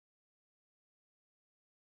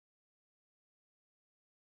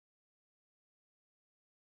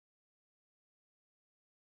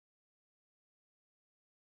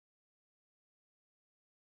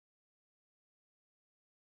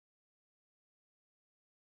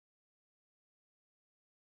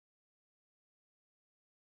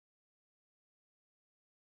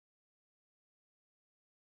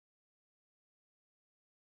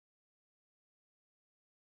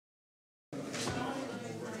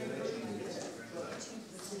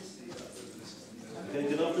Okay,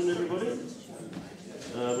 good afternoon, everybody.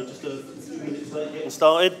 We're just a few minutes late getting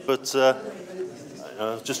started, but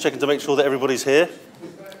just checking to make sure that everybody's here.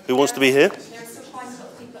 Who wants to be here?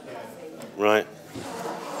 Right.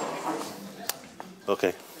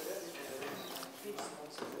 Okay.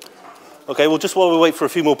 Okay, well, just while we wait for a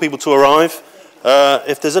few more people to arrive,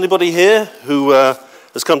 if there's anybody here who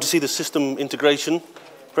has come to see the system integration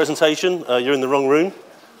presentation, you're in the wrong room.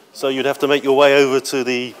 So you'd have to make your way over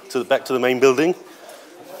to back to the main building.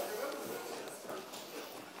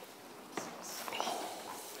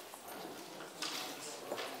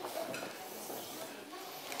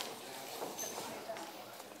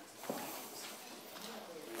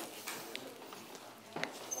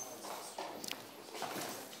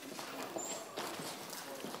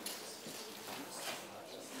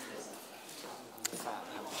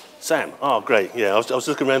 Sam, oh great, yeah, I was just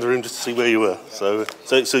looking around the room just to see where you were. So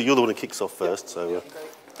you're the one who kicks off first. So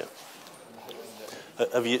yeah.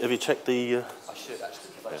 Have you checked the? I should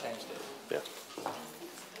actually, because I changed it.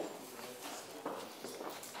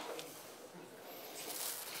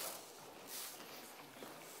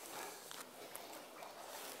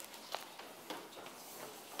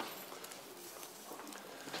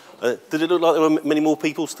 Yeah. Did it look like there were many more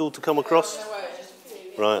people still to come across? No, just a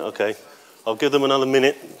few. Right. Okay. I'll give them another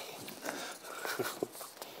minute.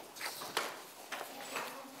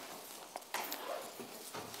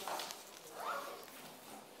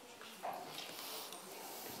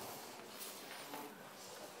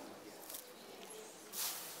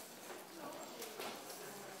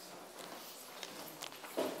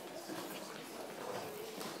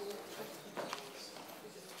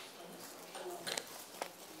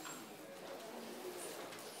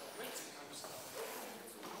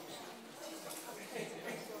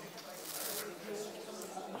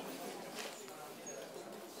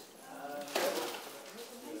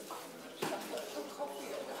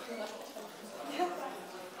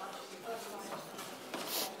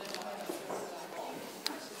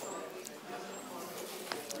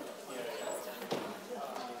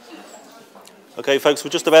 Okay, folks, we're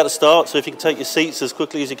just about to start, so if you can take your seats as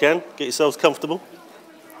quickly as you can, get yourselves comfortable.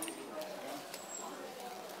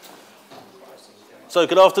 So,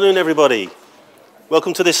 good afternoon, everybody.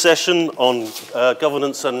 Welcome to this session on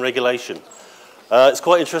governance and regulation. It's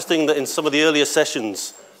quite interesting that in some of the earlier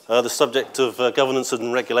sessions, the subject of governance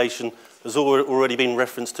and regulation has already been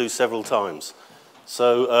referenced to several times.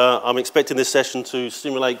 So, I'm expecting this session to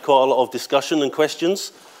stimulate quite a lot of discussion and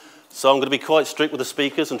questions. So I'm going to be quite strict with the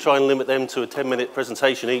speakers and try and limit them to a 10-minute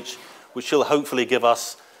presentation each, which will hopefully give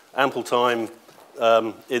us ample time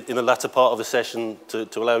in the latter part of the session to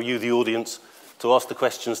allow you, the audience, to ask the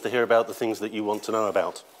questions, to hear about the things that you want to know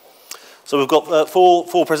about. So we've got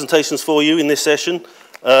four presentations for you in this session.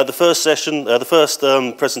 The first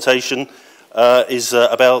presentation is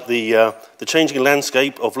about the changing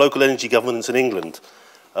landscape of local energy governance in England.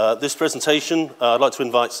 This presentation, I'd like to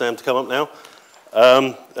invite Sam to come up now.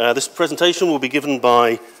 This presentation will be given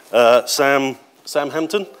by Sam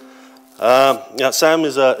Hampton. Sam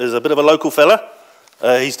is a bit of a local fella.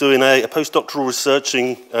 He's doing a postdoctoral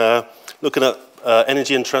researching, looking at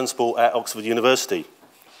energy and transport at Oxford University.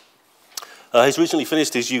 He's recently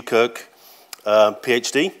finished his UKERC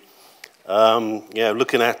PhD,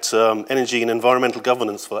 looking at energy and environmental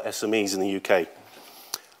governance for SMEs in the UK.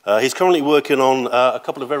 He's currently working on a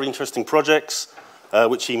couple of very interesting projects,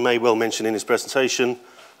 which he may well mention in his presentation,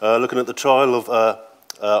 looking at the trial of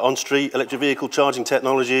on-street electric vehicle charging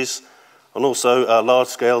technologies and also a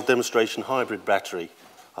large-scale demonstration hybrid battery.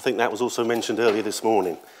 I think that was also mentioned earlier this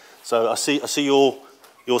morning. So I see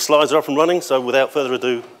your slides are up and running, so without further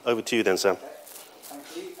ado, over to you then, Sam.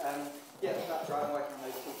 Thank you. That's right, I'm working on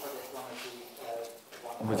those two projects.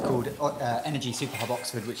 One was called Energy Superhub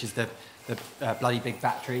Oxford, which is the bloody big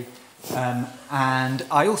battery. And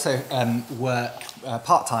I also work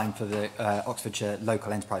part-time for the Oxfordshire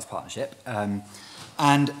Local Enterprise Partnership.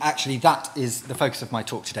 And actually that is the focus of my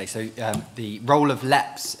talk today. So the role of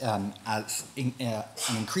LEPs as an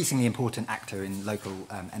increasingly important actor in local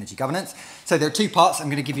energy governance. So there are two parts. I'm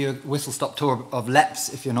going to give you a whistle-stop tour of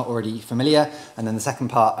LEPs if you're not already familiar. And then the second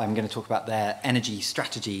part, I'm going to talk about their energy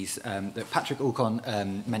strategies that Patrick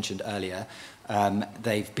Alcon mentioned earlier.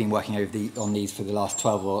 They've been working on these for the last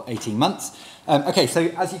 12 or 18 months. Okay, so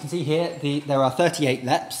as you can see here, there are 38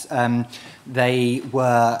 LEPs. They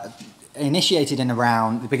were initiated in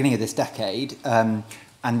around the beginning of this decade and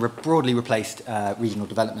broadly replaced regional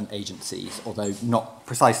development agencies, although not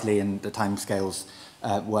precisely in the timescales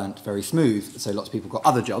weren't very smooth, so lots of people got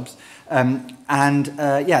other jobs. So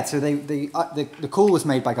the call was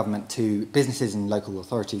made by government to businesses and local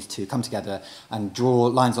authorities to come together and draw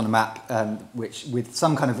lines on a map, which with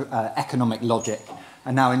some kind of economic logic.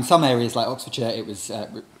 And now in some areas like Oxfordshire, it was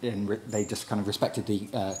they just kind of respected the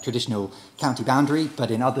traditional county boundary, but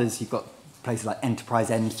in others you've got places like Enterprise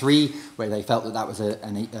N3, where they felt that was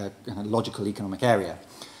a logical economic area.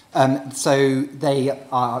 So they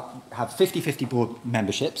have 50-50 board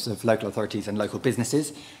memberships of local authorities and local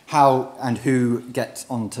businesses. How and who gets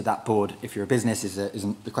onto that board if you're a business is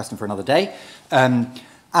a question for another day.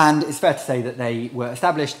 And it's fair to say that they were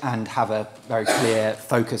established and have a very clear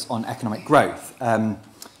focus on economic growth.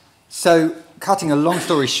 So cutting a long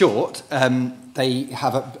story short, they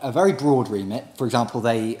have a very broad remit. For example,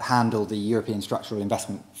 they handle the European structural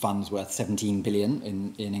investment funds worth 17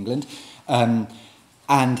 billion in England,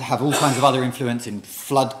 and have all kinds of other influence in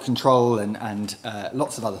flood control and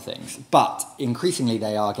lots of other things. But increasingly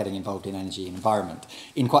they are getting involved in energy and environment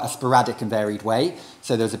in quite a sporadic and varied way.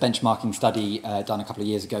 So there was a benchmarking study done a couple of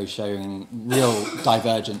years ago showing real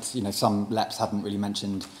divergence. You know, some LEPs hadn't really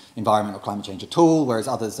mentioned environment or climate change at all, whereas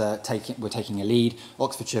others were taking a lead.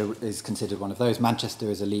 Oxfordshire is considered one of those. Manchester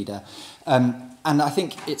is a leader. And I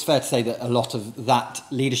think it's fair to say that a lot of that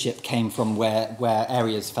leadership came from where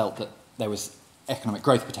areas felt that there was economic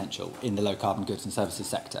growth potential in the low carbon goods and services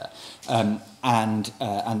sector, and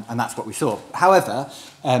that's what we saw. However,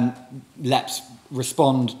 LEPs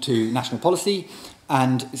respond to national policy,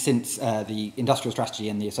 and since the industrial strategy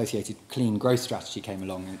and the associated clean growth strategy came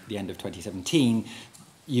along at the end of 2017,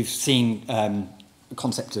 you've seen the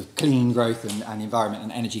concept of clean growth and environment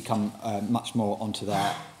and energy come much more onto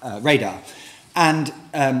their radar. And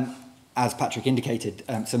as Patrick indicated,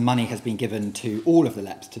 some money has been given to all of the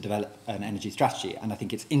LEPs to develop an energy strategy, and I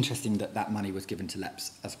think it's interesting that that money was given to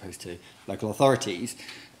LEPs as opposed to local authorities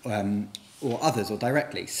or others or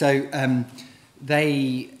directly. So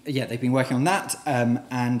they've been working on that,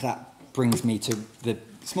 and that brings me to the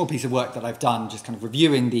small piece of work that I've done, just kind of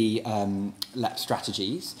reviewing the LEP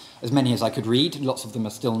strategies, as many as I could read. Lots of them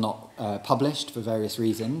are still not published for various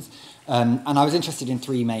reasons. And I was interested in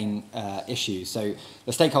three main issues. So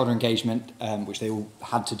the stakeholder engagement, which they all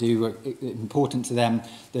had to do, were important to them,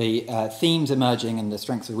 the themes emerging and the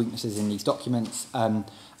strengths and weaknesses in these documents, and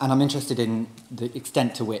I'm interested in the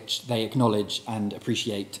extent to which they acknowledge and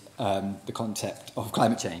appreciate the concept of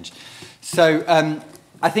climate change. So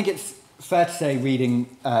I think it's fair to say,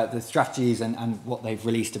 reading the strategies and what they've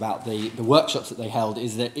released about the workshops that they held,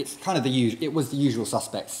 is that it's kind of it was the usual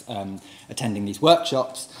suspects attending these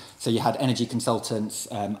workshops. So you had energy consultants,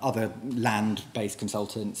 other land-based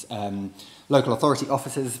consultants, local authority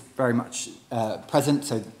officers very much present,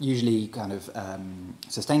 so usually kind of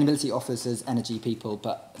sustainability officers, energy people,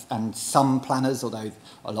 and some planners, although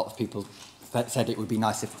a lot of people said it would be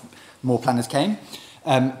nice if more planners came.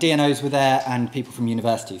 DNOs were there and people from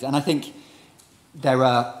universities, and I think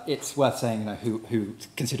it's worth saying, who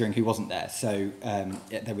considering who wasn't there. So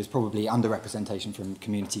there was probably underrepresentation from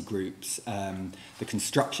community groups, the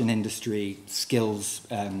construction industry, skills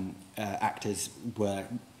actors were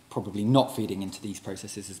probably not feeding into these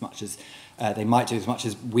processes as much as they might do, as much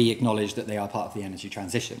as we acknowledge that they are part of the energy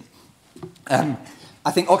transition.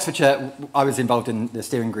 I think Oxfordshire, I was involved in the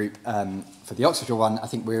steering group for the Oxfordshire one. I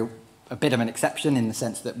think we're a bit of an exception in the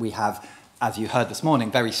sense that we have, as you heard this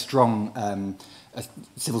morning, very strong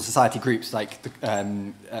civil society groups like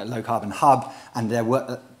the Low Carbon Hub, and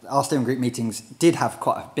our steering group meetings did have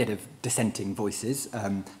quite a bit of dissenting voices.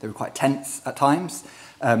 They were quite tense at times,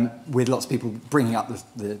 with lots of people bringing up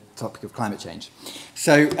the topic of climate change.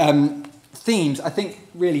 So themes, I think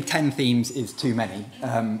really 10 themes is too many,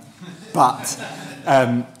 but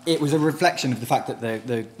it was a reflection of the fact that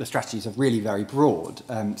the strategies are really very broad.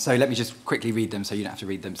 So let me just quickly read them so you don't have to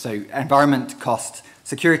read them. So environment, cost,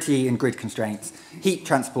 security and grid constraints, heat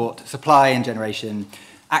transport, supply and generation,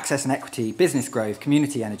 access and equity, business growth,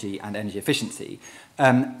 community energy and energy efficiency.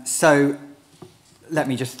 So let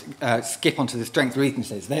me just skip onto the strengths and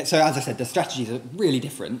weaknesses. So as I said, the strategies are really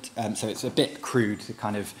different, so it's a bit crude to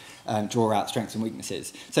kind of draw out strengths and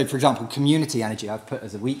weaknesses. So for example, community energy I've put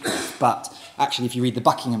as a weakness, but actually if you read the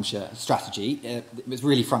Buckinghamshire strategy, it was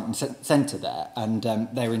really front and centre there, and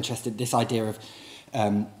they were interested in this idea of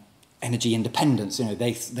energy independence.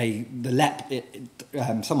 The LEP,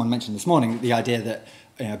 someone mentioned this morning the idea that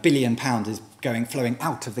 £1 billion is flowing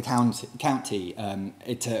out of the county, and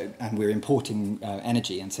we're importing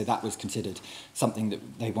energy, and so that was considered something that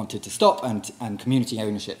they wanted to stop, and community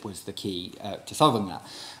ownership was the key to solving that.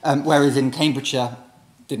 Whereas in Cambridgeshire,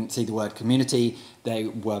 didn't see the word community. They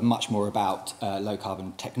were much more about low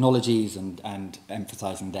carbon technologies and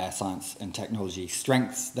emphasising their science and technology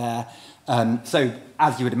strengths there. So,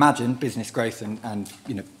 as you would imagine, business growth and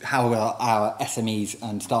how are our SMEs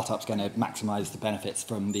and startups going to maximise the benefits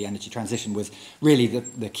from the energy transition was really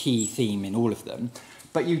the key theme in all of them.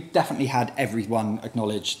 But you definitely had everyone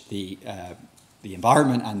acknowledge the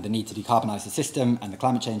environment and the need to decarbonise the system and the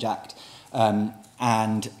Climate Change Act.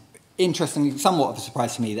 And interestingly, somewhat of a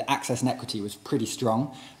surprise to me, that access and equity was pretty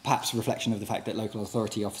strong, perhaps a reflection of the fact that local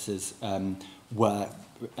authority officers were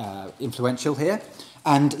influential here.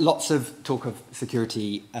 And lots of talk of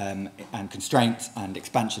security and constraints and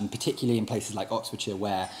expansion, particularly in places like Oxfordshire,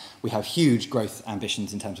 where we have huge growth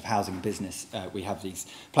ambitions in terms of housing and business. We have these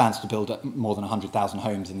plans to build up more than 100,000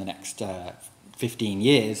 homes in the next 15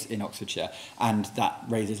 years in Oxfordshire, and that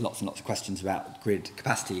raises lots and lots of questions about grid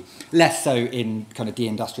capacity. Less so in kind of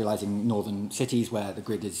deindustrialising northern cities where the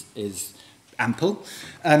grid is ample.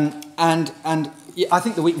 And I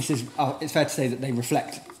think the weaknesses, it's fair to say that they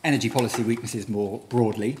reflect energy policy weaknesses more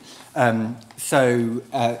broadly.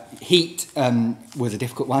 Heat was a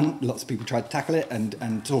difficult one. Lots of people tried to tackle it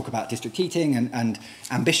and talk about district heating and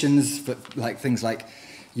ambitions for things like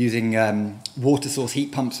using water source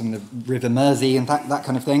heat pumps from the River Mersey and that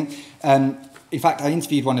kind of thing. In fact, I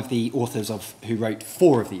interviewed one of the authors who wrote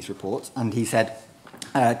 4 of these reports, and he said,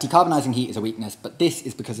 decarbonising heat is a weakness, but this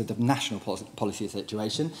is because of the national policy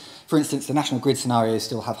situation. For instance, the national grid scenarios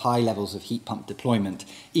still have high levels of heat pump deployment,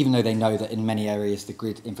 even though they know that in many areas the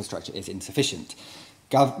grid infrastructure is insufficient.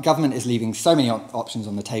 Government is leaving so many options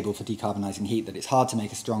on the table for decarbonising heat that it's hard to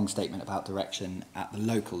make a strong statement about direction at the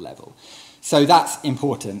local level. So that's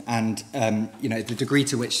important, and the degree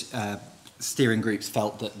to which steering groups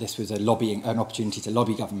felt that this was an opportunity to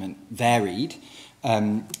lobby government varied.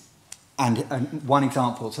 And one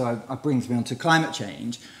example, so it brings me on to climate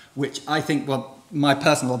change, which I think, my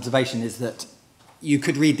personal observation is that you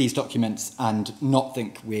could read these documents and not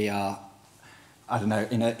think we are, I don't know,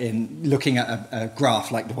 in looking at a graph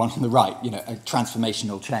like the one on the right, a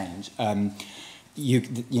transformational change.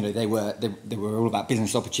 They were all about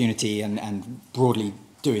business opportunity and broadly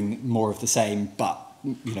doing more of the same, but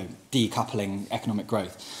decoupling economic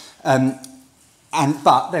growth.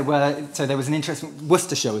 But there was an interesting,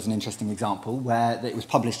 Worcestershire was an interesting example where it was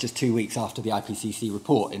published just 2 weeks after the IPCC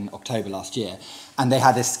report in October last year, and they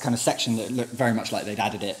had this kind of section that looked very much like they'd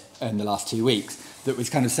added it in the last 2 weeks, that was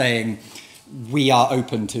kind of saying we are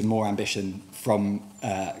open to more ambition from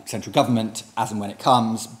central government as and when it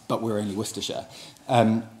comes, but we're only Worcestershire.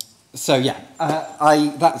 Those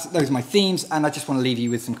are my themes, and I just want to leave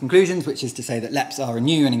you with some conclusions, which is to say that LEPs are a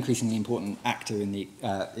new and increasingly important actor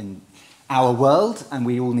in our world, and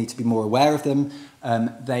we all need to be more aware of them.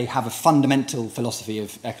 They have a fundamental philosophy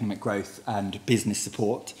of economic growth and business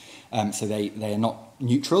support, so they are not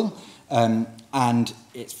neutral. And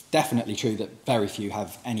it's definitely true that very few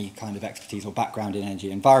have any kind of expertise or background in energy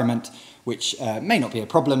and environment, which may not be a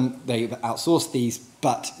problem. They've outsourced these,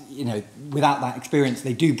 but without that experience,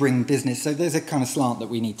 they do bring business. So there's a kind of slant that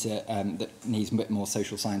we need to that needs a bit more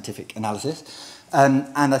social scientific analysis.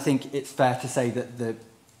 And I think it's fair to say that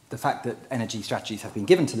the fact that energy strategies have been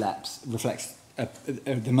given to LEPs reflects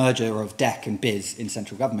the merger of DEC and BIS in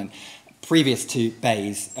central government. Previous to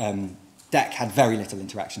BEIS, DEC had very little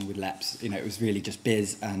interaction with LEPs. It was really just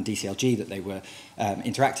BIS and DCLG that they were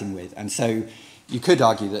interacting with. And so you could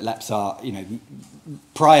argue that LEPs are,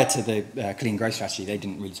 prior to the clean growth strategy, they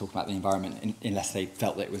didn't really talk about the environment unless they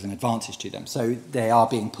felt that it was an advantage to them. So they are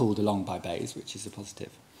being pulled along by BEIS, which is a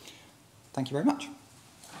positive. Thank you very much.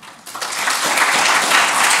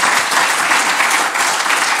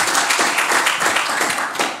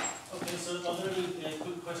 Okay, so are there any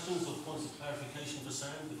quick questions or points of clarification for Sam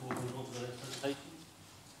before we move on to the next presentation?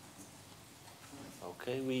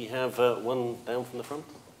 Okay, we have one down from the front.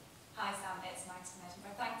 Hi Sam, it's Maggie from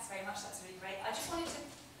Edinburgh. Thanks very much, that's really great. I just wanted to,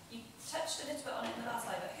 you touched a little bit on it in the last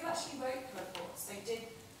slide, but who actually wrote the report? So did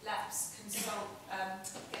LEPs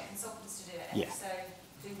get consultants to do it? And Yeah. so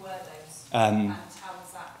who were those? And how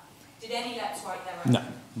was that? Did any LEPs write their own?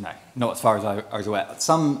 No, not as far as I was aware.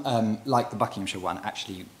 Some, like the Buckinghamshire one,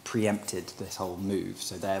 actually preempted this whole move.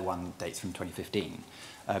 So their one dates from 2015.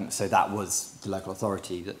 So that was the local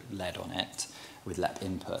authority that led on it with LEP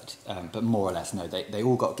input. But more or less, no, they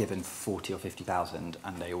all got given 40 or 50,000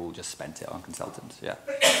 and they all just spent it on consultants, yeah.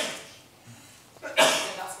 So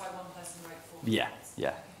that's why one person wrote 40. Yeah,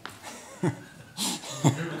 yeah.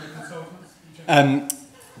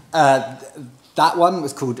 That one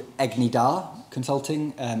was called Egnidar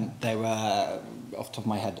Consulting. They were, off the top of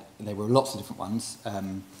my head, there were lots of different ones.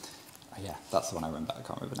 Yeah, that's the one I remember. I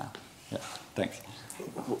can't remember now. Yeah, thanks.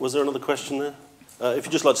 Was there another question there? If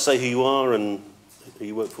you'd just like to say who you are and who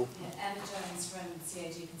you work for. Yeah, Emma Jones from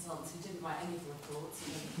CAG Consultants, who didn't write any of the reports.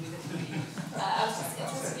 I was just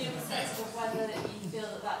interested in your perspective of whether you feel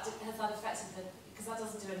that has that affected the, because that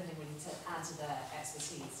doesn't do anything really to add to their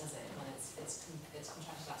expertise, does it? When it's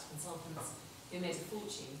contracted out to consultants who made a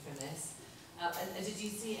fortune from this. And did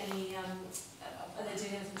you see any, are they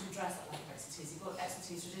doing anything to address that lack of expertise? You've got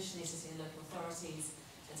expertise traditionally sitting in local authorities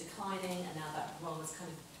are declining, and now that role has kind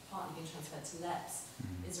of partly been transferred to LEPs.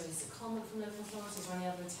 Is there any secondment from local authorities or any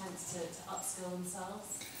other attempts to upskill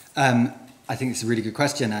themselves? I think it's a really good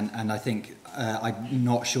question, and I think I'm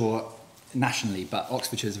not sure nationally, but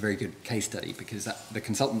Oxfordshire is a very good case study because the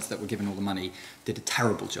consultants that were given all the money did a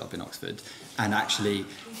terrible job in Oxford, and actually.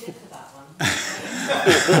 We did for that one.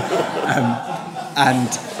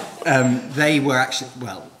 They were actually,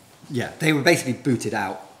 they were basically booted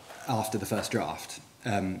out after the first draft,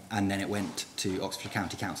 and then it went to Oxfordshire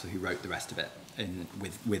County Council, who wrote the rest of it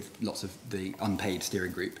with lots of the unpaid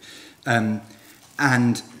steering group. And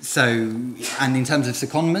in terms of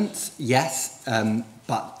secondments, yes,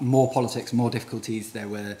 but more politics, more difficulties. There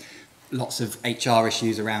were lots of HR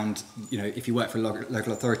issues around, if you work for a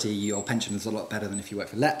local authority, your pension is a lot better than if you work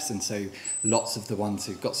for LEPs, and so lots of the ones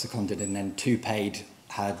who got seconded and then two-paid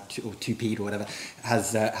or 2P'd or whatever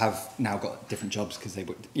have now got different jobs because they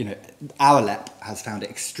were, our LEP has found it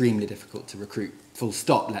extremely difficult to recruit full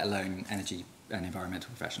stop, let alone energy and environmental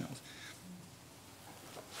professionals.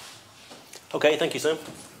 Okay, thank you, Sam.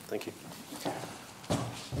 Thank you.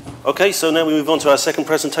 Okay, so now we move on to our second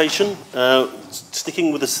presentation,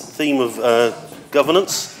 sticking with this theme of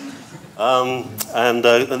governance, and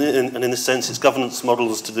in this sense it's governance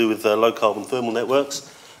models to do with low carbon thermal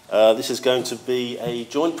networks. This is going to be a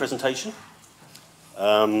joint presentation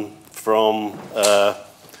from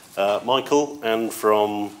Michael and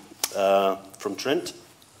from Trent.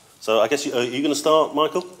 So I guess are you going to start,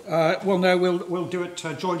 Michael? Well, no, we'll do it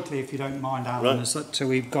jointly if you don't mind, Alan. Right. So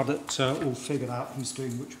we've got it all figured out who's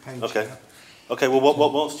doing which page. Okay. Here. Okay. Well,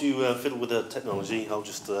 whilst you fiddle with the technology, I'll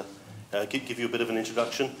just give you a bit of an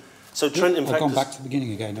introduction. So Trent, in fact, I've gone back to the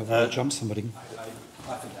beginning again. I've jumped somebody. I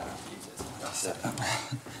think I have to use it.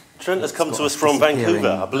 Trent has come to us from Vancouver.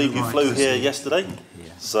 I believe you flew here yesterday.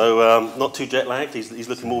 So not too jet lagged. He's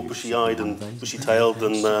looking more bushy-eyed and bushy-tailed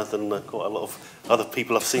than quite a lot of other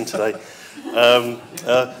people I've seen today.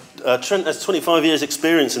 Trent has 25 years'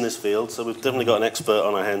 experience in this field, so we've definitely got an expert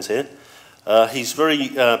on our hands here. He's very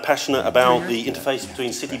passionate about the interface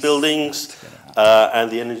between city buildings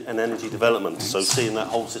and energy development, so seeing that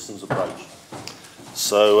whole systems approach.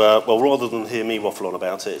 So, well, rather than hear me waffle on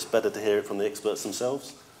about it, it's better to hear it from the experts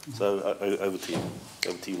themselves. So over to you.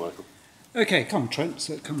 Over to you, Michael. Okay, come on, Trent.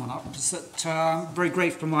 So come on up. Very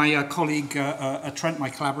grateful for my colleague Trent, my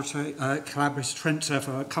collaborator Trent,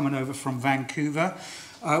 for coming over from Vancouver.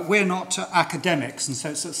 We're not academics, and so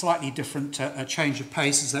it's a slightly different change of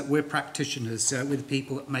pace, is that we're practitioners. We're the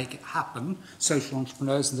people that make it happen, social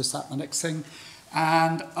entrepreneurs, and this, that, and the next thing.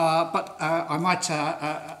 And but I might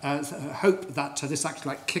hope that this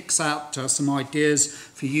actually kicks out some ideas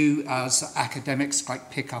for you as academics,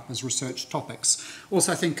 pick up as research topics.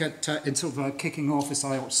 Also, I think in sort of kicking off this,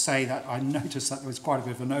 I ought to say that I noticed that there was quite a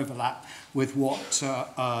bit of an overlap with what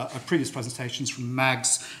previous presentations from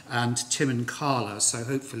Mags and Tim and Carla. So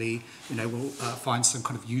hopefully, we'll find some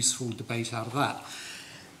kind of useful debate out of that.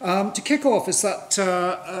 To kick off is that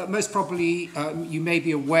most probably you may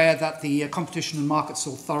be aware that the Competition and Markets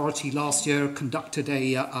Authority last year conducted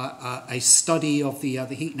a study of the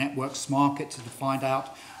heat networks market to find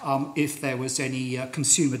out if there was any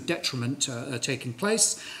consumer detriment taking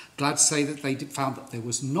place. Glad to say that they found that there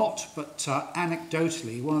was not, but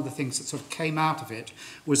anecdotally, one of the things that sort of came out of it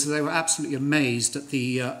was that they were absolutely amazed at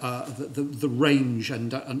the range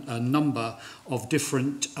and number of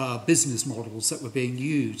different business models that were being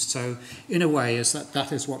used. So, in a way,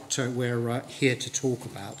 that is what we're here to talk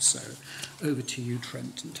about. So, over to you,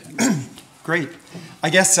 Trent. Great. I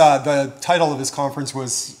guess the title of this conference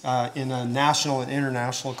was in a national and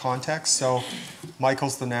international context. So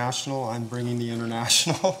Michael's the national, I'm bringing the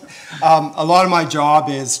international. A lot of my job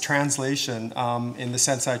is translation in the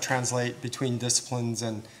sense I translate between disciplines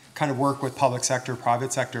and kind of work with public sector,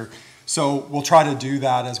 private sector. So we'll try to do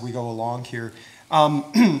that as we go along here.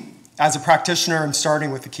 As a practitioner, I'm starting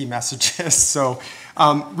with the key messages. So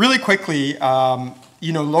really quickly,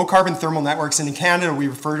 low carbon thermal networks, and in Canada we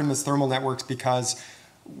refer to them as thermal networks because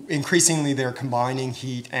increasingly they're combining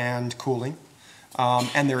heat and cooling.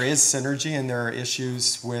 And there is synergy and there are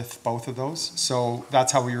issues with both of those. So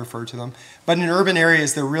that's how we refer to them. But in urban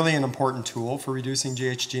areas, they're really an important tool for reducing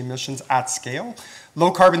GHG emissions at scale.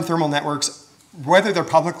 Low carbon thermal networks whether they're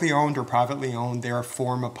publicly owned or privately owned, they're a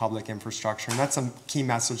form of public infrastructure. And that's a key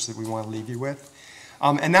message that we want to leave you with.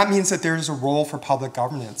 And that means that there's a role for public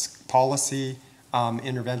governance, policy,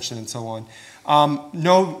 intervention, and so on.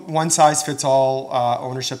 No one-size-fits-all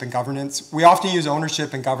ownership and governance. We often use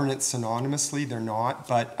ownership and governance synonymously. They're not.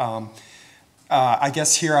 But I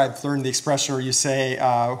guess here I've learned the expression where you say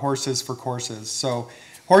horses for courses. So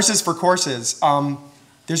horses for courses.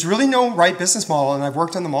 There's really no right business model, and I've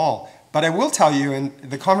worked on them all. But I will tell you, and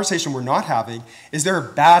the conversation we're not having, is there are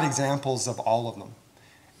bad examples of all of them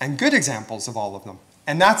and good examples of all of them.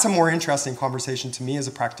 And that's a more interesting conversation to me as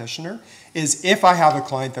a practitioner, is if I have a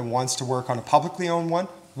client that wants to work on a publicly owned one,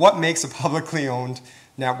 what makes a publicly owned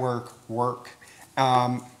network work,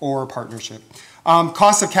 or a partnership?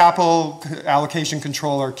 Cost of capital, allocation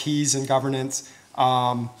control are keys in governance.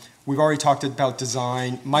 We've already talked about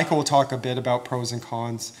design. Michael will talk a bit about pros and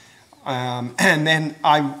cons. And then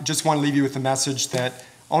I just want to leave you with the message that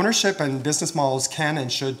ownership and business models can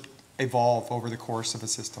and should evolve over the course of a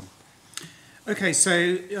system. Okay,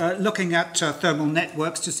 so looking at thermal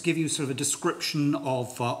networks, just to give you sort of a description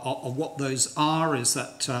of what those are, is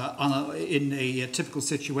that in a typical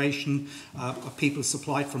situation, people are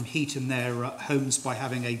supplied from heat in their homes by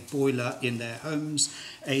having a boiler in their homes.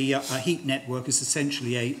 A heat network is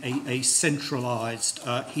essentially a centralised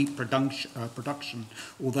heat production,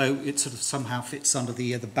 although it sort of somehow fits under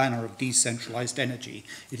the banner of decentralised energy.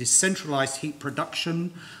 It is centralised heat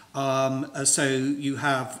production. So you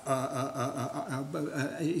have,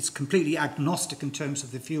 it's completely agnostic in terms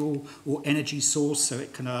of the fuel or energy source, so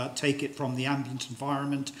it can take it from the ambient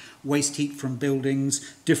environment, waste heat from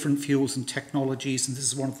buildings, different fuels and technologies, and this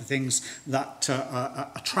is one of the things that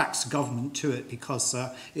attracts government to it, because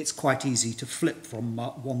it's quite easy to flip from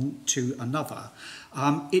one to another.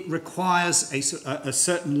 It requires a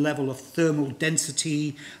certain level of thermal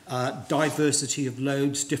density, diversity of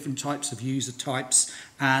loads, different types of user types,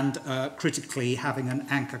 and critically having an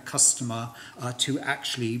anchor customer to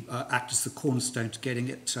actually act as the cornerstone to getting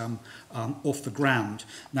it off the ground.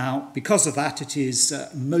 Now, because of that, it is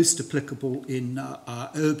most applicable in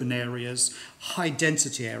urban areas, high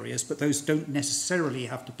density areas, but those don't necessarily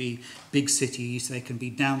have to be big cities. They can be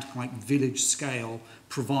down to like village scale,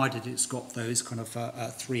 provided it's got those kind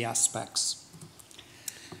of three aspects.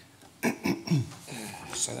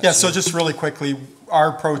 So just really quickly, our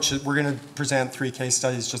approach is we're going to present 3 case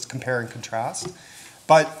studies, just compare and contrast.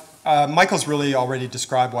 But Michael's really already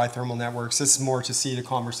described why thermal networks. This is more to seed a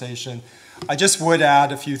conversation. I just would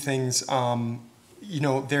add a few things. You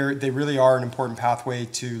know, they really are an important pathway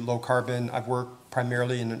to low carbon. I've worked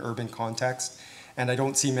primarily in an urban context, and I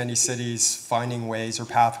don't see many cities finding ways or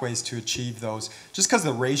pathways to achieve those, just because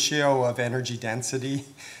the ratio of energy density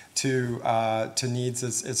to needs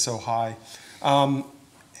is so high.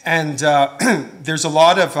 There's a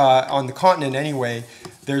lot of, on the continent anyway,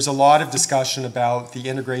 there's a lot of discussion about the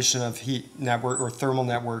integration of heat network or thermal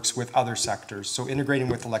networks with other sectors. So integrating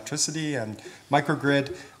with electricity and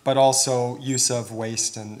microgrid, but also use of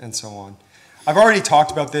waste and so on. I've already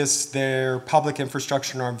talked about this. They're public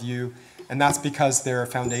infrastructure in our view, and that's because they're a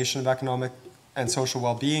foundation of economic and social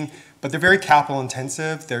well-being, but they're very capital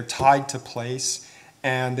intensive, they're tied to place,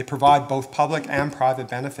 and they provide both public and private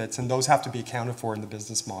benefits, and those have to be accounted for in the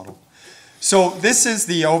business model. So this is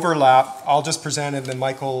the overlap. I'll just present it, and then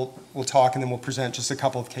Michael will talk, and then we'll present just a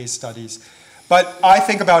couple of case studies. But I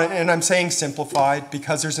think about it, and I'm saying simplified,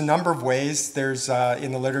 because there's a number of ways. There's,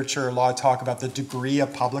 in the literature, a lot of talk about the degree of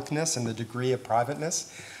publicness and the degree of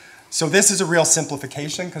privateness. So this is a real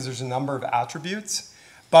simplification, because there's a number of attributes.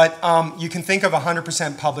 But you can think of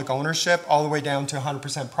 100% public ownership all the way down to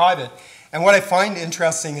 100% private. And what I find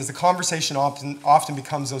interesting is the conversation often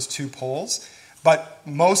becomes those two poles, but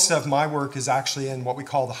most of my work is actually in what we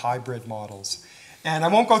call the hybrid models. And I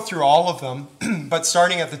won't go through all of them, but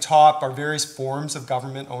starting at the top are various forms of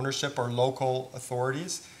government ownership or local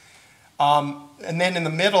authorities. And then in the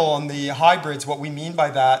middle, on the hybrids, what we mean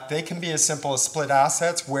by that, they can be as simple as split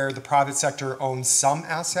assets where the private sector owns some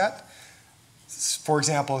asset, for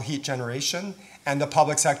example, heat generation, and the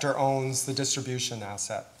public sector owns the distribution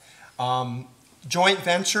asset. Joint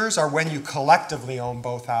ventures are when you collectively own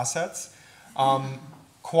both assets.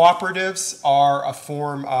 Cooperatives are a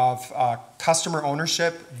form of customer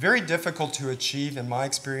ownership, very difficult to achieve in my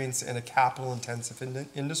experience in a capital-intensive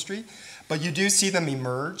industry, but you do see them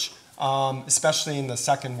emerge, especially in the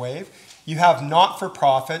second wave. You have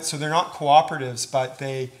not-for-profit, so they're not cooperatives, but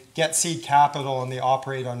they get seed capital and they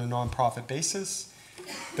operate on a non-profit basis.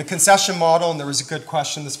 The concession model, and there was a good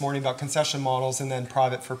question this morning about concession models, and then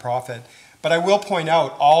private for profit. But I will point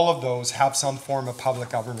out all of those have some form of public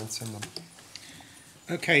governance in them.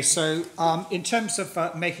 Okay, so in terms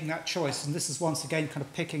of making that choice, and this is once again kind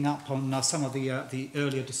of picking up on some of the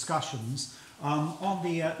earlier discussions, on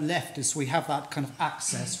the left is we have that kind of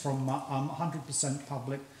access from 100%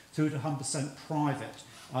 public through to 100% private,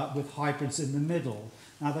 with hybrids in the middle.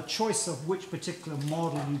 Now, the choice of which particular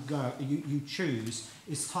model you choose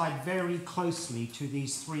is tied very closely to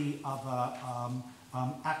these three other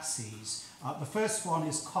axes. The first one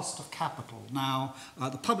is cost of capital. Now,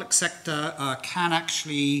 the public sector can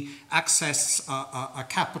actually access a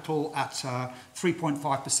capital at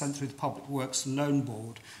 3.5% through the Public Works Loan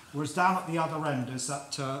Board, whereas down at the other end is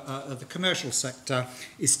that the commercial sector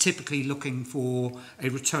is typically looking for a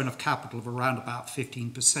return of capital of around about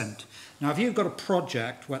 15%. Now, if you've got a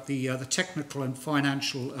project where the technical and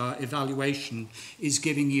financial evaluation is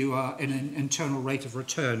giving you an internal rate of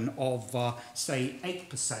return of, say,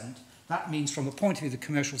 8%, that means from the point of view of the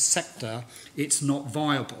commercial sector, it's not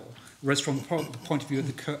viable. Whereas from the point of view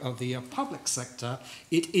of the public sector,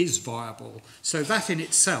 it is viable. So that in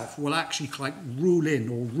itself will actually like rule in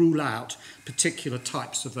or rule out particular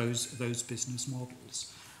types of those business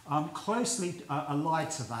models. Closely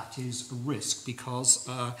allied to that is risk, because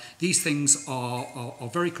these things are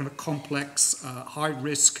very kind of complex, high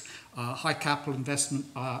risk, high capital investment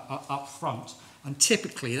up front. And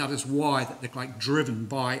typically that is why that they're like driven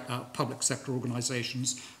by public sector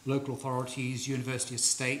organisations, local authorities, university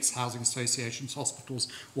estates, housing associations, hospitals,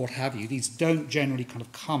 what have you. These don't generally kind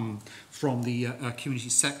of come from the community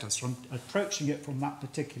sector. So I'm approaching it from that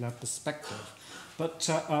particular perspective. But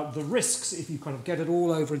the risks, if you kind of get it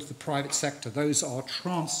all over into the private sector, those are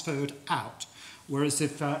transferred out. Whereas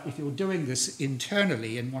if you're doing this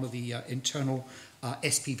internally in one of the internal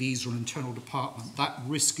SPVs or an internal department, that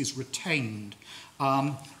risk is retained. In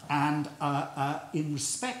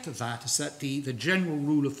respect of that is that the general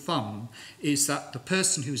rule of thumb is that the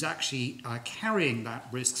person who's actually carrying that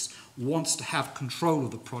risk wants to have control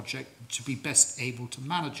of the project to be best able to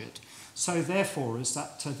manage it. So therefore is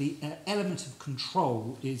that the element of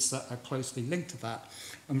control is closely linked to that.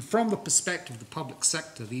 And from the perspective of the public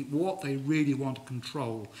sector, what they really want to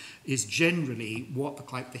control is generally what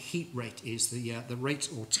the heat rate is, the rate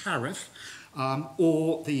or tariff,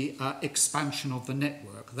 or the expansion of the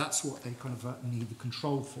network. That's what they kind of need the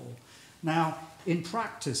control for. Now, in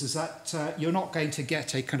practice, is that you're not going to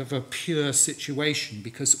get a kind of a pure situation,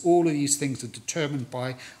 because all of these things are determined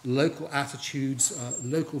by local attitudes,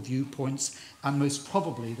 local viewpoints, and most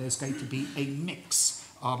probably there's going to be a mix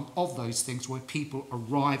of those things where people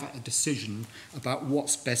arrive at a decision about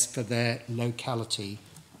what's best for their locality.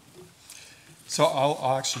 So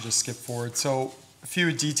I'll actually just skip forward. So a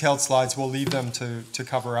few detailed slides, we'll leave them to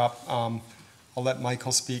cover up. I'll let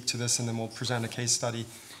Michael speak to this and then we'll present a case study.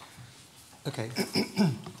 Okay,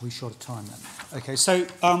 we short of time then. Okay, so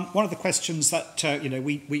one of the questions that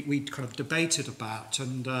we kind of debated about,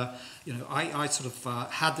 and I sort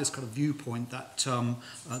of had this kind of viewpoint that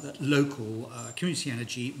that local community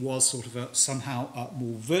energy was sort of somehow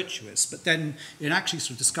more virtuous. But then in actually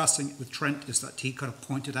sort of discussing it with Trent, is that he kind of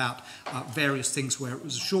pointed out various things where it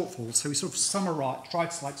was a shortfall. So we sort of tried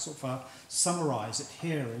to summarize it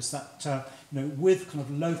here, is that with kind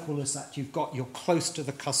of local is that you're close to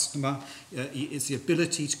the customer, is the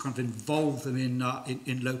ability to kind of involve them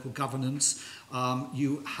in local governance.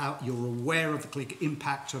 You're aware of the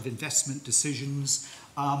impact of investment decisions,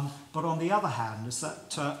 but on the other hand is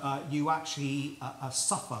that you actually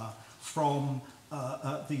suffer from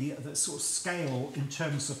the sort of scale in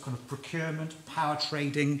terms of kind of procurement, power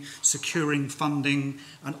trading, securing funding,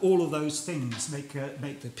 and all of those things make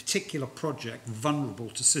the particular project vulnerable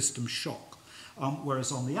to system shock.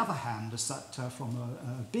 Whereas on the other hand, is that from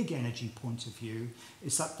a big energy point of view,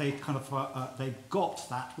 is that they've got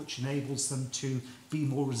that which enables them to be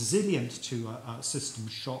more resilient to a system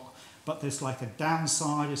shock. But there's like a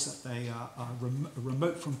downside, is that they are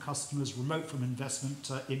remote from customers, remote from investment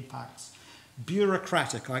impacts.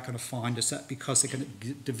 Bureaucratic, I kind of find, is that because they're going to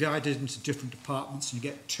get divided into different departments and you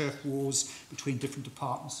get turf wars between different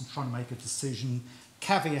departments and trying to make a decision,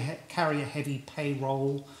 carry a heavy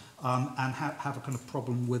payroll, and have a kind of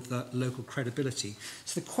problem with local credibility.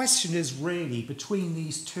 So the question is really, between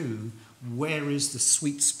these two, where is the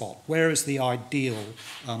sweet spot? Where is the ideal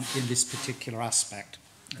in this particular aspect?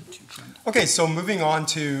 Okay, so moving on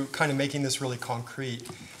to kind of making this really concrete.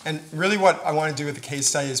 And really what I want to do with the case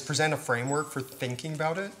study is present a framework for thinking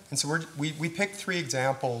about it. And so we picked 3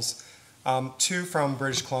 examples, 2 from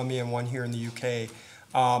British Columbia and 1 here in the UK,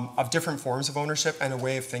 of different forms of ownership and a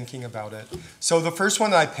way of thinking about it. So the first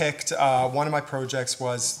one that I picked, one of my projects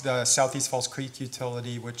was the Southeast Falls Creek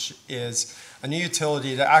utility, which is a new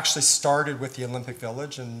utility that actually started with the Olympic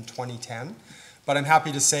Village in 2010. But I'm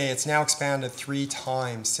happy to say it's now expanded 3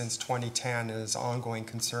 times since 2010 and is an ongoing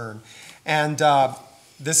concern. And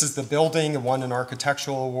this is the building. It won an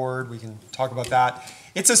architectural award. We can talk about that.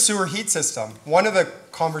 It's a sewer heat system. One of the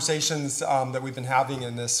conversations that we've been having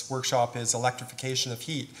in this workshop is electrification of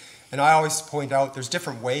heat. And I always point out there's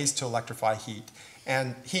different ways to electrify heat.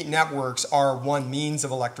 And heat networks are one means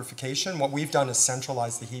of electrification. What we've done is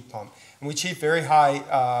centralize the heat pump. And we achieve very high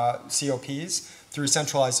COPs through a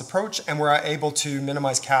centralized approach, and we're able to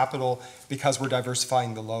minimize capital because we're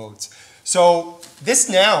diversifying the loads. So this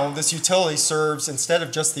utility serves, instead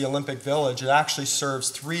of just the Olympic Village, it actually serves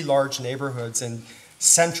 3 large neighborhoods in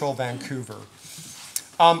central Vancouver.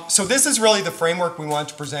 So this is really the framework we want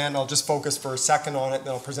to present. I'll just focus for a second on it,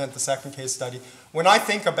 then I'll present the second case study. When I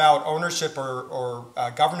think about ownership or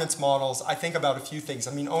governance models, I think about a few things.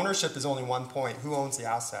 I mean, ownership is only one point. Who owns the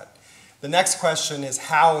asset? The next question is,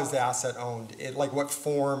 how is the asset owned? Like what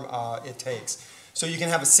form it takes. So you can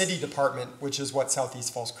have a city department, which is what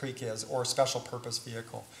Southeast Falls Creek is, or a special purpose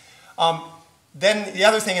vehicle. Then the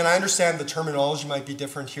other thing, and I understand the terminology might be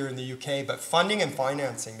different here in the UK, but funding and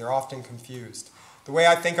financing, they're often confused. The way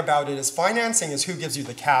I think about it is financing is who gives you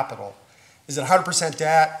the capital. Is it 100%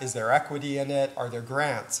 debt? Is there equity in it? Are there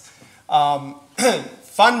grants?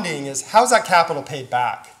 Funding is how's that capital paid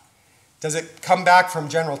back? Does it come back from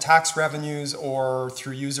general tax revenues or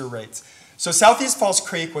through user rates? So Southeast Falls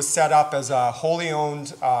Creek was set up as a wholly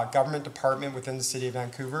owned government department within the city of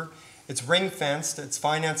Vancouver. It's ring-fenced, it's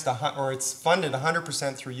financed, or it's funded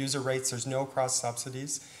 100% through user rates. There's no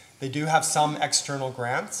cross-subsidies. They do have some external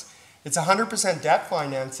grants. It's 100% debt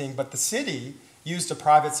financing, but the city used a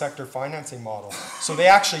private sector financing model. So they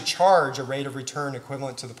actually charge a rate of return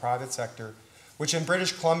equivalent to the private sector, which in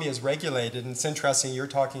British Columbia is regulated. And it's interesting, you're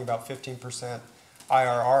talking about 15%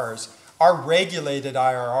 IRRs. Our regulated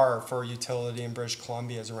IRR for a utility in British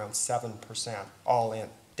Columbia is around 7%, all in,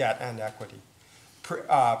 debt and equity,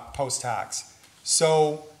 post-tax.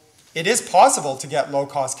 So it is possible to get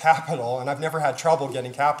low-cost capital, and I've never had trouble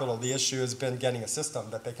getting capital. The issue has been getting a system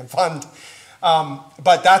that they can fund.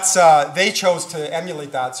 But that's, they chose to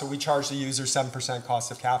emulate that, so we charge the user 7%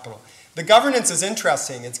 cost of capital. The governance is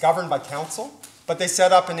interesting. It's governed by council, but they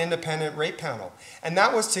set up an independent rate panel. And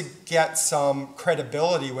that was to get some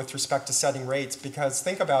credibility with respect to setting rates, because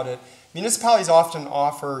think about it, municipalities often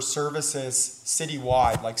offer services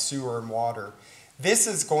citywide, like sewer and water. This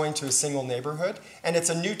is going to a single neighborhood, and it's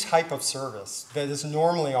a new type of service that is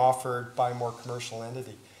normally offered by a more commercial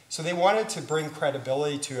entity. So they wanted to bring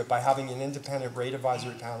credibility to it by having an independent rate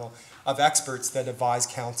advisory panel of experts that advise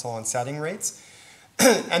council on setting rates.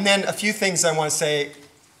 And then a few things I want to say.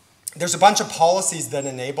 There's a bunch of policies that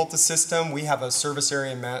enable the system. We have a service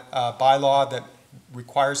area bylaw that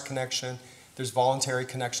requires connection. There's voluntary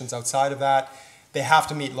connections outside of that. They have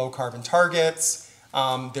to meet low carbon targets.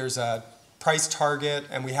 There's a price target,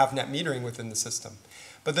 and we have net metering within the system.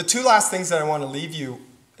 But the 2 last things that I want to leave you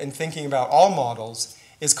in thinking about all models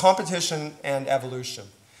is competition and evolution.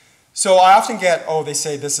 So I often get, oh, they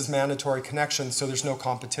say this is mandatory connection, so there's no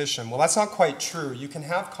competition. Well, that's not quite true. You can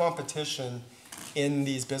have competition in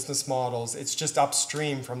these business models. It's just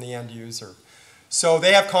upstream from the end user. So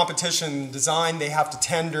they have competition design, they have to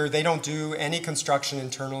tender, they don't do any construction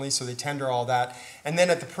internally, so they tender all that. And then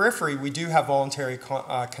at the periphery, we do have voluntary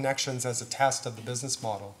connections as a test of the business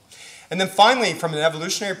model. And then finally, from an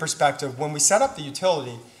evolutionary perspective, when we set up the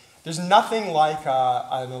utility, there's nothing like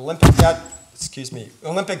an Olympic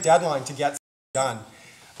deadline to get done.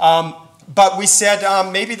 But we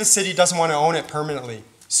said maybe the city doesn't want to own it permanently.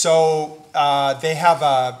 So they have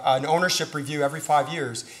an ownership review every 5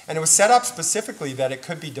 years, and it was set up specifically that it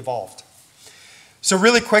could be devolved. So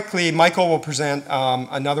really quickly, Michael will present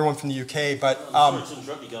another one from the UK, but... sorry to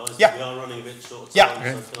interrupt you guys, yeah. We are running a bit short of time,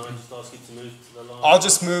 yeah. So can I just ask you to move to the line? I'll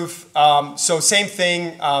just move. So same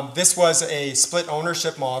thing, this was a split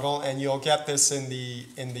ownership model, and you'll get this in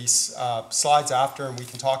the slides after, and we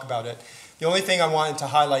can talk about it. The only thing I wanted to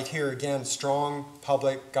highlight here, again, strong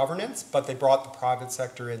public governance, but they brought the private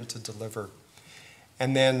sector in to deliver.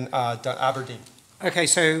 And then Aberdeen. Okay,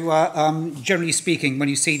 so generally speaking, when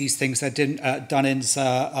you see these things, they're done in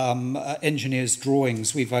engineers'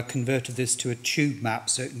 drawings. We've converted this to a tube map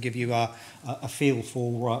so it can give you a feel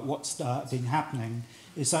for what's been happening.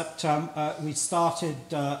 Is that we started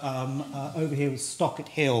over here with Stockett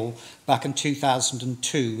Hill back in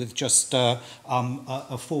 2002 with just 4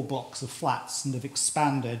 blocks of flats, and have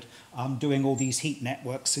expanded doing all these heat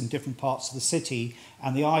networks in different parts of the city,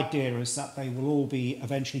 and the idea is that they will all be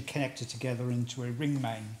eventually connected together into a ring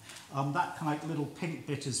main. That kind of little pink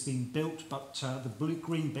bit has been built, but the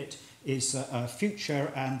green bit is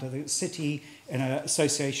Future and the city, in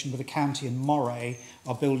association with the county and Moray,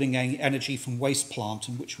 are building an energy from waste plant,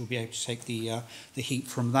 in which we'll be able to take the heat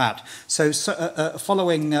from that. So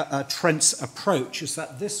following Trent's approach is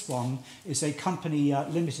that this one is a company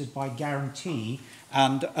limited by guarantee,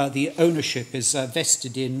 and the ownership is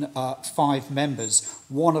vested in 5 members,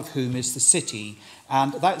 one of whom is the city.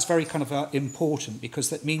 And that's very kind of important, because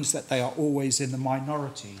that means that they are always in the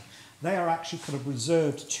minority. They are actually kind of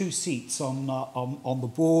reserved 2 seats on the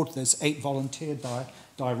board. There's 8 volunteer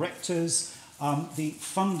directors. The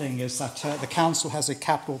funding is that the council has a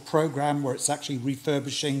capital programme where it's actually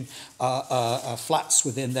refurbishing flats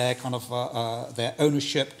within their kind of their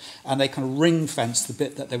ownership, and they kind of ring fence the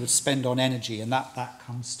bit that they would spend on energy, and that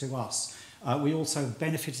comes to us. We also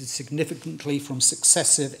benefited significantly from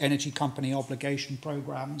successive energy company obligation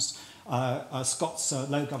programmes, Scots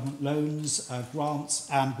low government loans, grants,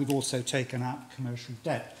 and we've also taken out commercial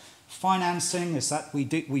debt. Financing is that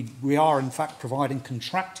we are in fact providing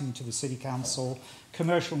contracting to the City Council,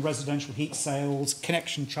 commercial and residential heat sales,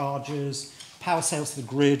 connection charges, power sales to the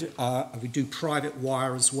grid, we do private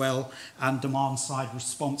wire as well, and demand side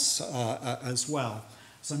response as well.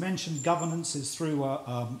 As I mentioned, governance is through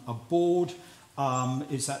a board,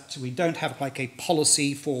 is that we don't have like a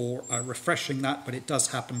policy for refreshing that, but it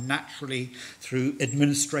does happen naturally through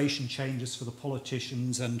administration changes for the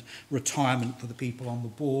politicians and retirement for the people on the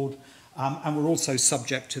board. And we're also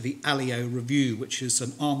subject to the ALIO review, which is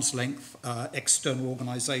an arm's length external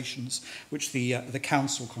organisations, which the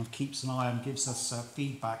council kind of keeps an eye on, gives us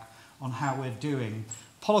feedback on how we're doing.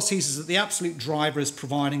 Policies is that the absolute driver is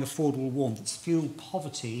providing affordable warmth. It's fuel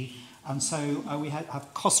poverty, and so we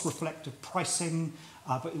have cost-reflective pricing,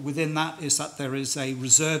 but within that is that there is a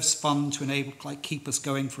reserves fund to enable, like, keep us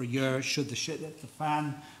going for a year should the shit hit the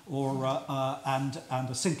fan, or and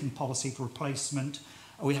a sinking policy for replacement.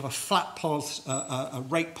 We have a flat a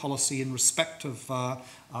rate policy in respect of,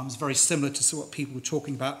 it's very similar to what people were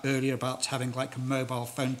talking about earlier about having like a mobile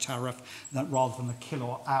phone tariff rather than a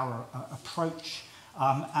kilowatt-hour approach.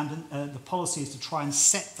 And the policy is to try and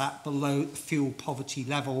set that below fuel poverty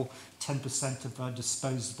level, 10% of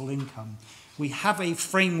disposable income. We have a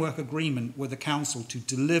framework agreement with the council to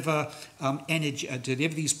deliver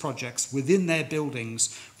deliver these projects within their buildings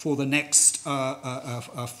for the next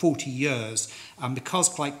 40 years. And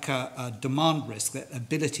because like demand risk, the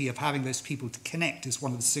ability of having those people to connect is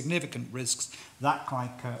one of the significant risks, that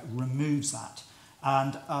like removes that.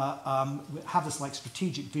 And we have this like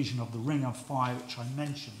strategic vision of the ring of fire, which I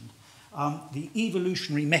mentioned. The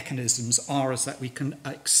evolutionary mechanisms are as that we can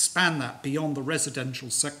expand that beyond the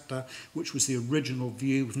residential sector, which was the original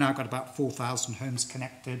view. We've now got about 4,000 homes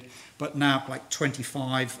connected, but now like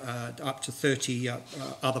 25 up to 30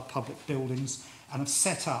 other public buildings, and have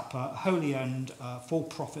set up a wholly owned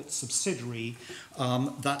for-profit subsidiary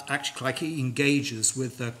that actually like engages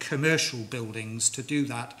with commercial buildings to do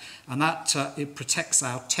that, and that it protects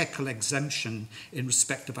our TECL exemption in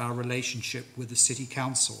respect of our relationship with the City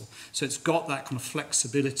Council. So it's got that kind of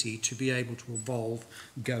flexibility to be able to evolve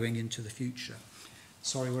going into the future.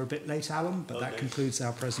 Sorry we're a bit late, Alan, but that concludes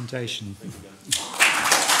our presentation.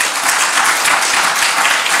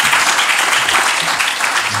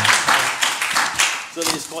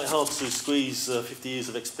 Certainly it's quite hard to squeeze 50 years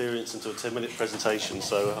of experience into a 10-minute presentation,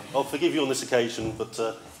 so I'll forgive you on this occasion, but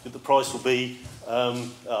the price will be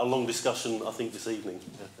a long discussion, I think, this evening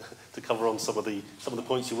to cover on some of the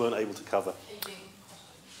points you weren't able to cover.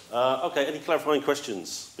 Okay, any clarifying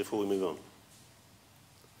questions before we move on?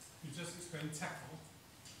 You just explained TECL.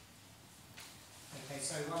 Okay,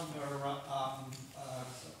 so under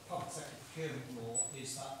public sector procurement law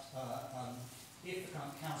is that if the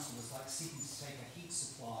council was like seeking to take a heat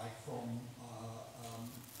supply from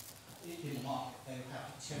in the market, they would have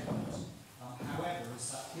to tender it. However, is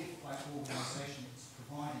that if like organisation that's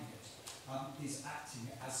providing it is acting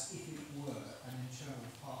as if it were an internal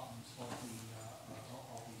department of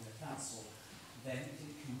the council, then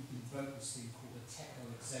it can invoke this thing called a TECL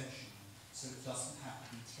exemption, so it doesn't have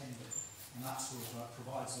to be tendered, and that sort of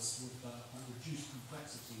provides us with a reduced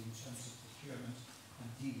complexity in terms of procurement and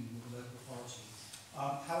dealing with the local authority.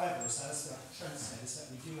 However, as Trent said, is that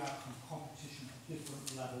we do have competition at a different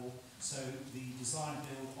level, so the design,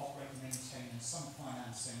 build, operate, maintain, and some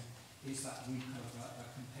financing is that we kind of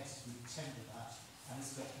competitively tender that, and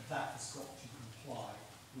that has got to comply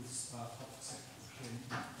with public sector procurement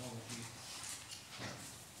methodology.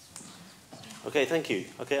 Okay, thank you.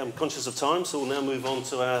 Okay, I'm conscious of time, so we'll now move on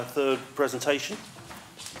to our third presentation.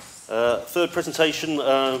 Third presentation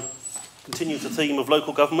continues the theme of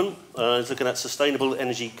local government. It's looking at sustainable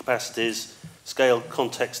energy capacities, scale,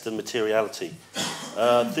 context and materiality.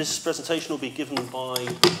 This presentation will be given by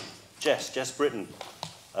Jess Britton.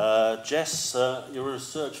 Jess, you're a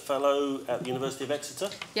research fellow at the University of Exeter.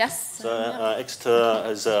 Yes. So Exeter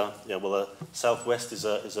is the southwest is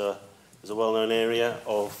a well-known area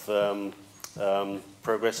of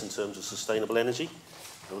progress in terms of sustainable energy.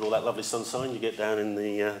 And with all that lovely sunshine you get down in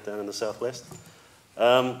the southwest.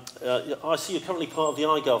 I see you're currently part of the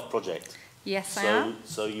IGov project. Yes, I am.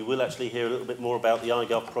 So you will actually hear a little bit more about the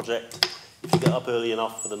IGov project if you get up early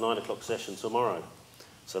enough for the 9 o'clock session tomorrow.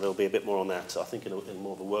 So there'll be a bit more on that, I think, in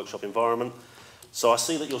more of a workshop environment. So I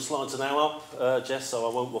see that your slides are now up, Jess, so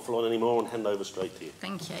I won't waffle on anymore and hand over straight to you.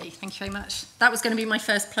 Thank you. Thank you very much. That was going to be my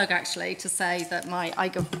first plug, actually, to say that my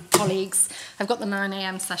IGov colleagues have got the 9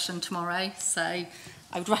 a.m. session tomorrow. So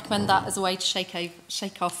I would recommend that as a way to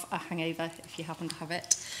shake off a hangover if you happen to have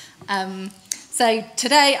it. So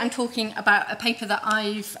today I'm talking about a paper that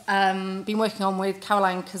I've been working on with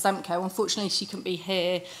Caroline Kazemko. Unfortunately, she couldn't be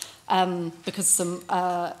here because of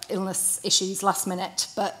some illness issues last minute,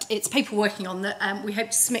 but it's a paper we're working on that we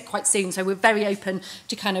hope to submit quite soon, so we're very open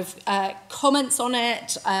to kind of comments on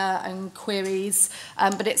it and queries,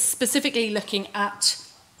 but it's specifically looking at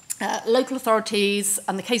local authorities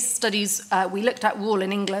and the case studies we looked at were all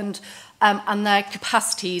in England and their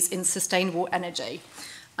capacities in sustainable energy.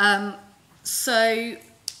 So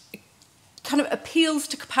it kind of appeals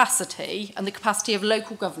to capacity and the capacity of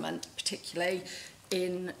local government, particularly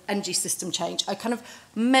in energy system change, are kind of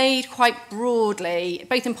made quite broadly,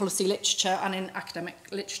 both in policy literature and in academic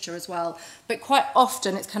literature as well. But quite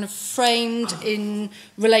often it's kind of framed in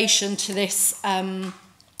relation to this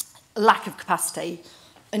lack of capacity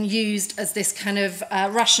and used as this kind of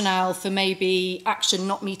rationale for maybe action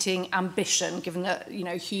not meeting ambition, given that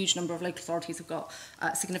a huge number of local authorities have got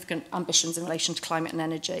significant ambitions in relation to climate and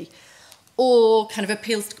energy. Or kind of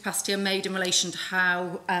appeals to capacity are made in relation to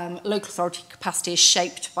how local authority capacity is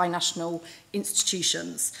shaped by national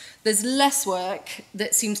institutions. There's less work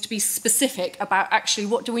that seems to be specific about actually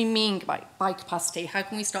what do we mean by capacity? How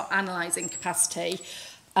can we start analysing capacity?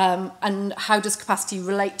 And how does capacity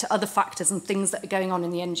relate to other factors and things that are going on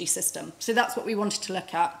in the energy system? So that's what we wanted to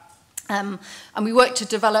look at. And we worked to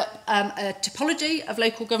develop a typology of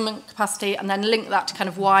local government capacity and then link that to kind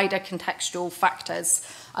of wider contextual factors.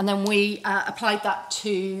 And then we applied that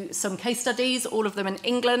to some case studies, all of them in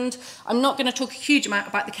England. I'm not going to talk a huge amount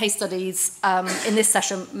about the case studies in this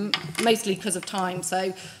session, mostly because of time.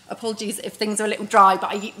 So apologies if things are a little dry,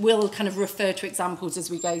 but I will kind of refer to examples as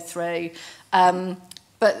we go through.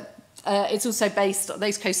 But it's also based,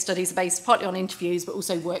 those case studies are based partly on interviews, but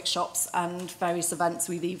also workshops and various events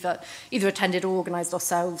we've either attended or organised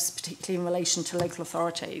ourselves, particularly in relation to local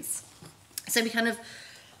authorities. So we kind of,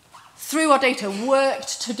 through our data,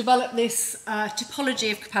 worked to develop this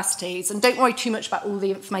typology of capacities. And don't worry too much about all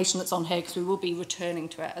the information that's on here, because we will be returning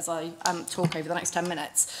to it as I talk over the next 10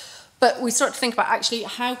 minutes. But we start to think about actually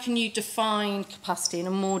how can you define capacity in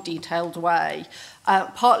a more detailed way.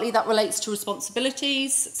 Partly that relates to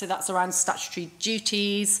responsibilities, so that's around statutory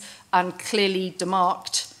duties and clearly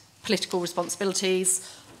demarked political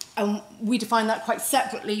responsibilities. And we define that quite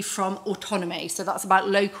separately from autonomy, so that's about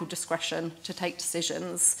local discretion to take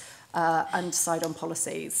decisions and decide on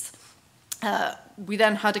policies. We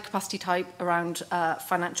then had a capacity type around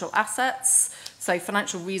financial assets, so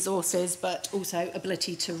financial resources, but also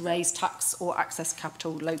ability to raise tax or access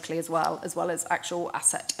capital locally as well as actual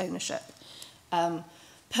asset ownership.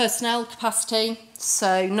 Personnel capacity,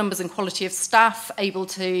 so numbers and quality of staff able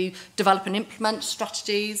to develop and implement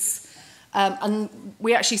strategies. And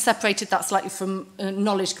we actually separated that slightly from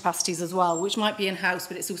knowledge capacities as well, which might be in-house,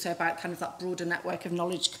 but it's also about kind of that broader network of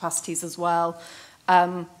knowledge capacities as well.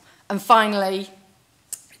 And finally,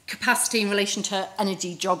 capacity in relation to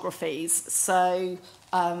energy geographies. So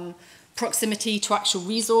proximity to actual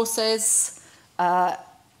resources,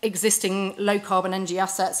 existing low carbon energy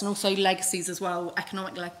assets, and also legacies as well,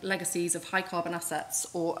 economic legacies of high carbon assets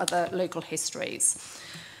or other local histories.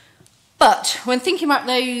 But when thinking about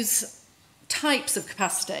those types of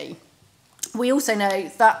capacity, we also know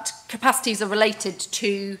that capacities are related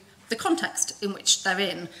to the context in which they're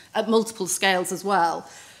in at multiple scales as well.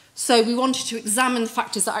 So we wanted to examine the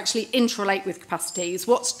factors that actually interrelate with capacities,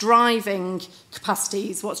 what's driving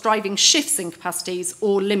capacities, what's driving shifts in capacities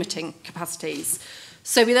or limiting capacities.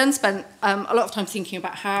 So we then spent a lot of time thinking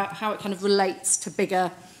about how it kind of relates to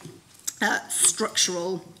bigger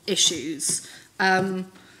structural issues. And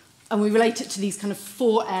we relate it to these kind of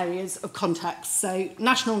 4 areas of context. So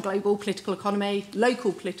national and global political economy,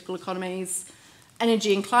 local political economies,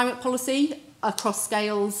 energy and climate policy, across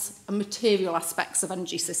scales and material aspects of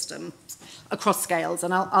energy systems across scales,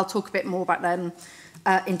 and I'll talk a bit more about them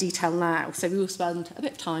in detail now. So we will spend a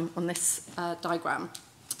bit of time on this diagram.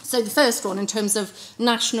 So the first one, in terms of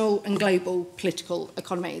national and global political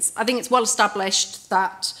economies, I think it's well established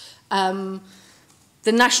that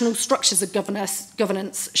the national structures of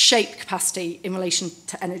governance shape capacity in relation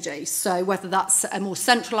to energy. So whether that's a more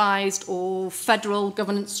centralised or federal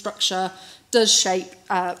governance structure does shape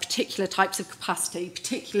particular types of capacity,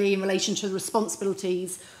 particularly in relation to the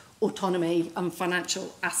responsibilities, autonomy and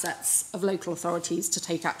financial assets of local authorities to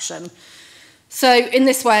take action. So in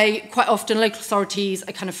this way, quite often local authorities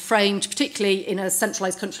are kind of framed, particularly in a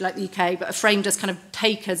centralised country like the UK, but are framed as kind of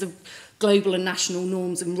takers of global and national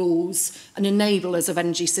norms and rules and enablers of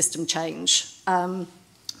energy system change.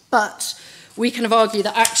 But we kind of argue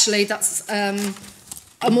that actually that's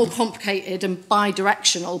a more complicated and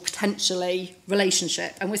bi-directional, potentially,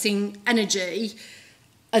 relationship. And we're seeing energy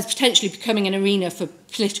as potentially becoming an arena for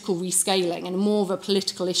political rescaling and more of a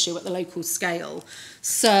political issue at the local scale.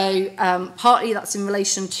 So partly that's in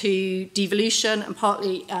relation to devolution and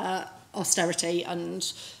partly austerity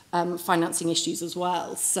and financing issues as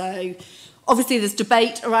well. So obviously there's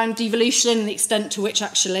debate around devolution and the extent to which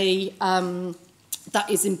actually that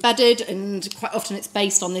is embedded, and quite often it's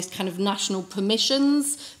based on this kind of national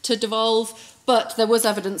permissions to devolve. But there was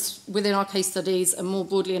evidence within our case studies and more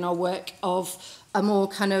broadly in our work of a more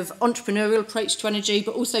kind of entrepreneurial approach to energy,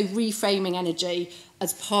 but also reframing energy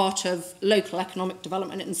as part of local economic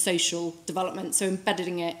development and social development, so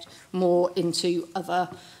embedding it more into other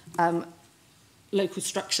local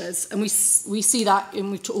structures. And we see that,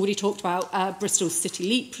 and we've already talked about Bristol's City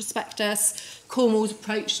Leap prospectus, Cornwall's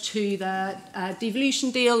approach to the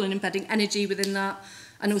devolution deal and embedding energy within that,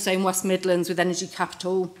 and also in West Midlands with Energy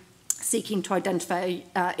Capital, seeking to identify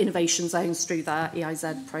innovation zones through their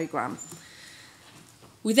EIZ programme.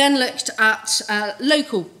 We then looked at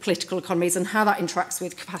local political economies and how that interacts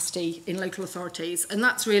with capacity in local authorities. And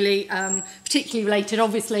that's really particularly related,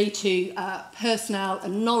 obviously, to personnel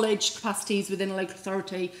and knowledge capacities within a local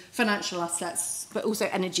authority, financial assets, but also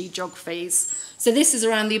energy geographies. So this is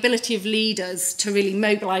around the ability of leaders to really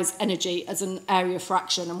mobilise energy as an area for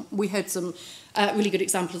action. And we heard some really good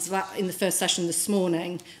examples of that in the first session this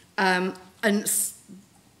morning. And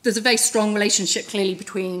there's a very strong relationship clearly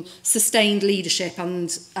between sustained leadership and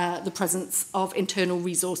the presence of internal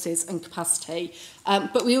resources and capacity.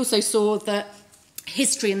 But we also saw that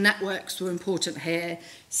history and networks were important here.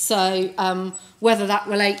 So whether that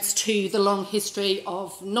relates to the long history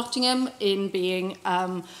of Nottingham in being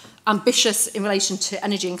ambitious in relation to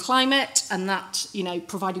energy and climate, and that, you know,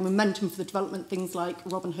 providing momentum for the development, things like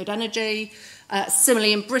Robin Hood Energy.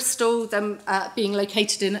 Similarly in Bristol, them being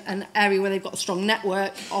located in an area where they've got a strong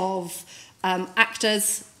network of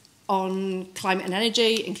actors on climate and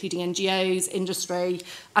energy, including NGOs, industry,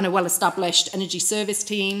 and a well-established energy service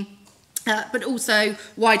team. But also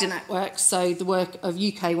wider networks, so the work of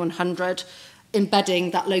UK 100,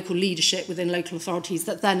 embedding that local leadership within local authorities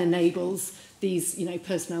that then enables these, you know,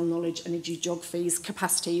 personnel knowledge, energy geographies,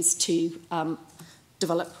 capacities to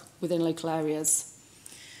develop within local areas.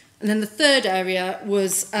 And then the third area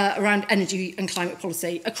was around energy and climate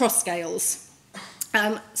policy across scales.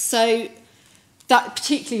 So that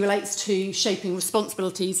particularly relates to shaping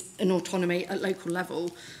responsibilities and autonomy at local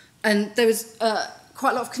level. And there was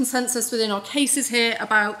quite a lot of consensus within our cases here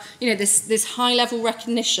about, you know, this high-level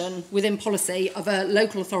recognition within policy of a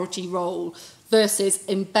local authority role versus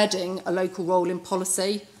embedding a local role in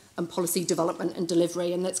policy and policy development and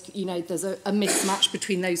delivery. And that's, you know, there's a mismatch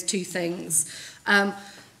between those two things.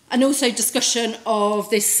 And also discussion of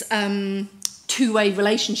this two-way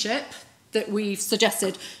relationship that we've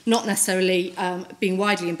suggested not necessarily being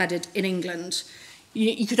widely embedded in England.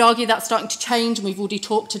 You could argue that's starting to change, and we've already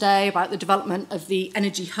talked today about the development of the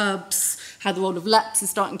energy hubs, how the role of LEPs is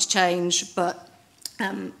starting to change, but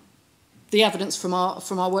the evidence from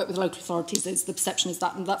our work with local authorities is the perception is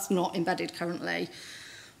that and that's not embedded currently.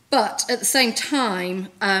 But at the same time,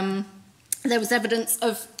 there was evidence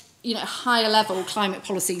of, you know, higher level climate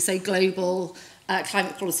policy, so global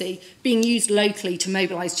climate policy, being used locally to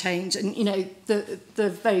mobilise change. And, you know, the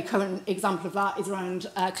very current example of that is around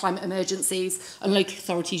climate emergencies and local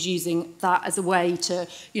authorities using that as a way to,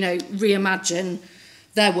 you know, reimagine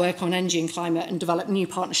their work on energy and climate and develop new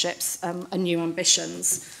partnerships and new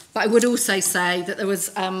ambitions. But I would also say that there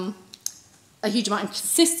was a huge amount of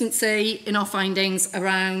consistency in our findings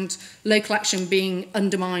around local action being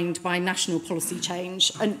undermined by national policy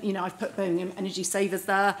change. And, you know, I've put Birmingham Energy Savers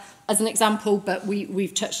there as an example, but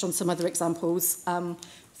we've touched on some other examples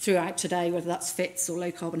throughout today, whether that's FITs or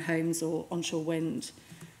low carbon homes or onshore wind.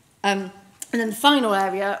 And then the final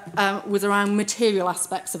area was around material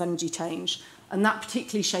aspects of energy change, and that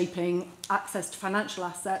particularly shaping access to financial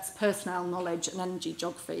assets, personnel, knowledge, and energy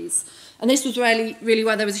geographies. And this was really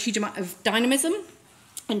where there was a huge amount of dynamism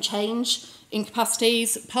and change in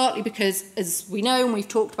capacities, partly because, as we know, and we've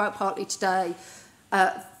talked about partly today,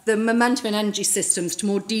 the momentum in energy systems to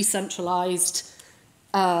more decentralised,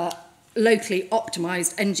 locally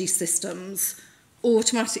optimised energy systems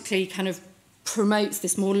automatically kind of promotes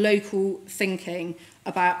this more local thinking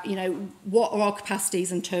about, you know, what are our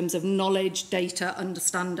capacities in terms of knowledge, data,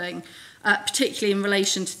 understanding, particularly in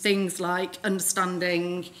relation to things like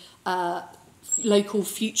understanding local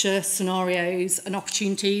future scenarios and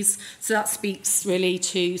opportunities. So that speaks really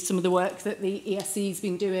to some of the work that the ESC has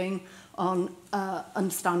been doing on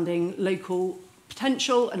understanding local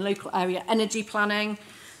potential and local area energy planning.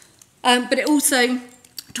 But it also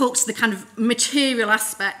talks to the kind of material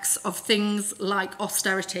aspects of things like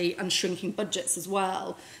austerity and shrinking budgets as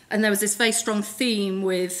well. And there was this very strong theme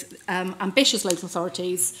with ambitious local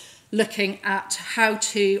authorities looking at how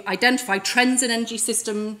to identify trends in energy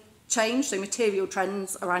system change, so material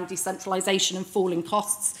trends around decentralisation and falling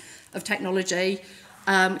costs of technology,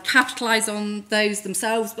 capitalise on those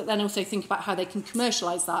themselves, but then also think about how they can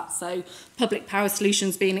commercialise that. So public power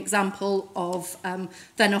solutions being an example of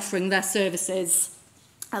then offering their services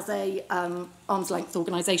as a arm's length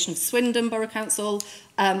organisation of Swindon Borough Council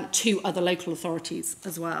to other local authorities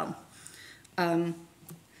as well.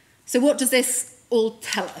 So what does this all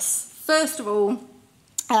tell us? First of all,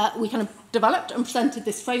 we kind of developed and presented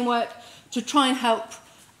this framework to try and help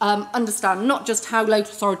understand not just how local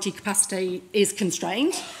authority capacity is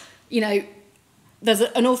constrained. You know, there's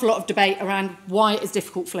an awful lot of debate around why it is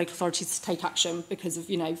difficult for local authorities to take action because of,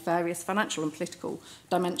 you know, various financial and political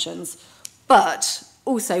dimensions. But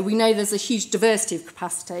also, we know there's a huge diversity of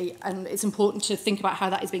capacity, and it's important to think about how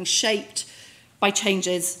that is being shaped by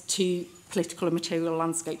changes to political and material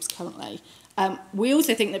landscapes currently. We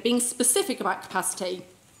also think that being specific about capacity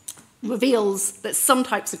reveals that some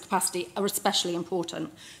types of capacity are especially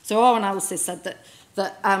important. So our analysis said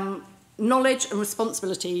that knowledge and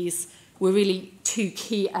responsibilities were really two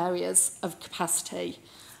key areas of capacity.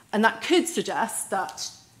 And that could suggest that,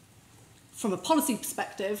 from a policy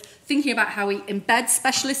perspective, thinking about how we embed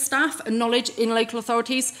specialist staff and knowledge in local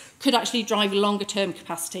authorities could actually drive longer-term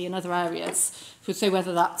capacity in other areas. So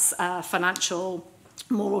whether that's financial,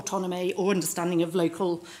 more autonomy, or understanding of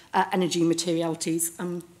local energy materialities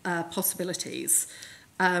and possibilities.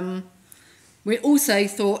 We also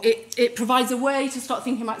thought it provides a way to start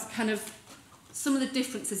thinking about kind of some of the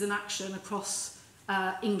differences in action across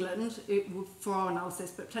England for our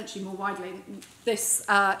analysis, but potentially more widely. This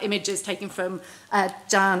image is taken from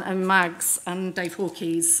Jan and Mags and Dave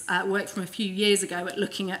Hawkey's work from a few years ago at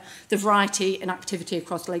looking at the variety and activity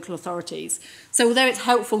across local authorities. So although it's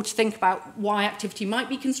helpful to think about why activity might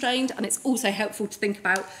be constrained, and it's also helpful to think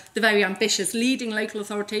about the very ambitious leading local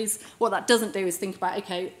authorities, what that doesn't do is think about,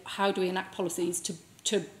 okay, how do we enact policies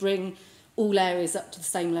to bring all areas up to the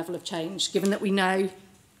same level of change, given that we know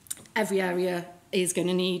every area is going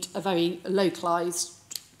to need a very localised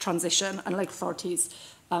transition, and local authorities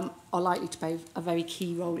are likely to play a very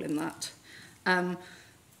key role in that.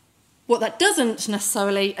 What that doesn't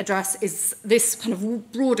necessarily address is this kind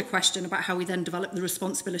of broader question about how we then develop the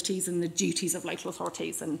responsibilities and the duties of local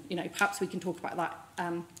authorities, and you know, perhaps we can talk about that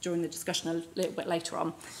during the discussion a little bit later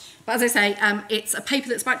on. But as I say, it's a paper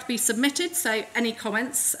that's about to be submitted, so any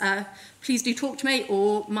comments, please do talk to me,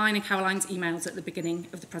 or mine and Caroline's emails at the beginning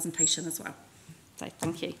of the presentation as well. So,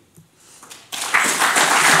 thank you.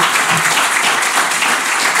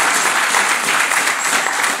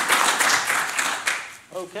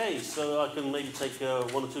 Okay, so I can maybe take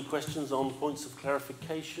one or two questions on points of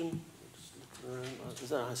clarification.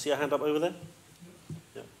 I see a hand up over there.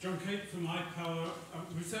 Yeah. John Cape from iPower.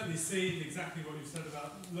 We've certainly seen exactly what you said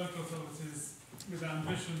about local authorities with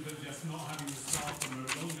ambition but just not having the staff, or no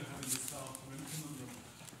longer having the staff to implement them.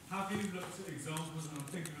 Have you looked at examples, and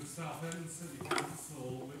I'm thinking of Southend City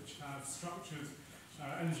Council, which have structured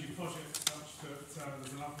energy projects such that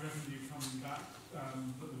there's enough revenue coming back, that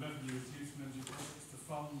the revenue is used in energy projects to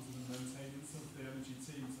fund the maintenance of the energy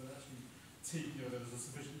team, so actually there was a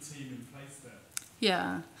sufficient team in place there.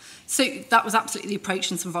 Yeah, so that was absolutely the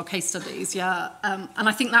approach in some of our case studies, yeah. And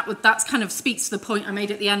I think that's kind of speaks to the point I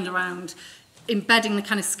made at the end around embedding the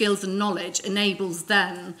kind of skills and knowledge enables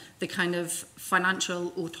then the kind of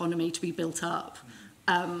financial autonomy to be built up.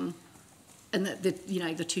 And that the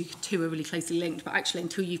two are really closely linked, but actually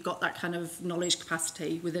until you've got that kind of knowledge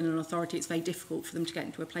capacity within an authority, it's very difficult for them to get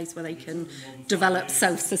into a place where they can develop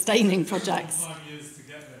self-sustaining projects. 5 years to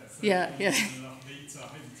get there, so yeah. enough lead time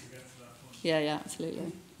to get to that point. Yeah,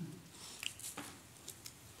 absolutely.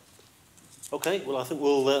 Okay, well, I think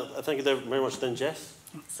we'll thank you very much then, Jess.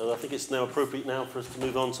 So I think it's now appropriate now for us to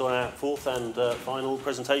move on to our fourth and final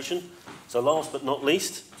presentation. So last but not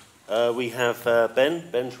least, we have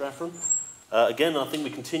Ben Traffram. Again, I think we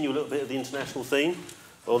continue a little bit of the international theme.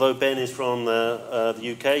 Although Ben is from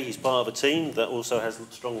the UK, he's part of a team that also has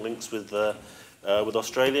strong links with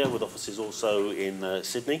Australia, with offices also in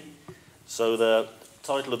Sydney. So the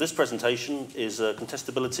title of this presentation is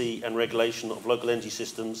Contestability and Regulation of Local Energy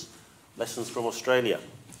Systems, Lessons from Australia.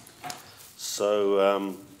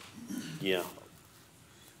 So, yeah.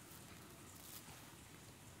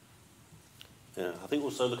 Yeah, I think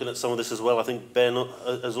also looking at some of this as well, I think Ben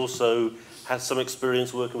has also had some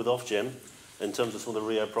experience working with Ofgem in terms of some of the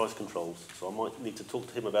Rio price controls. So I might need to talk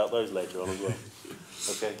to him about those later on as well.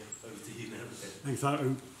 Okay, over to you now, Ben. Thanks,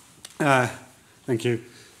 Aaron. Thank you.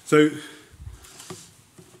 So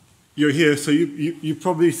you're here, so you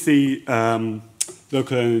probably see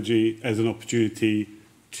local energy as an opportunity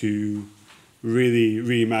to really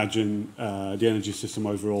reimagine the energy system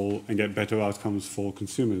overall and get better outcomes for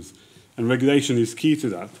consumers. And regulation is key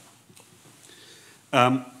to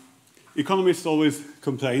that. Economists always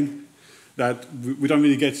complain that we don't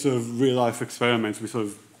really get sort of real-life experiments. We sort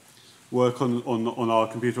of work on our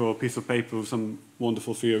computer or a piece of paper with some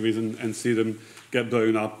wonderful theories and see them get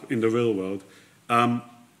blown up in the real world.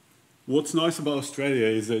 What's nice about Australia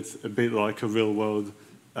is it's a bit like a real-world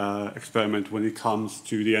experiment when it comes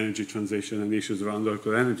to the energy transition and issues around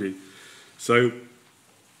local energy. So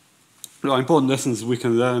there are important lessons we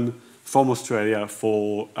can learn from Australia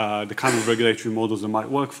for the kind of regulatory models that might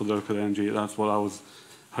work for local energy. That's what I was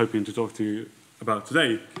hoping to talk to you about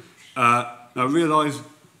today. Now, I realise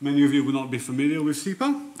many of you will not be familiar with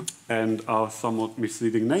SEPA and our somewhat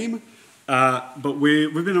misleading name, but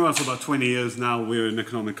we've been around for about 20 years now. We're an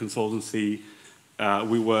economic consultancy.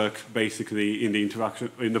 We work basically in the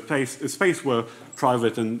interaction, in a space where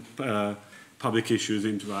private and public issues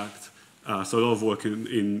interact. So a lot of work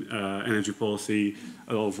in energy policy,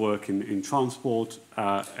 a lot of work in transport,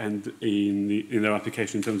 and in their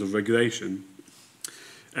application in terms of regulation.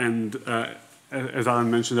 And as Alan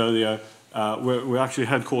mentioned earlier, we're actually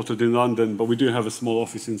headquartered in London, but we do have a small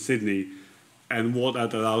office in Sydney. And what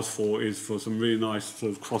that allows for is for some really nice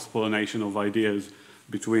sort of cross-pollination of ideas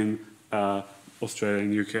between Australia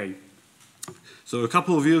and UK. So a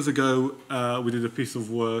couple of years ago, we did a piece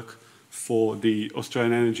of work for the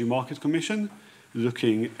Australian Energy Market Commission,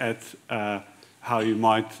 looking at how you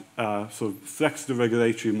might sort of flex the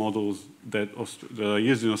regulatory models that are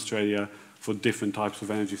used in Australia for different types of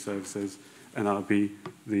energy services, and that'll be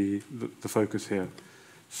the focus here.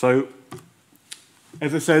 So,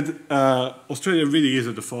 as I said, Australia really is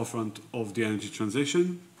at the forefront of the energy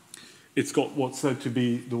transition. It's got what's said to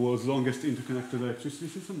be the world's longest interconnected electricity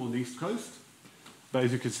system on the East Coast. But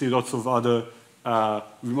as you can see, lots of other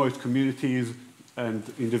remote communities and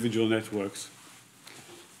individual networks.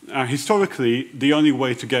 Historically, the only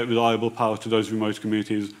way to get reliable power to those remote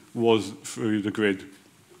communities was through the grid.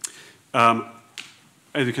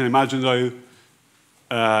 As you can imagine, though,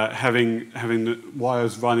 having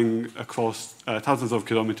wires running across thousands of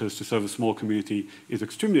kilometers to serve a small community is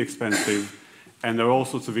extremely expensive, and there are all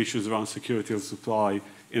sorts of issues around security of supply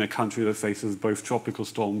in a country that faces both tropical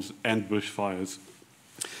storms and bushfires.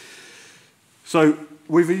 So,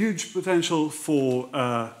 with a huge potential for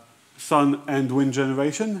sun and wind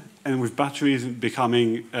generation, and with batteries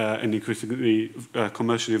becoming an increasingly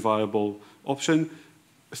commercially viable option,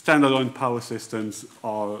 standalone power systems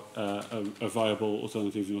are a viable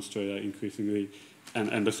alternative in Australia increasingly,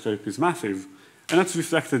 and the scope is massive. And that's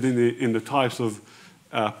reflected in the types of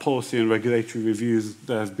policy and regulatory reviews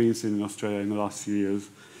that have been seen in Australia in the last few years.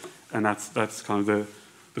 And that's kind of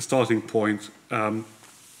the starting point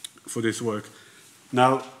for this work.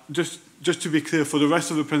 Now, just to be clear, for the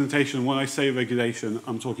rest of the presentation, when I say regulation,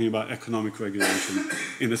 I'm talking about economic regulation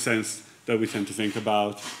in the sense that we tend to think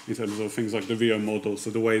about in terms of things like the Rio model,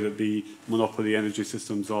 so the way that the monopoly energy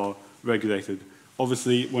systems are regulated.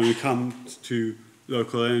 Obviously, when it comes to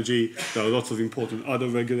local energy, there are lots of important other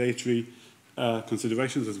regulatory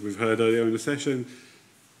considerations, as we've heard earlier in the session,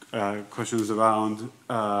 questions around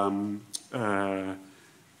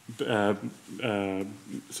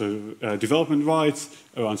development rights,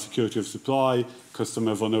 around security of supply,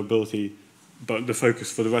 customer vulnerability, but the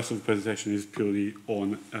focus for the rest of the presentation is purely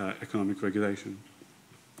on economic regulation.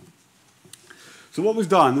 So what we've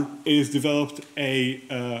done is developed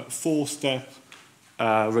a four-step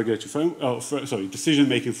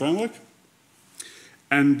decision-making framework,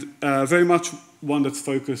 and very much one that's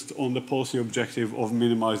focused on the policy objective of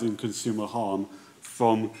minimizing consumer harm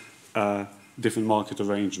from different market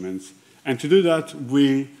arrangements. And to do that,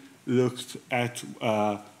 we looked at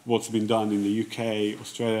what's been done in the UK,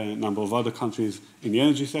 Australia, and a number of other countries in the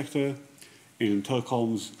energy sector, in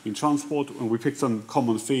telecoms, in transport, and we picked some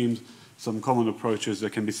common themes, some common approaches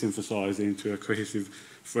that can be synthesized into a cohesive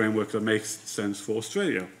framework that makes sense for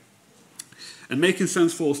Australia. And making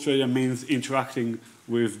sense for Australia means interacting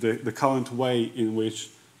with the current way in which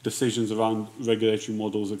decisions around regulatory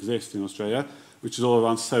models exist in Australia, which is all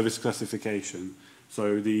around service classification.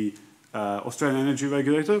 So the Australian Energy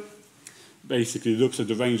Regulator basically looks at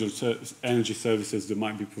the range of energy services that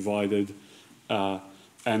might be provided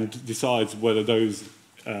and decides whether those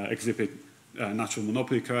exhibit natural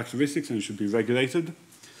monopoly characteristics and should be regulated,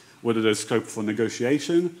 whether there's scope for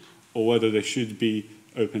negotiation, or whether they should be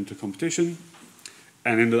open to competition.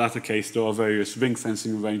 And in the latter case, there are various ring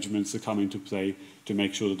fencing arrangements that come into play to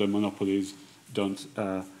make sure that the monopolies don't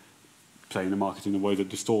play in the market in a way that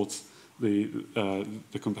distorts the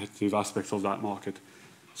competitive aspects of that market.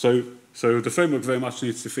 So the framework very much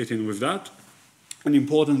needs to fit in with that. And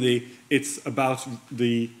importantly, it's about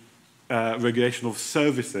the regulation of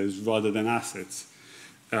services rather than assets.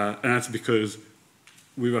 And that's because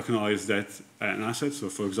we recognize that an asset, so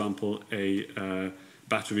for example, a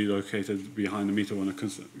battery located behind the meter on a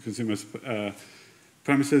consumer's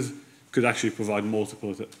premises, could actually provide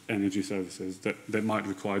multiple energy services that might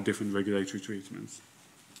require different regulatory treatments.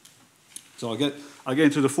 So I'll get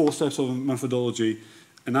into the 4 steps of methodology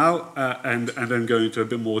now, and then go into a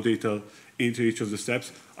bit more detail into each of the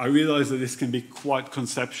steps. I realize that this can be quite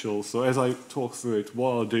conceptual, so as I talk through it,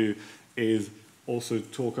 what I'll do is also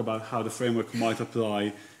talk about how the framework might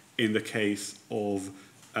apply in the case of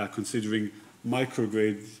considering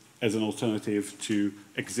microgrids as an alternative to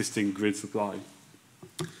existing grid supply.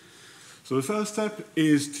 So the first step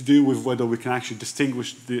is to do with whether we can actually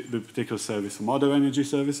distinguish the particular service from other energy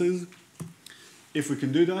services. If we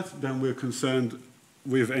can do that, then we're concerned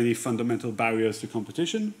with any fundamental barriers to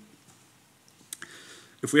competition.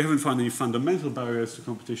 If we haven't found any fundamental barriers to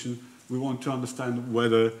competition, we want to understand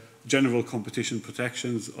whether general competition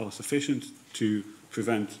protections are sufficient to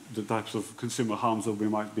prevent the types of consumer harms that we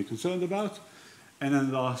might be concerned about. And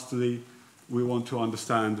then lastly, we want to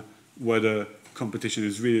understand whether competition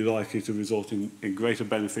is really likely to result in greater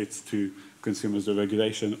benefits to consumers than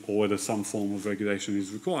regulation, or whether some form of regulation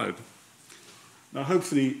is required. Now,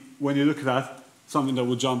 hopefully, when you look at that, something that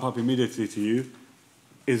will jump up immediately to you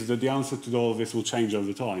is that the answer to all of this will change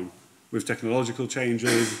over time, with technological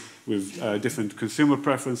changes, with different consumer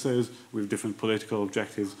preferences, with different political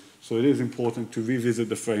objectives. So it is important to revisit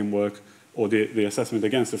the framework, or the assessment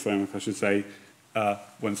against the framework, I should say,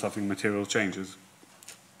 when something material changes.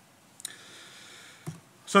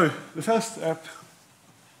 So the first step,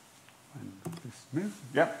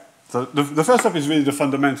 So the first step is really the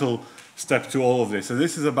fundamental step to all of this. And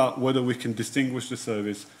this is about whether we can distinguish the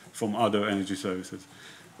service from other energy services.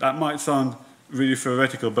 That might sound really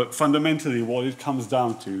theoretical, but fundamentally what it comes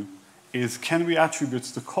down to is, can we attribute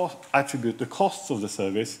the costs of the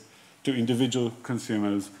service to individual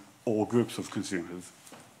consumers or groups of consumers?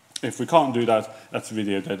 If we can't do that, that's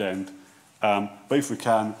really a dead end. But if we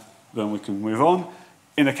can, then we can move on.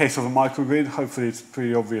 In the case of a microgrid, hopefully it's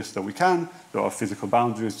pretty obvious that we can. There are physical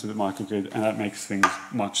boundaries to the microgrid, and that makes things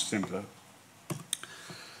much simpler.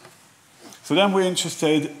 So then we're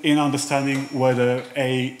interested in understanding whether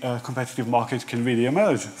a competitive market can really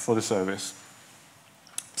emerge for the service.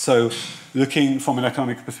 So looking from an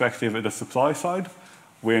economic perspective at the supply side,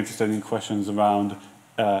 we're interested in questions around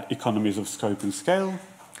economies of scope and scale,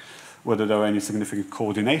 whether there are any significant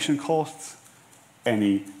coordination costs,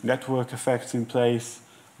 any network effects in place,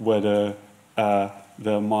 whether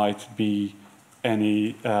there might be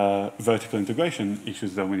any vertical integration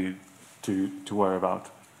issues that we need to worry about.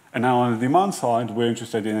 And now on the demand side, we're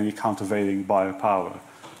interested in any countervailing buyer power.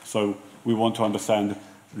 So we want to understand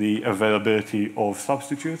the availability of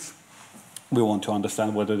substitutes. We want to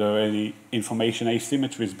understand whether there are any information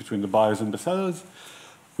asymmetries between the buyers and the sellers.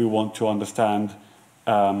 We want to understand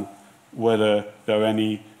whether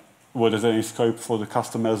there's any scope for the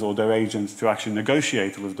customers or their agents to actually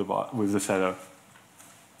negotiate with the seller.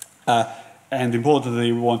 And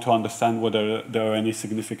importantly, we want to understand whether there are any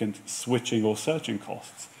significant switching or searching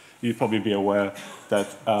costs. You'd probably be aware that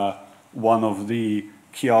one of the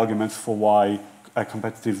key arguments for why a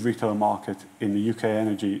competitive retail market in the UK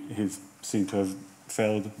energy is seen to have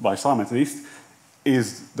failed, by some at least,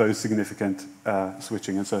 is those significant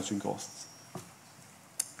switching and searching costs.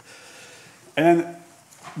 And then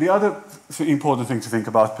the other important thing to think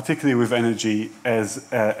about, particularly with energy as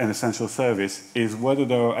an essential service, is whether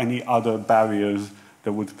there are any other barriers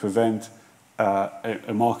that would prevent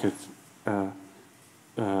a market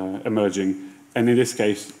emerging. And in this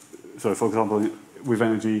case, so for example, with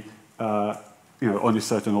energy, only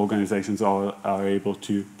certain organizations are able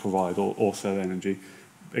to provide or sell energy,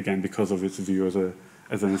 again, because of its view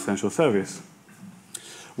as an essential service.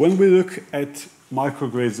 When we look at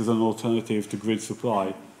microgrids as an alternative to grid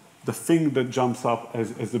supply, the thing that jumps up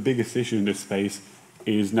as the biggest issue in this space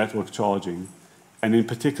is network charging. And in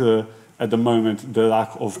particular, at the moment, the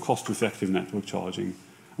lack of cost-effective network charging.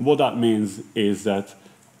 And what that means is that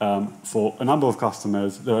for a number of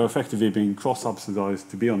customers, they're effectively being cross-subsidized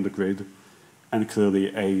to be on the grid, and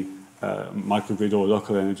clearly a microgrid or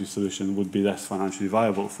local energy solution would be less financially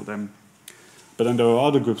viable for them. But then there are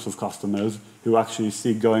other groups of customers who actually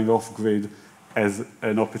see going off-grid as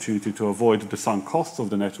an opportunity to avoid the sunk costs of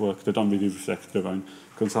the network that don't really reflect their own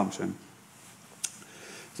consumption.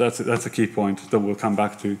 So that's a key point that we'll come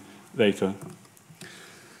back to later.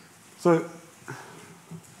 So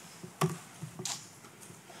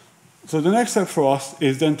the next step for us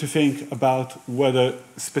is then to think about whether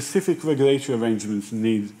specific regulatory arrangements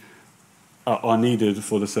are needed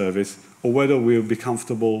for the service, or whether we'll be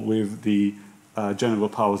comfortable with the general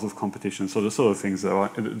powers of competition, so the sort of things that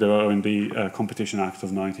are in the Competition Act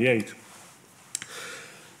of '98.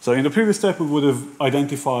 So in the previous step, we would have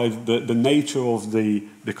identified the nature of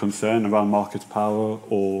the concern around market power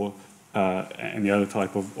or any other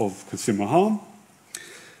type of consumer harm.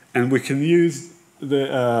 And we can use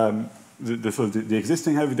the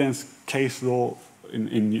existing evidence, case law,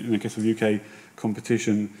 in the case of UK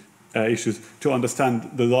competition issues, to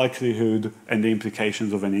understand the likelihood and the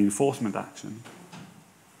implications of any enforcement action.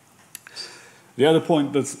 The other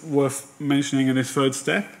point that's worth mentioning in this third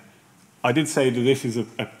step, I did say that this is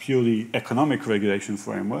a purely economic regulation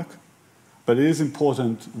framework, but it is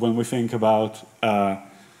important when we think about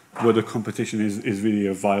whether competition is really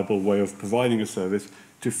a viable way of providing a service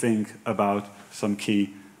to think about some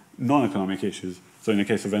key non-economic issues. So in the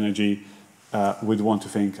case of energy, we'd want to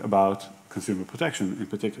think about consumer protection in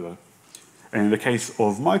particular. And in the case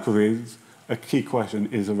of microgrids, a key question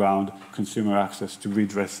is around consumer access to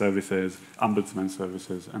redress services, ombudsman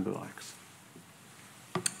services, and the likes.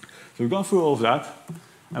 So we've gone through all of that,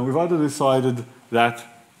 and we've either decided that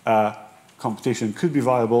competition could be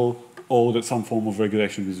viable or that some form of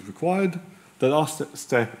regulation is required. The last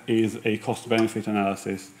step is a cost-benefit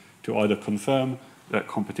analysis to either confirm that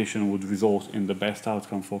competition would result in the best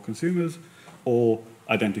outcome for consumers or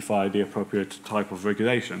identify the appropriate type of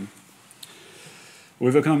regulation.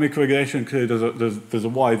 With economic regulation, clearly there's a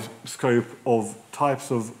wide scope of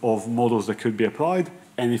types of models that could be applied,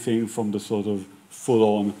 anything from the sort of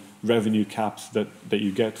full-on revenue caps that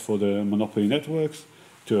you get for the monopoly networks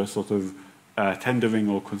to a sort of tendering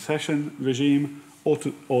or concession regime,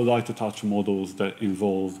 or lighter touch models that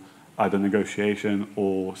involve either negotiation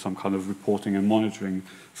or some kind of reporting and monitoring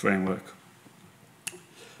framework.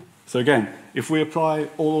 So again, if we apply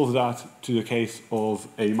all of that to the case of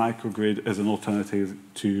a microgrid as an alternative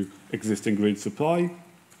to existing grid supply,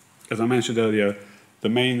 as I mentioned earlier, the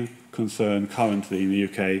main concern currently in the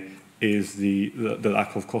UK is the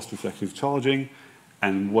lack of cost-effective charging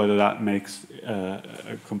and whether that makes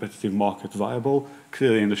a competitive market viable.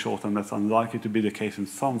 Clearly, in the short term, that's unlikely to be the case, and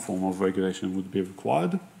some form of regulation would be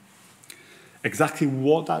required. Exactly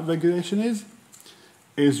what that regulation is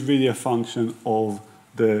really a function of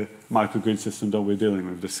the microgrid system that we're dealing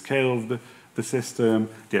with, the scale of the system,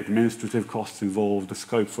 the administrative costs involved, the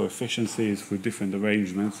scope for efficiencies for different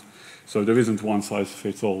arrangements. So there isn't one size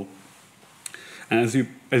fits all. And as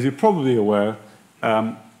you're probably aware,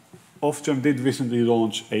 Ofgem did recently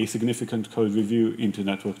launch a significant code review into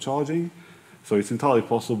network charging. So it's entirely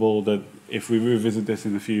possible that if we revisit this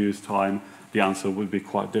in a few years' time, the answer would be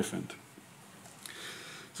quite different.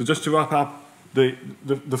 So just to wrap up,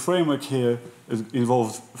 the framework here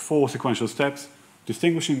involves 4 sequential steps: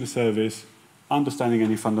 distinguishing the service, understanding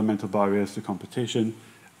any fundamental barriers to competition,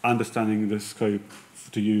 understanding the scope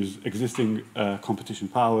to use existing competition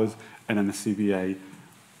powers, and then the CBA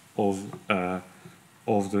of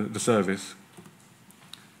the service.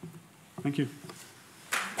 Thank you.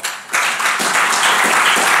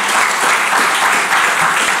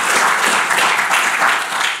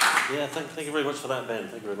 Yeah, thank you very much for that, Ben.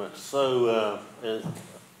 Thank you very much. So,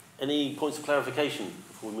 any points of clarification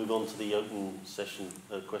before we move on to the open session,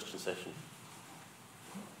 question session?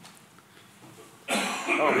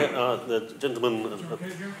 Oh, yeah, the gentleman.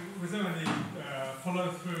 Was there any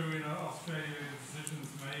follow-through in Australia decisions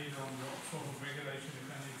made on what sort of regulation, if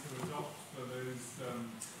any, to adopt for those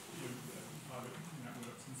private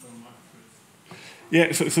networks and so on like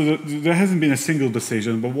this? Yeah, so there hasn't been a single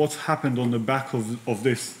decision, but what's happened on the back of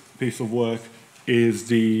this piece of work is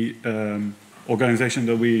the organisation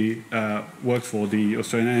that we worked for, the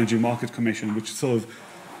Australian Energy Market Commission, which sort of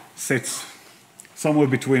sits somewhere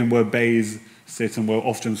between where BEIS sits and where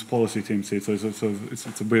Ofgem's policy team sits. So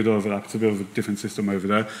it's a weird overlap. It's a bit of a different system over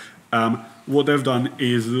there. What they've done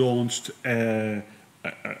is launched a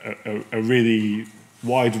really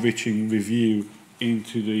wide-reaching review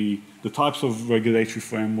into the types of regulatory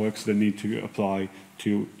frameworks that need to apply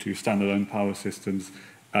to standalone power systems.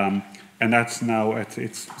 And that's now at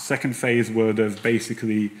its second phase, where they've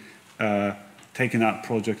basically taken that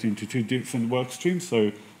project into two different work streams.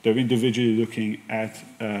 So they're individually looking at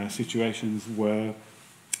situations where,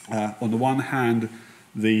 on the one hand,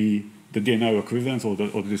 the DNO equivalents or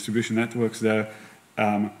the distribution networks there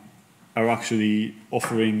are actually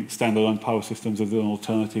offering standalone power systems as an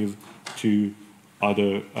alternative to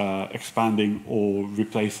either expanding or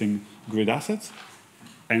replacing grid assets,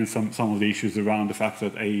 and some of the issues around the fact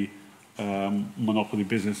that a monopoly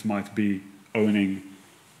business might be owning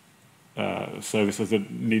services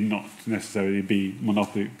that need not necessarily be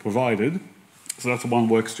monopoly provided. So that's one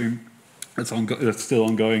work stream that's still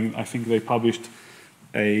ongoing. I think they published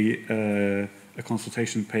a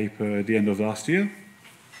consultation paper at the end of last year.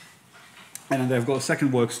 And then they've got a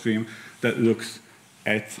second work stream that looks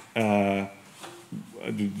at the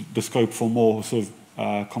scope for more sort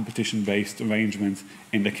of competition-based arrangements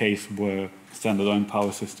in the case where standalone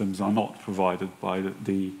power systems are not provided by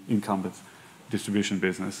the incumbent distribution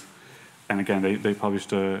business. And again, they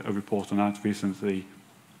published a report on that recently.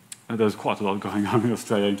 And there's quite a lot going on in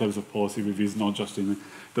Australia in terms of policy reviews, not just in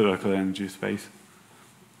the local energy space.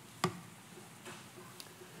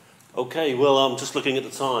 Okay, well, I'm just looking at the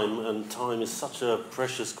time, and time is such a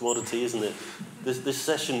precious commodity, isn't it? This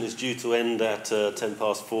session is due to end at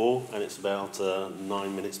 4:10, and it's about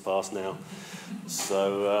 9 minutes past now.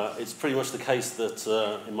 So it's pretty much the case that,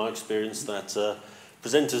 in my experience, that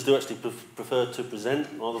presenters do actually prefer to present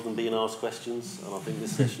rather than being asked questions, and I think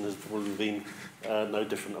this session has probably been no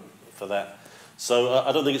different for that. So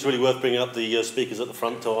I don't think it's really worth bringing up the speakers at the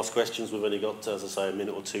front to ask questions. We've only got, as I say, a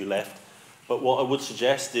minute or two left. But what I would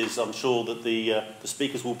suggest is, I'm sure that the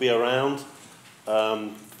speakers will be around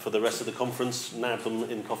for the rest of the conference, nab them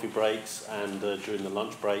in coffee breaks and during the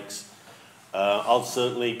lunch breaks. I'll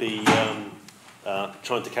certainly be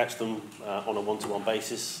trying to catch them on a one-to-one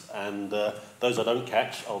basis, and those I don't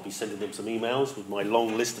catch, I'll be sending them some emails with my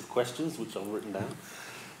long list of questions, which I've written down.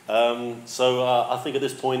 So I think at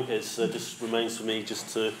this point it just remains for me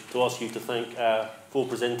just to ask you to thank our 4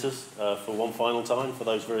 presenters for one final time for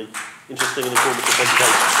those very interesting and informative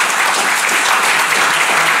presentations.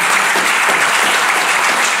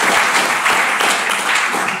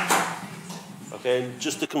 Okay, and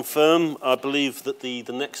just to confirm, I believe that the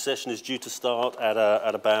next session is due to start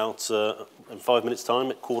at about in 5 minutes' time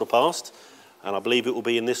at 15:15, and I believe it will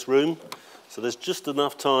be in this room. So there's just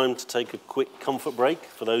enough time to take a quick comfort break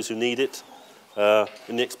for those who need it,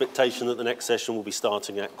 in the expectation that the next session will be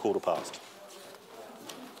starting at 15:15.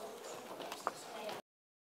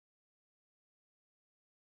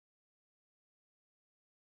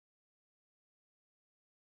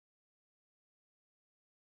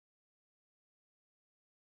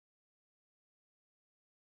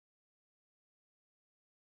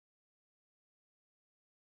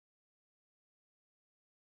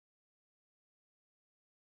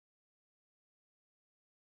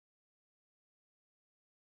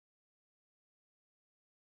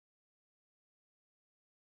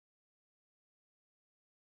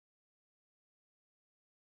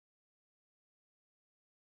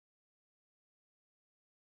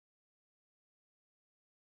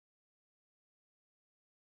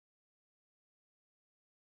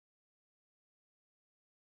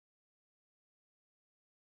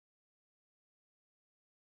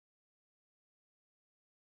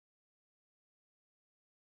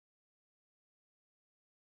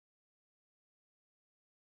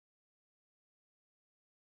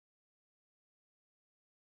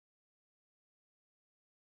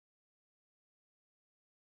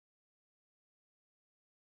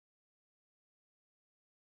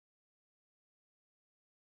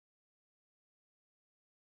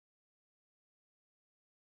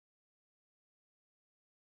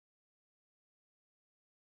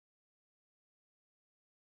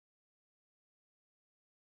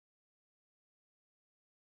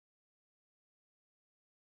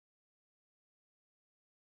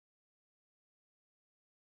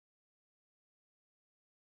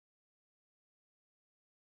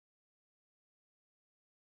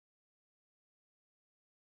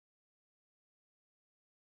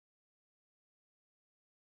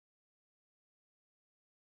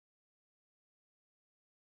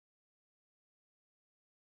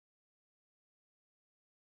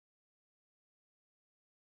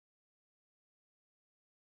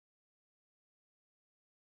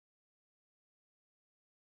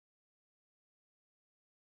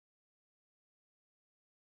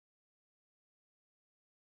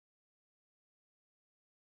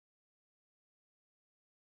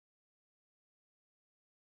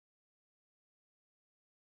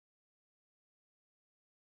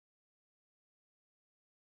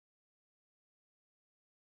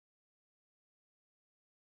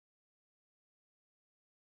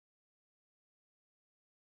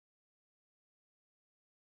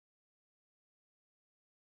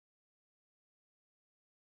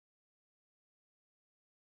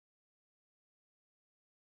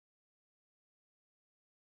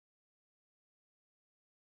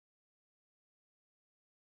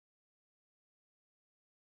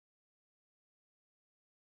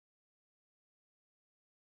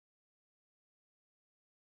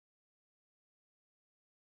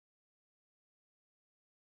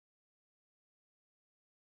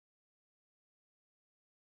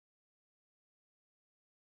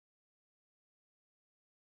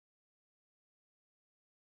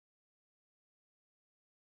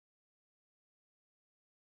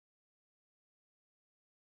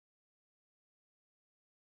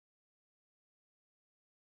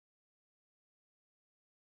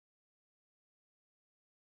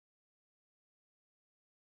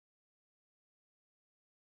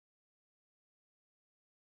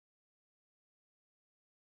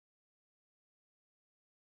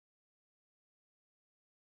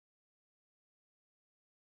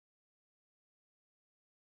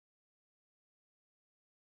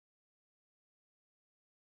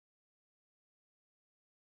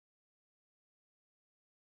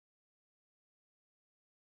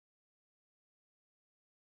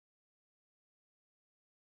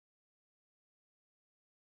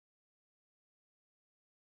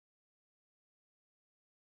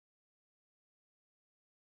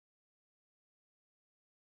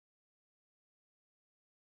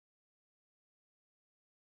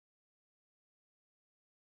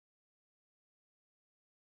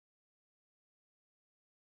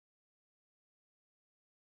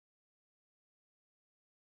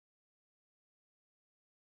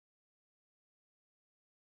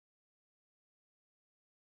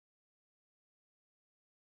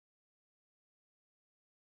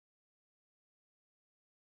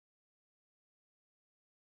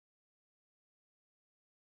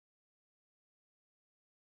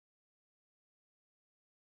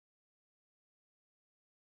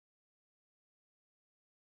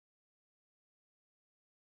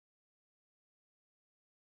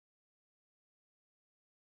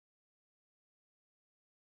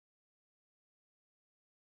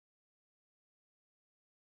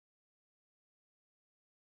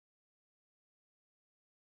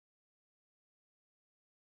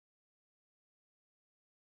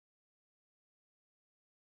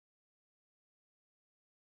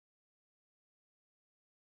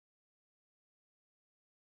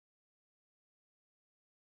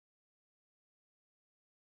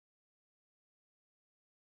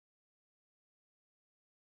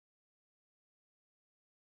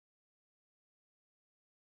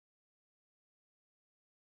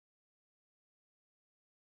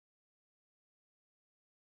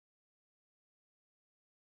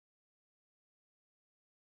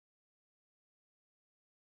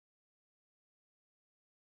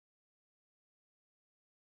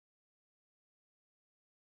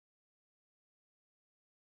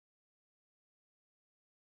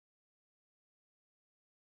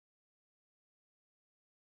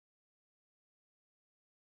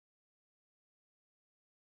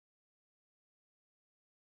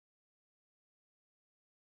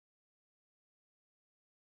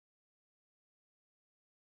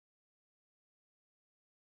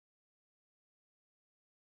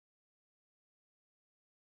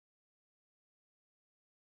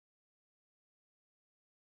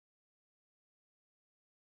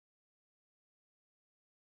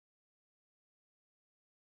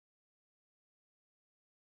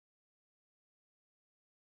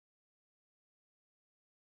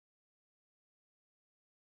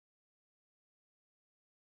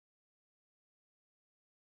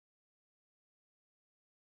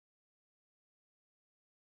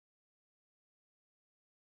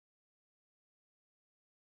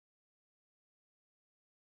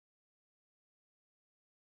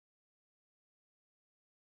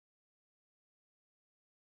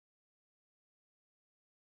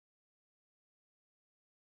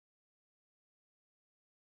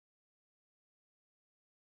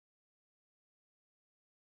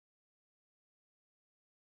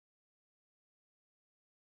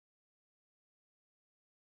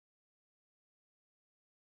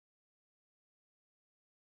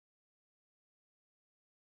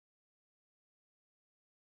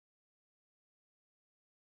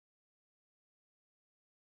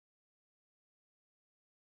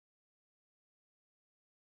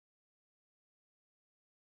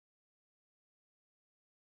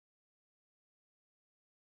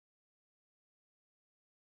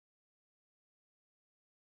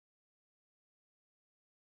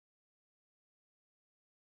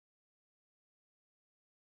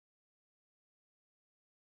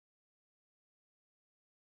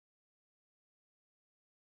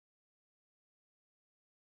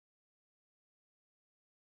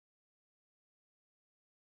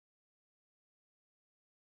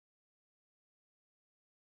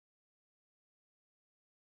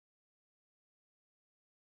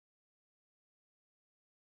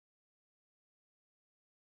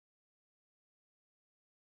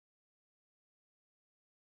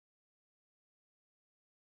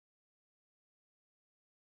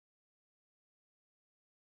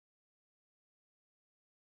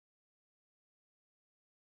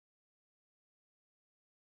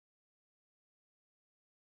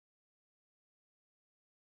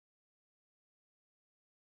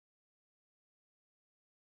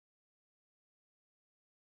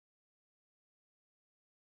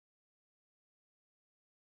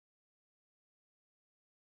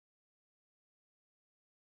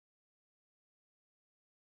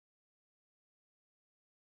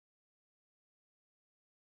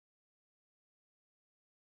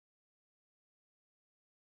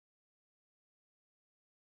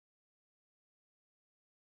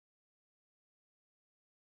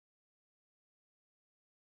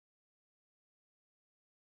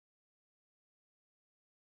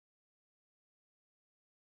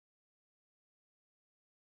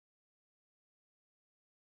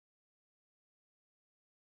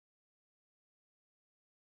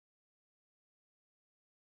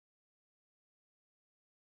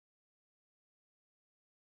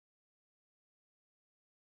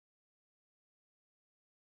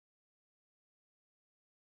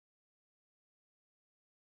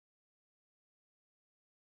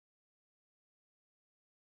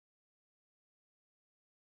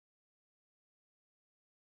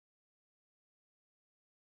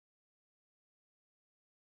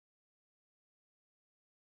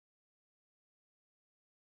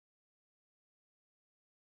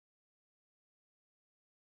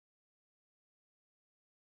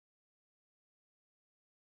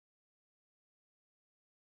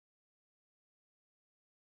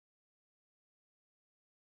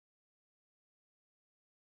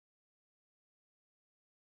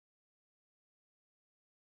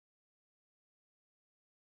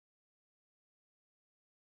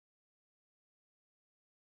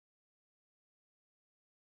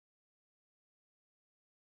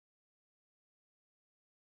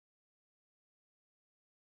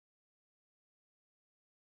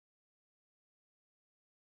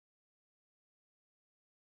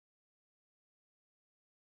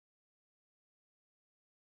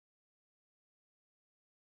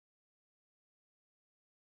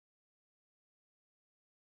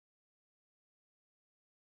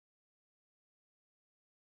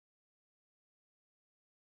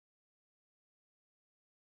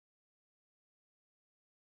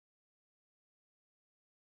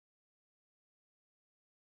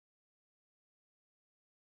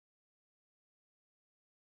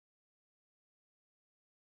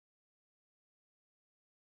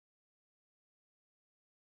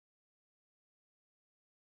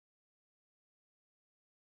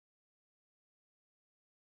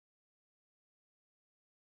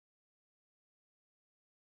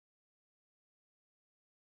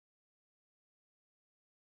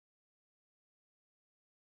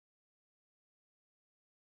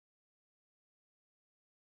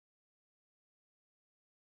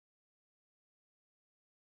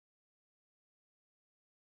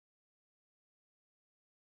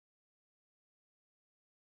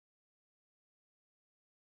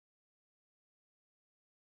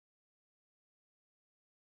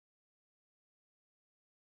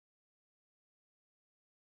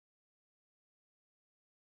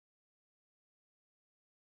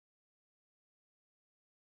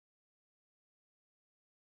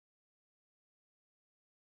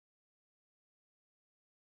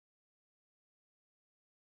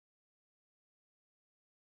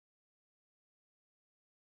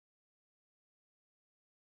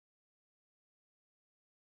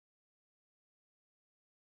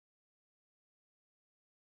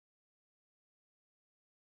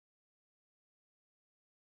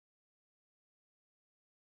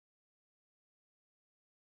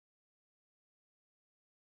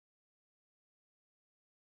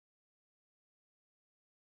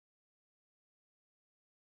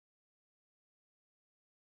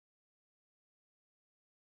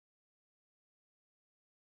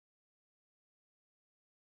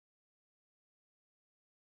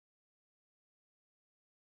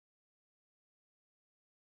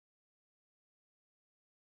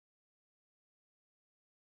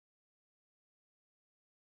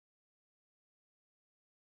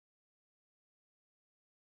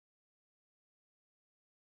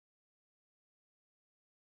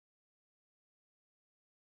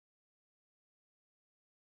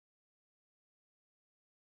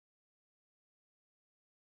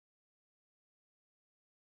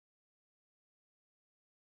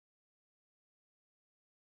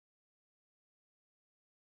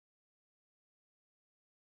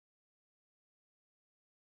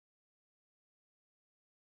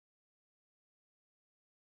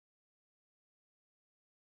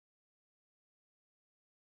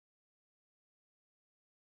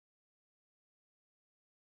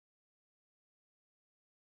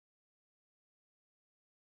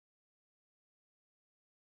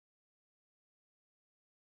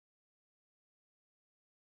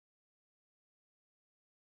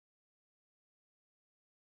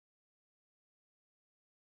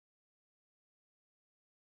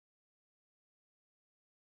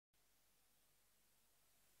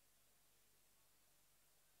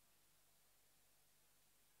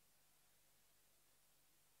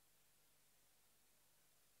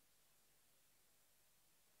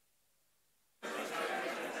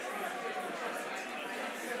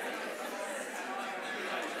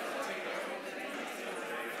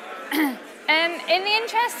 in the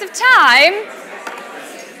interest of time,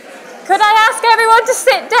 could I ask everyone to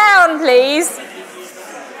sit down, please?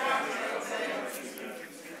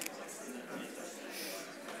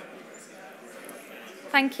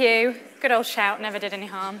 Thank you. Good old shout, never did any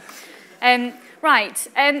harm.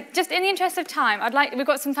 Just in the interest of time, we've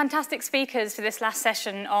got some fantastic speakers for this last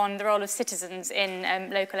session on the role of citizens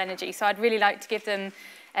in local energy, so I'd really like to give them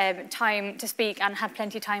time to speak and have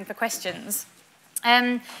plenty of time for questions.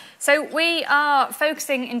 So we are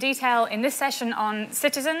focusing in detail in this session on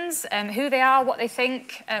citizens, who they are, what they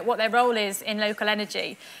think, what their role is in local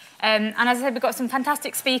energy. And as I said, we've got some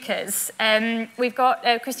fantastic speakers. We've got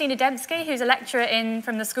Christina Demski, who's a lecturer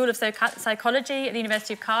from the School of Psychology at the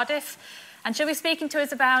University of Cardiff. And she'll be speaking to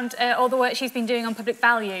us about all the work she's been doing on public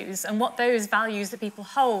values and what those values that people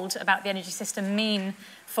hold about the energy system mean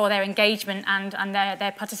for their engagement and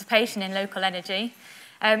their participation in local energy.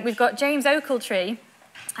 We've got James Ochiltree,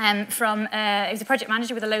 he's a project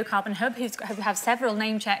manager with a low carbon hub who have several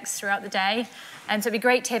name checks throughout the day. So it'd be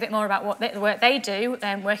great to hear a bit more about the work they do,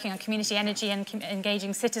 working on community energy and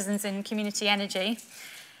engaging citizens in community energy.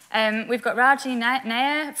 We've got Rajni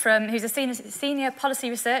Nair, who's a senior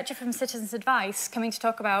policy researcher from Citizens Advice, coming to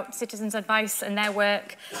talk about Citizens Advice and their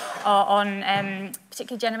work on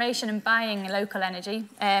particularly generation and buying local energy.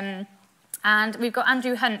 And we've got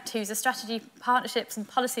Andrew Hunt, who's a strategy, partnerships and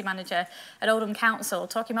policy manager at Oldham Council,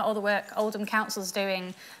 talking about all the work Oldham Council's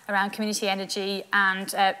doing around community energy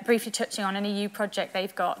and briefly touching on an EU project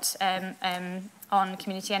they've got on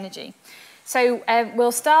community energy. So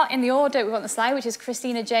we'll start in the order we've got on the slide, which is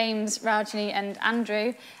Christina, James, Rajni and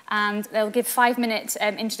Andrew, and they'll give 5-minute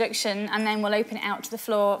introduction and then we'll open it out to the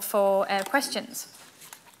floor for questions.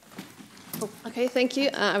 Okay, thank you.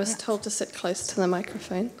 I was told to sit close to the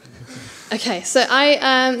microphone. Okay, so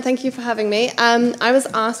thank you for having me. I was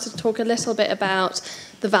asked to talk a little bit about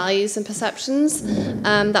the values and perceptions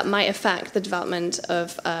that might affect the development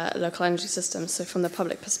of local energy systems, so from the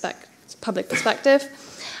public perspective.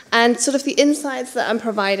 And sort of the insights that I'm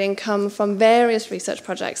providing come from various research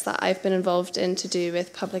projects that I've been involved in to do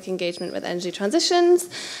with public engagement with energy transitions.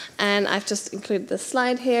 And I've just included this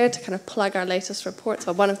slide here to kind of plug our latest reports.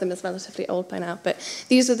 Well, one of them is relatively old by now, but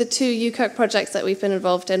these are the 2 UKERC projects that we've been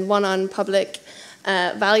involved in, one on public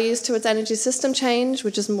values towards energy system change,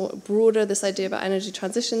 which is more broader, this idea about energy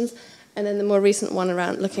transitions, and then the more recent one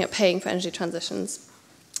around looking at paying for energy transitions.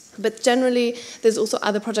 But generally, there's also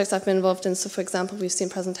other projects I've been involved in. So, for example, we've seen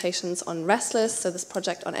presentations on Restless, so this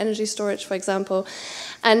project on energy storage, for example.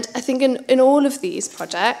 And I think in all of these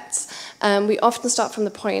projects, we often start from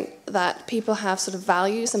the point that people have sort of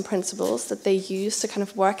values and principles that they use to kind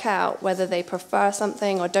of work out whether they prefer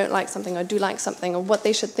something or don't like something or do like something or what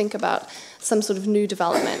they should think about some sort of new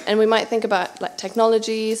development. And we might think about like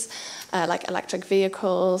technologies, like electric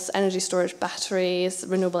vehicles, energy storage batteries,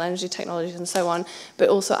 renewable energy technologies, and so on, but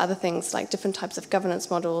also other things like different types of governance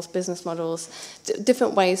models, business models,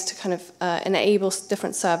 different ways to kind of enable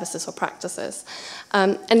different services or practices.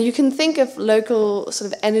 And you can think of local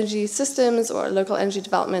sort of energy systems or local energy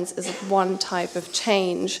developments as one type of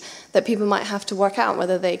change that people might have to work out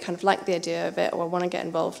whether they kind of like the idea of it or want to get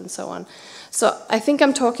involved and so on. So I think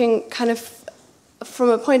I'm talking kind of from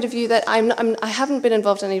a point of view that I haven't been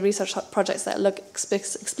involved in any research projects that look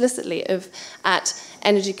explicitly at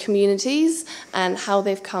energy communities and how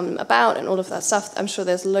they've come about and all of that stuff. I'm sure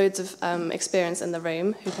there's loads of experience in the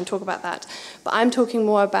room who can talk about that. But I'm talking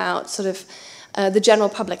more about sort of the general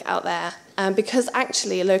public out there, because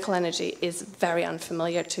actually local energy is very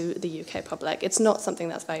unfamiliar to the UK public. It's not something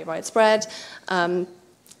that's very widespread.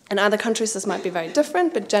 In other countries, this might be very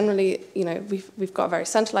different, but generally, you know, we've got a very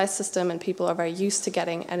centralized system, and people are very used to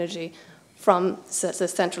getting energy from the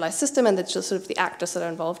centralized system, and it's just sort of the actors that are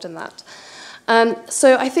involved in that.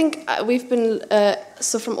 So I think we've been,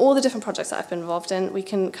 so from all the different projects that I've been involved in, we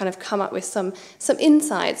can kind of come up with some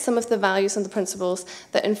insights, some of the values and the principles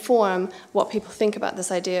that inform what people think about this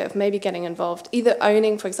idea of maybe getting involved, either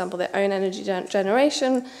owning, for example, their own energy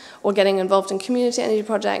generation, or getting involved in community energy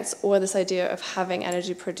projects, or this idea of having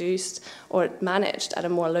energy produced or managed at a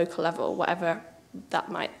more local level, whatever that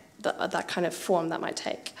kind of form that might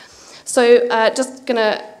take. So just going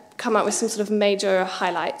to come up with some sort of major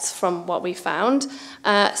highlights from what we found.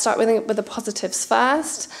 Start with the positives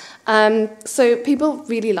first. So people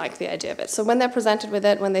really like the idea of it. So when they're presented with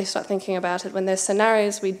it, when they start thinking about it, when there's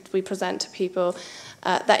scenarios we present to people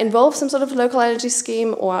that involve some sort of local energy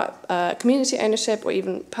scheme or community ownership or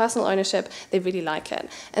even personal ownership, they really like it.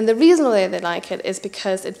 And the reason why they like it is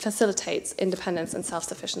because it facilitates independence and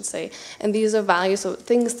self-sufficiency. And these are values or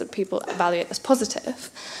things that people evaluate as positive.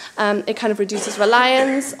 It kind of reduces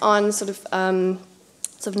reliance on sort of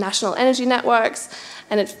sort of national energy networks,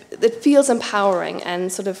 and it feels empowering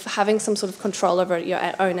and sort of having some sort of control over your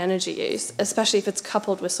own energy use, especially if it's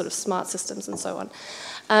coupled with sort of smart systems and so on.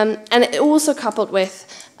 And it also coupled with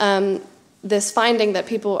this finding that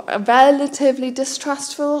people are relatively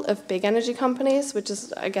distrustful of big energy companies, which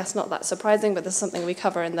is, I guess, not that surprising, but this is something we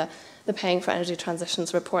cover in the Paying for Energy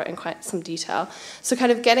Transitions report in quite some detail. So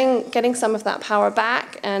kind of getting some of that power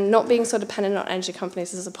back and not being so dependent on energy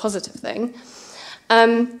companies is a positive thing.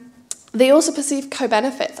 They also perceive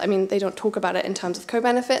co-benefits. I mean, they don't talk about it in terms of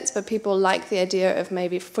co-benefits, but people like the idea of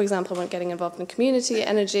maybe, for example, when getting involved in community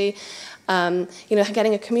energy,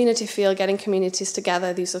 getting a community feel, getting communities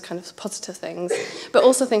together, these are kind of positive things. But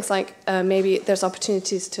also things like maybe there's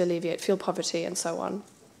opportunities to alleviate fuel poverty and so on.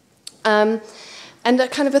 And a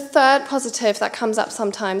kind of a third positive that comes up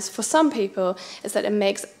sometimes for some people is that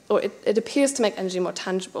it appears to make energy more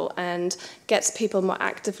tangible and gets people more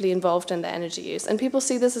actively involved in their energy use. And people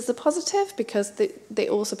see this as a positive because they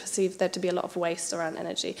also perceive there to be a lot of waste around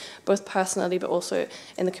energy, both personally but also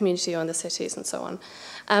in the community or in the cities and so on.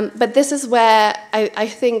 But this is where I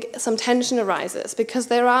think some tension arises, because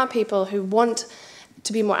there are people who want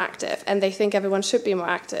to be more active, and they think everyone should be more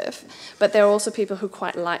active, but there are also people who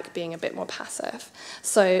quite like being a bit more passive.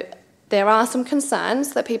 So there are some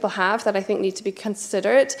concerns that people have that I think need to be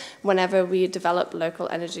considered whenever we develop local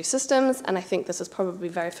energy systems, and I think this is probably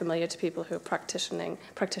very familiar to people who are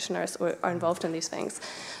practitioners or are involved in these things.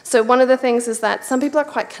 So one of the things is that some people are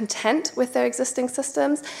quite content with their existing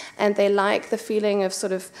systems, and they like the feeling of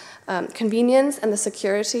sort of convenience and the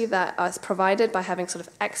security that is provided by having sort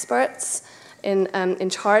of experts in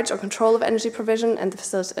charge or control of energy provision and the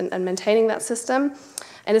facility and maintaining that system.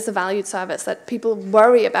 And it's a valued service that people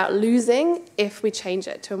worry about losing if we change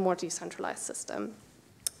it to a more decentralized system.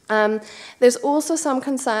 There's also some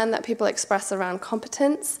concern that people express around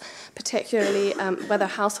competence, particularly whether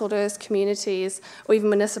householders, communities, or even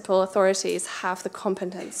municipal authorities have the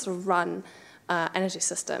competence to run energy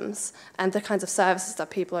systems and the kinds of services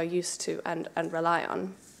that people are used to and rely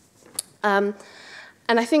on.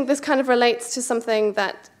 And I think this kind of relates to something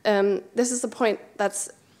that, this is the point that's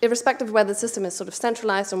irrespective of whether the system is sort of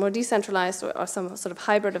centralized or more decentralized or some sort of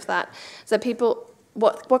hybrid of that, is that people,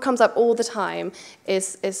 what comes up all the time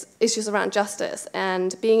is issues around justice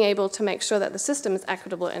and being able to make sure that the system is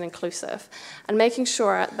equitable and inclusive, and making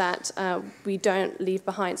sure that we don't leave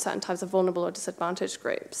behind certain types of vulnerable or disadvantaged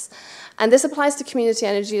groups. And this applies to community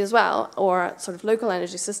energy as well, or sort of local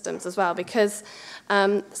energy systems as well, because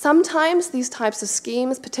sometimes these types of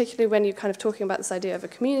schemes, particularly when you're kind of talking about this idea of a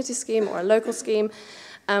community scheme or a local scheme,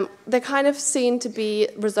 they're kind of seen to be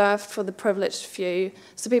reserved for the privileged few,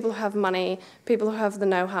 so people who have money, people who have the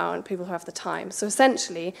know-how, and people who have the time. So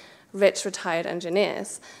essentially, rich retired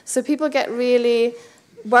engineers. So people get really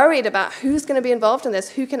worried about who's going to be involved in this,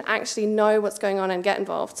 who can actually know what's going on and get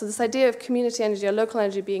involved. So this idea of community energy or local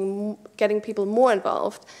energy getting people more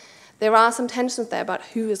involved, there are some tensions there about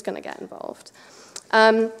who is going to get involved.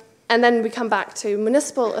 And then we come back to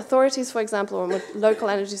municipal authorities, for example, or local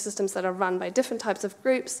energy systems that are run by different types of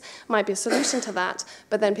groups might be a solution to that,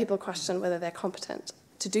 but then people question whether they're competent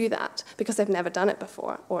to do that because they've never done it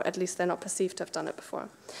before, or at least they're not perceived to have done it before.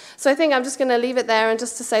 So I think I'm just going to leave it there and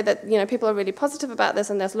just to say that people are really positive about this,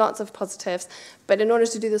 and there's lots of positives, but in order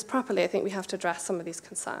to do this properly, I think we have to address some of these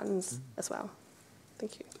concerns as well.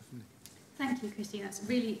 Thank you. Thank you, Christina. That's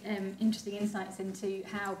really interesting insights into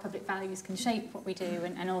how public values can shape what we do,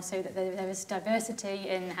 and also that there is diversity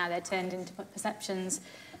in how they're turned into perceptions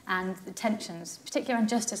and the tensions, particularly around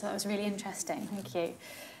justice. That was really interesting. Thank you.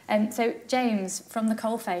 So, James, from the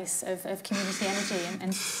coalface of community energy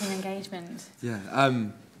and citizen engagement. Yeah.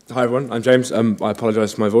 Hi, everyone. I'm James. I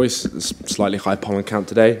apologise for my voice. It's slightly high pollen count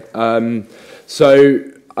today. I'm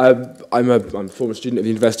a former student at the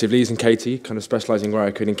University of Leeds in Katy, kind of specialising where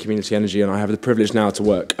I could in community energy, and I have the privilege now to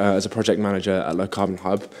work as a project manager at Low Carbon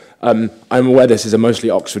Hub. I'm aware this is a mostly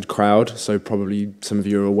Oxford crowd, so probably some of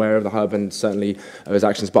you are aware of the Hub and certainly of its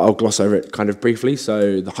actions, but I'll gloss over it kind of briefly.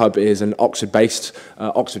 So the Hub is an Oxford-based,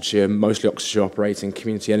 mostly Oxfordshire operating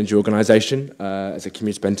community energy organisation as a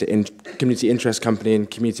community interest company and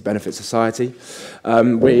community benefit society.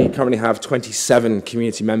 We currently have 27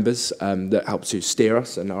 community members that help to steer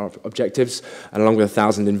us and our objectives, and along with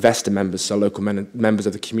 1,000 investor members, so local members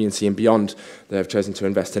of the community and beyond, that have chosen to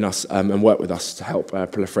invest in us and work with us to help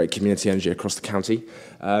proliferate community energy across the county.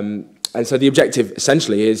 And so the objective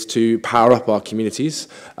essentially is to power up our communities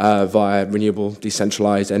via renewable,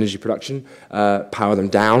 decentralised energy production, power them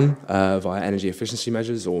down via energy efficiency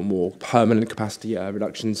measures or more permanent capacity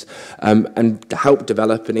reductions, and help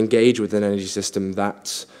develop and engage with an energy system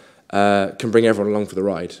that can bring everyone along for the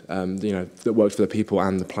ride, that works for the people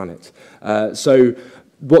and the planet. So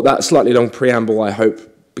what that slightly long preamble, I hope,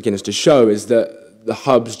 begins to show is that the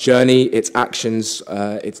hub's journey, its actions,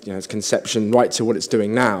 its conception, right to what it's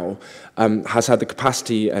doing now, has had the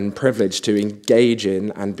capacity and privilege to engage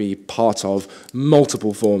in and be part of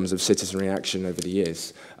multiple forms of citizenry action over the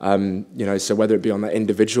years. So whether it be on that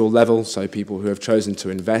individual level, so people who have chosen to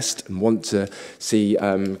invest and want to see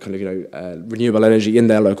renewable energy in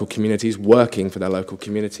their local communities, working for their local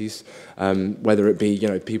communities, whether it be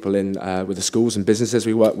people in with the schools and businesses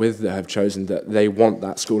we work with that have chosen that they want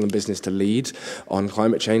that school and business to lead on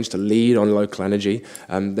climate change, to lead on local energy.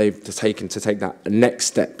 They've taken to take that next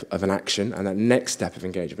step of an action and that next step of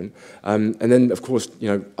engagement. And then, of course,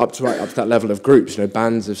 up to that level of groups,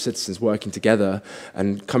 bands of citizens working together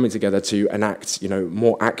and coming together to enact,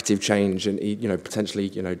 more active change and, potentially,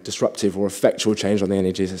 disruptive or effectual change on the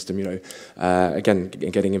energy system. Again,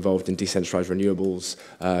 getting involved in decentralized renewables,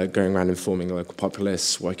 going around informing local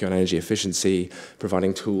populace, working on energy efficiency,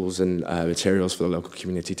 providing tools and materials for the local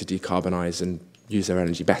community to decarbonize and use their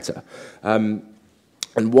energy better.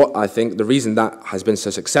 And what I think the reason that has been so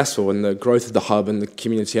successful in the growth of the hub and the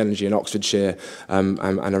community energy in Oxfordshire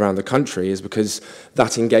and around the country is because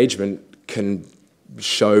that engagement can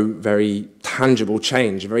show very tangible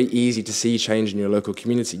change, very easy to see change in your local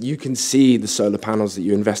community. You can see the solar panels that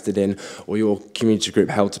you invested in or your community group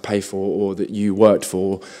held to pay for or that you worked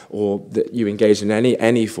for or that you engaged in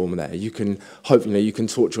any form there. You can hopefully you can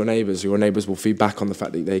talk to your neighbours. Your neighbours will feed back on the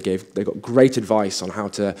fact that they got great advice on how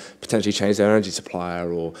to potentially change their energy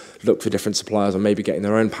supplier or look for different suppliers or maybe getting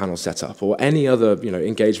their own panel set up or any other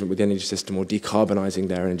engagement with the energy system or decarbonising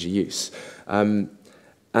their energy use.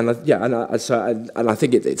 And I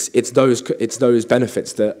think it's those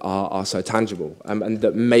benefits that are so tangible and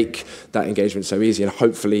that make that engagement so easy, and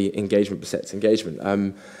hopefully engagement besets engagement.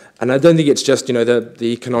 And I don't think it's just the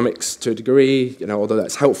economics to a degree, although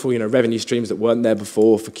that's helpful. Revenue streams that weren't there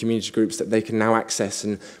before for community groups that they can now access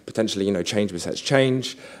and potentially change besets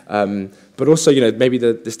change. But also maybe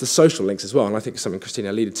there's the social links as well, and I think it's something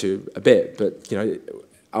Christina alluded to a bit. But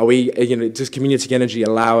does community energy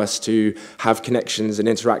allow us to have connections and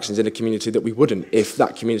interactions in a community that we wouldn't if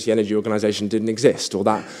that community energy organisation didn't exist, or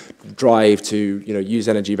that drive to use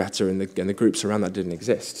energy better and the groups around that didn't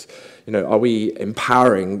exist? Are we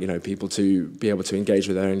empowering people to be able to engage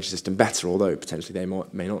with their energy system better, although potentially they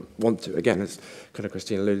may not want to? Again, as kind of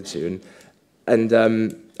Christina alluded to, and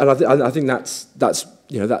I think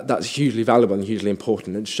that's hugely valuable and hugely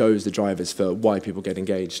important and shows the drivers for why people get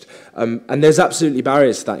engaged. And there's absolutely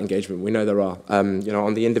barriers to that engagement. We know there are.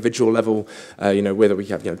 On the individual level, whether we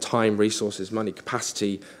have time, resources, money,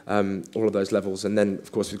 capacity, all of those levels. And then,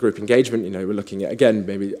 of course, with group engagement, we're looking at, again,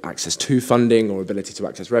 maybe access to funding or ability to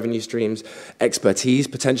access revenue streams, expertise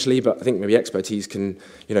potentially, but I think maybe expertise can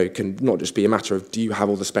not just be a matter of do you have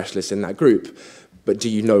all the specialists in that group, but do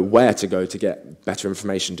you know where to go to get better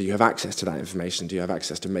information? Do you have access to that information? Do you have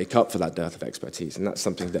access to make up for that dearth of expertise? And that's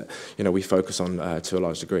something that we focus on to a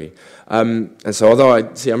large degree. And so, although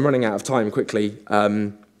I'm running out of time quickly,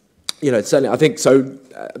 certainly I think so.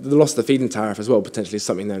 The loss of the feed-in tariff as well potentially is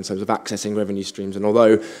something there in terms of accessing revenue streams. And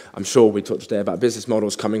although I'm sure we talked today about business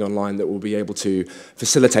models coming online that will be able to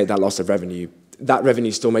facilitate that loss of revenue, that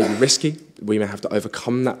revenue still may be risky. We may have to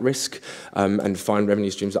overcome that risk and find revenue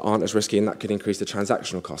streams that aren't as risky, and that could increase the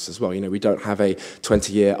transactional costs as well. We don't have a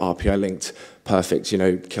 20-year RPI-linked perfect,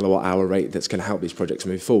 kilowatt-hour rate that's going to help these projects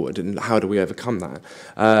move forward. And how do we overcome that?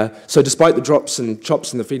 So despite the drops and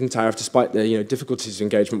chops in the feed-in tariff, despite the difficulties of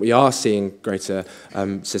engagement, we are seeing greater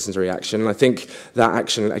citizens' reaction. And I think that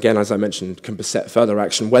action, again, as I mentioned, can beset further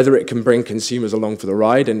action. Whether it can bring consumers along for the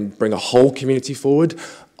ride and bring a whole community forward,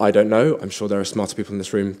 I don't know. I'm sure there are smarter people in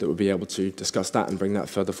this room that would be able to discuss that and bring that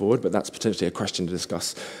further forward, but that's potentially a question to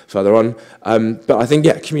discuss further on. But I think,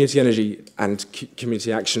 community energy and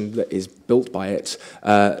community action that is built by it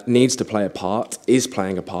needs to play a part, is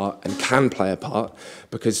playing a part, and can play a part,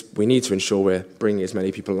 because we need to ensure we're bringing as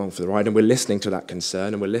many people along for the ride, and we're listening to that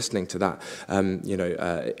concern, and we're listening to that,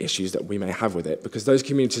 issues that we may have with it, because those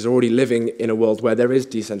communities are already living in a world where there is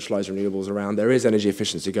decentralized renewables around, there is energy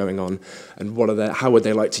efficiency going on, and how would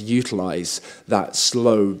they like to utilize that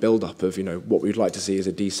slow build-up of, what we'd like to see as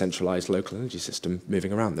a decentralized local energy system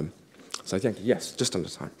moving around them. So thank you. Yes, just under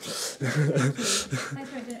time. Thanks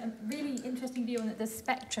very much. A really interesting view on the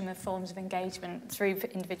spectrum of forms of engagement through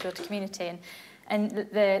individual to community and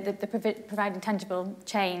the providing tangible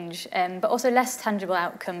change, but also less tangible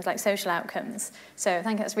outcomes like social outcomes. So I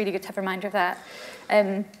think that's really good to have a reminder of that.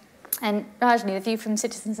 And Rajni, the view from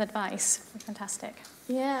Citizens Advice, fantastic.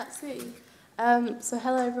 Yeah, absolutely. So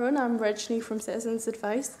hello everyone, I'm Rajni from Citizens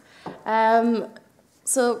Advice.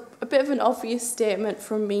 So a bit of an obvious statement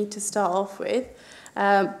from me to start off with,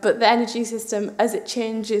 but the energy system, as it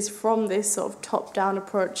changes from this sort of top-down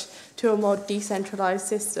approach to a more decentralised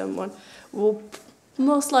system, will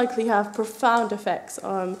most likely have profound effects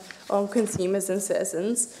on consumers and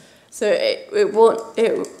citizens. So it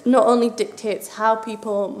not only dictates how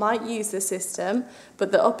people might use the system,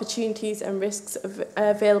 but the opportunities and risks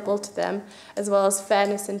available to them, as well as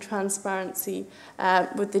fairness and transparency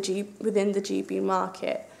within the GB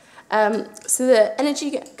market. So the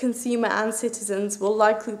energy consumer and citizens will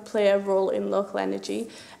likely play a role in local energy,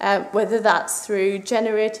 whether that's through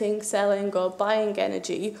generating, selling or buying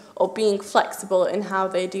energy, or being flexible in how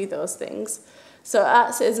they do those things. So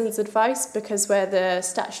at Citizens Advice, because we're the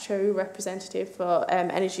statutory representative for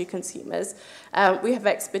energy consumers, we have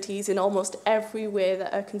expertise in almost every way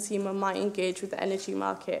that a consumer might engage with the energy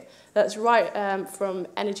market. That's right from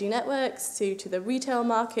energy networks to the retail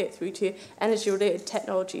market through to energy-related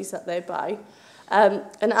technologies that they buy.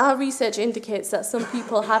 And our research indicates that some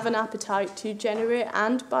people have an appetite to generate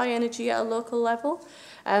and buy energy at a local level.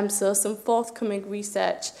 So some forthcoming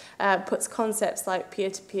research puts concepts like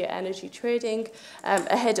peer-to-peer energy trading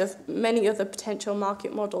ahead of many other potential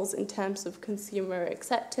market models in terms of consumer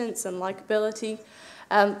acceptance and likability.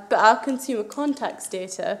 But our consumer contacts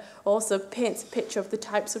data also paints a picture of the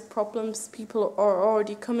types of problems people are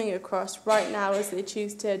already coming across right now as they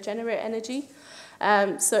choose to generate energy.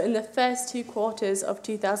 So in the first 2 quarters of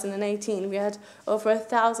 2018, we had over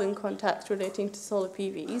 1,000 contacts relating to solar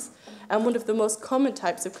PVs. And one of the most common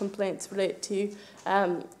types of complaints relate to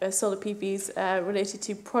solar PVs related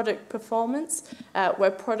to product performance,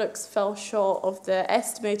 where products fell short of the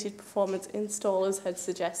estimated performance installers had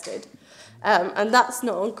suggested. And that's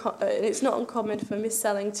it's not uncommon for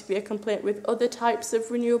mis-selling to be a complaint with other types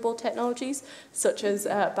of renewable technologies, such as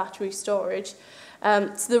battery storage.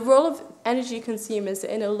 So the role of energy consumers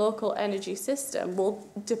in a local energy system will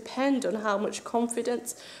depend on how much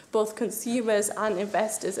confidence both consumers and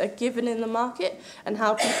investors are given in the market and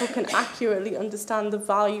how people can accurately understand the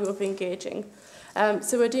value of engaging.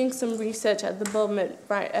 So we're doing some research at the moment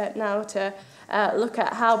right now to look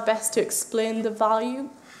at how best to explain the value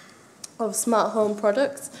of smart home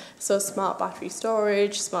products, so smart battery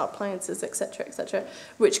storage, smart appliances, etc.,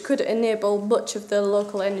 which could enable much of the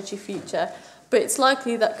local energy future. But it's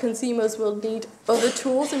likely that consumers will need other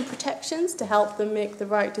tools and protections to help them make the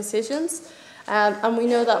right decisions. And we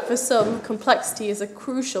know that for some, complexity is a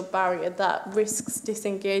crucial barrier that risks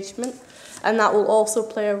disengagement, and that will also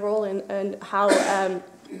play a role in how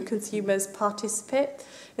consumers participate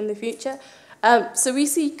in the future. So we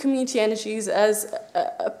see community energies as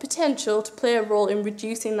a potential to play a role in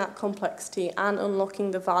reducing that complexity and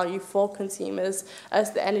unlocking the value for consumers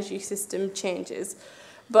as the energy system changes.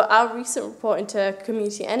 But our recent report into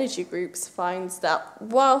community energy groups finds that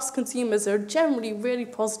whilst consumers are generally really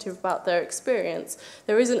positive about their experience,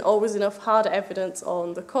 there isn't always enough hard evidence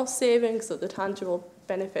on the cost savings or the tangible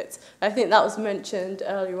benefits. I think that was mentioned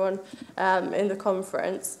earlier on in the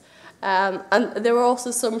conference. And there were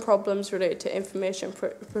also some problems related to information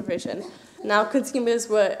provision. Now, consumers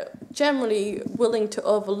were generally willing to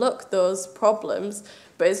overlook those problems,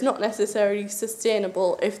 but it's not necessarily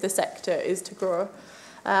sustainable if the sector is to grow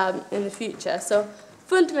in the future. So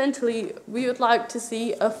fundamentally, we would like to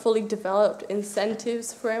see a fully developed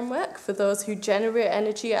incentives framework for those who generate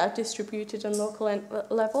energy at a distributed and local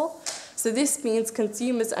level. So this means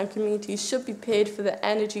consumers and communities should be paid for the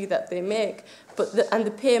energy that they make, and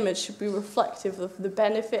the payment should be reflective of the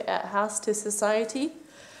benefit it has to society.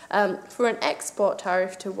 For an export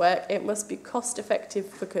tariff to work, it must be cost-effective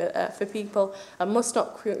for people and must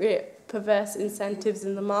not create perverse incentives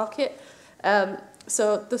in the market.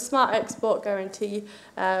 So the Smart Export Guarantee,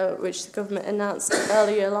 which the government announced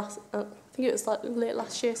earlier I think it was late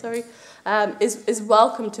last year, is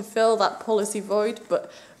welcome to fill that policy void,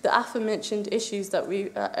 but the aforementioned issues that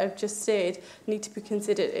I've just stated need to be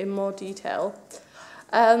considered in more detail.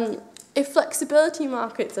 If flexibility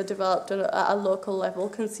markets are developed at a local level,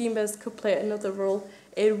 consumers could play another role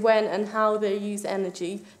in when and how they use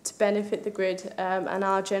energy to benefit the grid and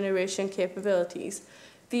our generation capabilities.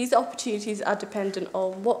 These opportunities are dependent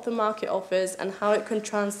on what the market offers and how it can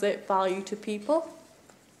translate value to people.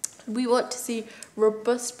 We want to see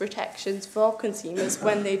robust protections for consumers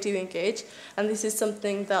when they do engage, and this is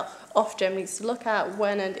something that Ofgem needs to look at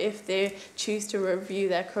when and if they choose to review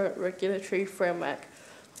their current regulatory framework.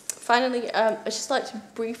 Finally, I'd just like to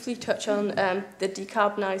briefly touch on the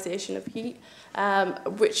decarbonisation of heat,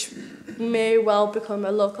 which may well become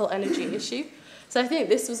a local energy issue. So I think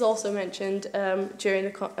this was also mentioned during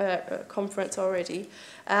the conference already.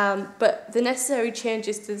 But the necessary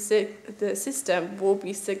changes to the system will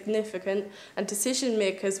be significant, and decision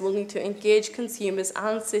makers will need to engage consumers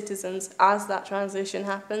and citizens as that transition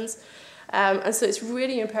happens. And so it's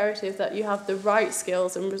really imperative that you have the right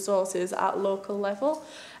skills and resources at local level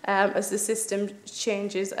as the system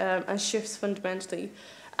changes and shifts fundamentally.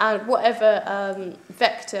 And whatever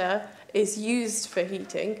vector is used for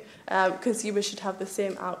heating, consumers should have the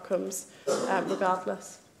same outcomes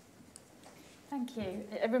regardless. Thank you.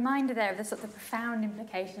 A reminder there of the sort of profound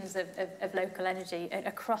implications of local energy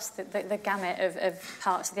across the gamut of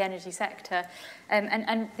parts of the energy sector,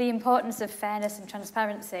 and the importance of fairness and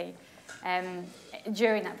transparency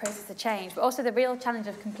during that process of change, but also the real challenge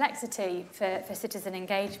of complexity for citizen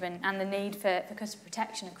engagement and the need for customer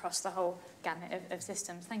protection across the whole gamut of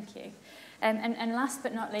systems. Thank you. And last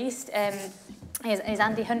but not least is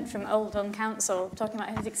Andy Hunt from Oldham Council, talking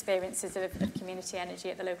about his experiences of community energy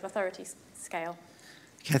at the local authority scale.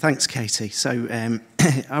 Okay, thanks, Katy. So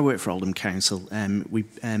I work for Oldham Council.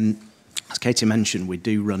 As Katy mentioned, we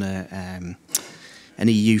do run an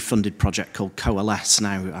EU-funded project called Coalesce.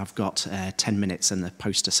 Now, I've got 10 minutes in the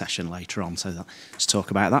poster session later on to talk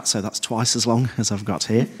about that, so that's twice as long as I've got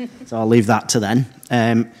here. So I'll leave that to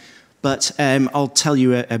then. But I'll tell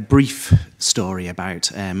you a brief story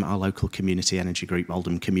about our local community energy group,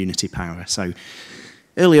 Oldham Community Power. So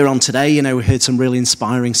earlier on today, you know, we heard some really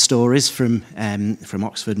inspiring stories from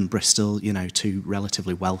Oxford and Bristol, you know, two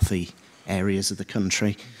relatively wealthy areas of the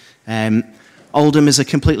country. Oldham is a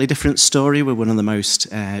completely different story. We're one of the most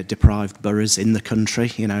deprived boroughs in the country,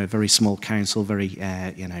 you know, a very small council, very,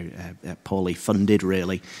 poorly funded,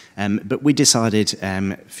 really. But we decided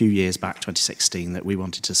a few years back, 2016, that we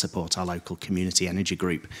wanted to support our local community energy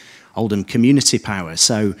group, Oldham Community Power.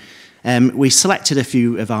 So we selected a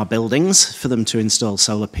few of our buildings for them to install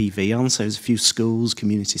solar PV on, so there's a few schools,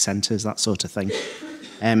 community centres, that sort of thing.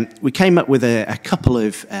 We came up with a couple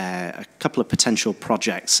of potential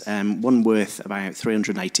projects, one worth about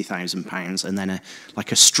 £380,000, and then a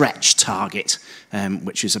stretch target,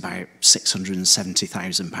 which is about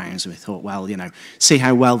 £670,000. And we thought, well, you know, see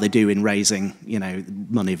how well they do in raising, you know,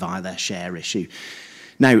 money via their share issue.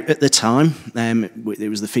 Now, at the time, it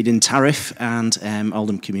was the feed-in tariff, and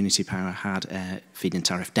Oldham Community Power had feed-in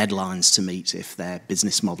tariff deadlines to meet if their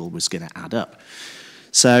business model was going to add up.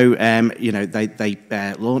 So, you know, they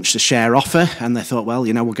launched a share offer, and they thought, well,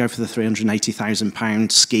 you know, we'll go for the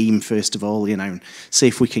 £380,000 scheme first of all, you know, and see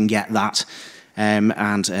if we can get that.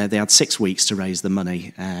 And they had 6 weeks to raise the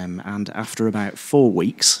money. And after about 4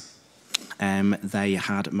 weeks, they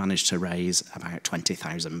had managed to raise about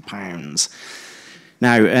 £20,000.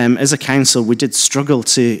 Now, as a council, we did struggle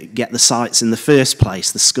to get the sites in the first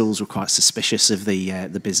place. The schools were quite suspicious of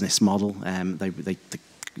the business model. They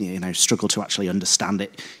you know, struggle to actually understand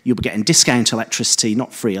it. You'll be getting discount electricity,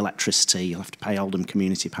 not free electricity. You'll have to pay Oldham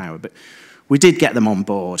Community Power. But we did get them on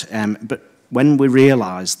board. But when we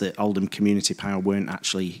realised that Oldham Community Power weren't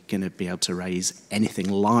actually going to be able to raise anything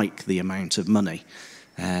like the amount of money,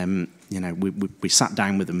 you know, we sat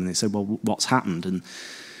down with them and they said, well, what's happened? And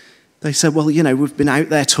they said, well, you know, we've been out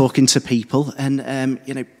there talking to people, and,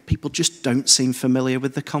 you know, people just don't seem familiar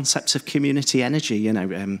with the concept of community energy. You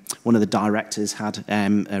know, one of the directors had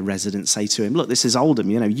a resident say to him, look, this is Oldham,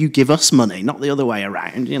 you know, you give us money, not the other way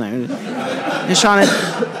around, you know. You're trying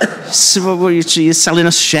to, so, well, you're selling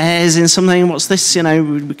us shares in something, what's this, you know,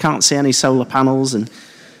 we can't see any solar panels. And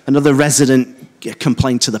another resident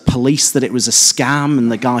complained to the police that it was a scam,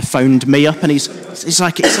 and the guy phoned me up, and he's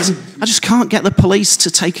like, I just can't get the police to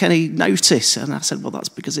take any notice. And I said, well, that's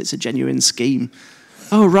because it's a genuine scheme.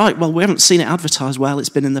 Oh, right, well, we haven't seen it advertised well, it's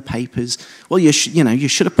been in the papers. Well, you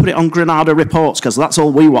should have put it on Granada Reports, because that's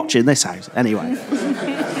all we watch in this house. Anyway.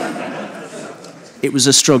 It was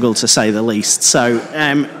a struggle, to say the least. So,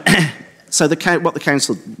 so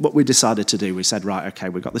what we decided to do, we said, right, okay,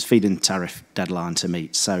 we've got this feed-in tariff deadline to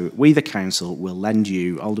meet. So we, the council, will lend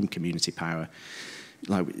you, Oldham Community Power,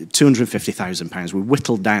 like £250,000. We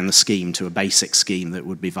whittled down the scheme to a basic scheme that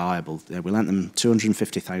would be viable. We lent them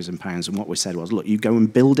 £250,000, and what we said was, look, you go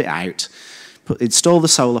and build it out, install the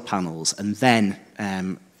solar panels, and then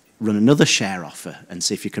run another share offer and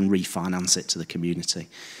see if you can refinance it to the community.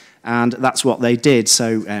 And that's what they did.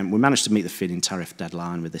 So we managed to meet the feed-in tariff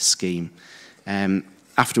deadline with this scheme.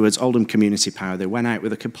 Afterwards, Oldham Community Power, they went out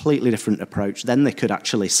with a completely different approach. Then they could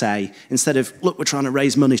actually say, instead of, look, we're trying to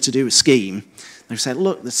raise money to do a scheme, they said,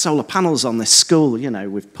 look, there's solar panels on this school, you know,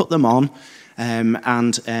 we've put them on.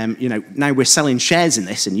 You know, now we're selling shares in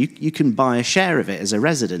this, and you can buy a share of it as a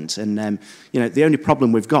resident. And you know, the only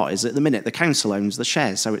problem we've got is at the minute the council owns the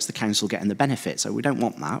shares, so it's the council getting the benefit. So we don't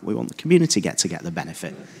want that. We want the community to get the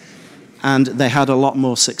benefit. And they had a lot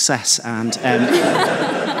more success. And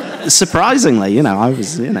surprisingly, you know, I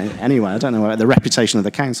was, you know, anyway, I don't know about the reputation of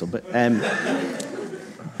the council, but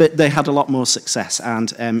they had a lot more success.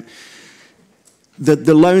 And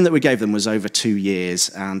the loan that we gave them was over 2 years,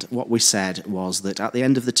 and what we said was that at the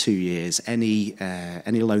end of the 2 years, any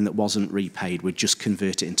loan that wasn't repaid, we'd just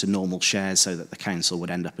convert it into normal shares so that the council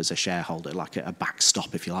would end up as a shareholder, like a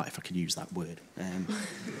backstop, if you like, if I could use that word.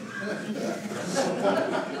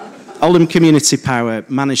 Oldham Community Power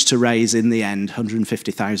managed to raise, in the end,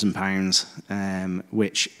 £150,000,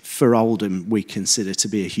 which for Oldham we consider to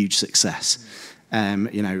be a huge success.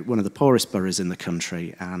 You know, one of the poorest boroughs in the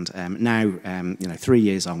country, and now, you know, 3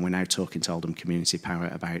 years on, we're now talking to Oldham Community Power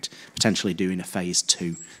about potentially doing a phase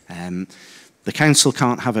 2. The council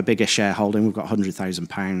can't have a bigger shareholding. We've got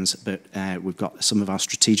 £100,000, but we've got some of our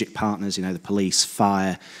strategic partners, you know, the police,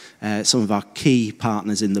 fire, some of our key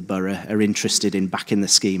partners in the borough are interested in backing the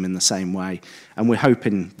scheme in the same way. And we're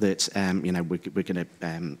hoping that, you know, we're going to,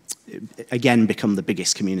 again, become the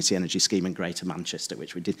biggest community energy scheme in Greater Manchester,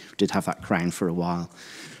 which we did have that crown for a while.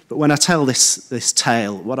 But when I tell this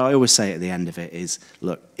tale, what I always say at the end of it is,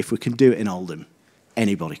 look, if we can do it in Oldham,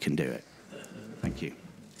 anybody can do it. Thank you.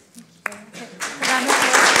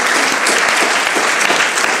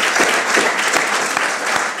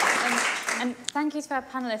 And thank you to our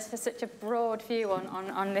panellists for such a broad view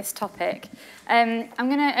on this topic. I'm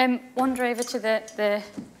going to wander over to the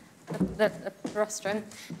rostrum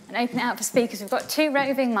and open it out for speakers. We've got 2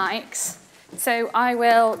 roving mics, so I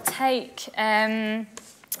will take 3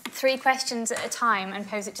 questions at a time and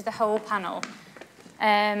pose it to the whole panel.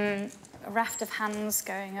 A raft of hands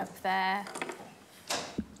going up there.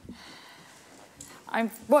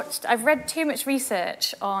 I've read too much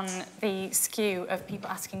research on the skew of people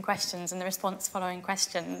asking questions and the response following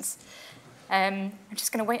questions. I'm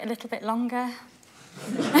just going to wait a little bit longer.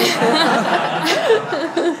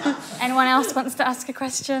 Anyone else wants to ask a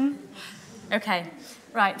question? Okay,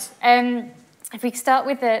 right. If we start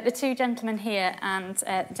with the 2 gentlemen here and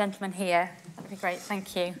the gentleman here, that would be great.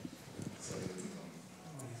 Thank you.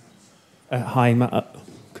 Hi, Matt.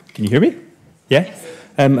 Can you hear me? Yeah? Yes.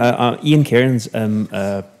 Ian Cairns,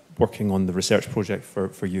 working on the research project for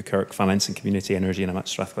UKERC Finance and Community Energy, and I'm at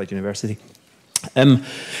Strathclyde University.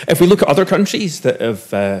 If we look at other countries that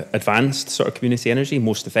have advanced sort of community energy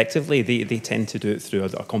most effectively, they tend to do it through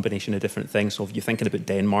a combination of different things. So if you're thinking about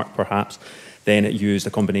Denmark, perhaps, then it used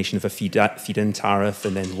a combination of a feed-in tariff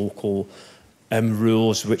and then local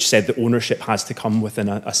rules which said that ownership has to come within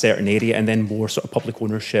a certain area, and then more sort of public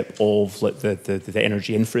ownership of like the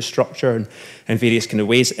energy infrastructure and various kind of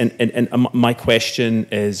ways. And my question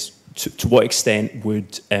is, to what extent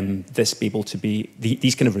would this be able to be,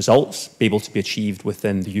 these kind of results be able to be achieved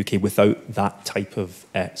within the UK without that type of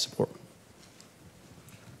support?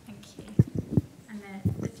 Thank you. And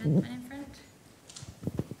the gentleman in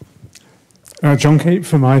front. John Cape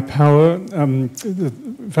from iPower.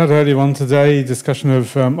 We've had earlier on today discussion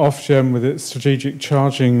of Ofgem with its strategic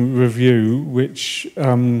charging review, which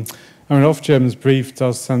Ofgem's brief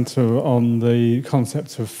does centre on the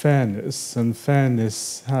concept of fairness, and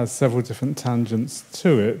fairness has several different tangents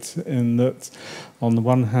to it, in that on the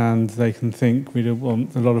one hand they can think we don't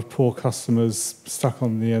want a lot of poor customers stuck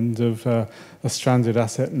on the end of a stranded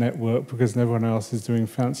asset network because everyone else is doing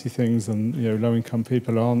fancy things and low-income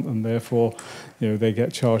people aren't, and therefore they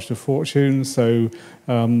get charged a fortune. So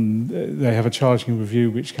they have a charging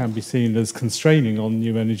review which can be seen as constraining on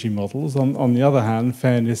new energy models. On the other hand,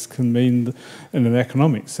 fairness can mean, in an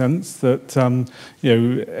economic sense, that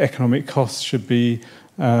economic costs should be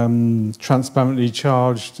transparently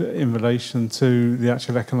charged in relation to the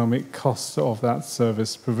actual economic costs of that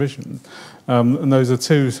service provision. And those are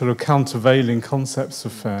 2 sort of countervailing concepts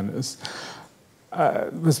of fairness. I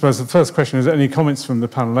suppose the first question is, any comments from the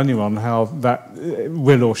panel, anyone, how that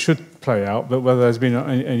will or should play out, but whether there's been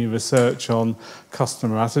any research on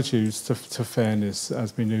customer attitudes to fairness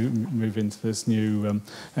as we move into this new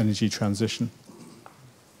energy transition.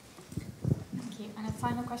 Thank you. And a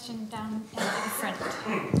final question down in the front.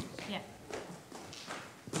 Yeah.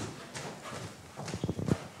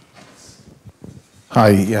 Hi,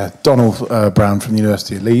 yeah, Donald Brown from the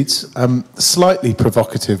University of Leeds. Slightly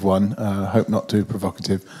provocative one, I hope not too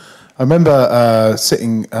provocative. I remember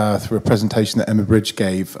sitting through a presentation that Emma Bridge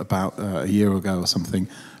gave about a year ago or something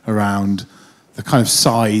around the kind of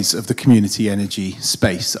size of the community energy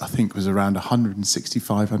space. I think it was around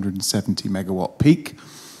 165, 170 megawatt peak.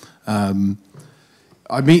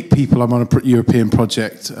 I meet people, I'm on a European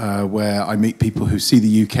project where I meet people who see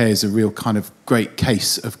the UK as a real kind of great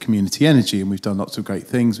case of community energy, and we've done lots of great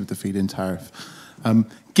things with the feed-in tariff.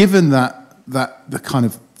 Given that the kind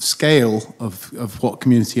of scale of what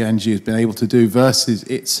community energy has been able to do versus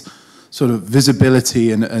its sort of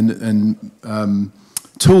visibility and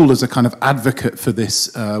tool as a kind of advocate for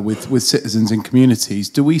this with citizens and communities,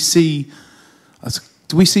 do we see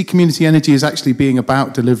community energy as actually being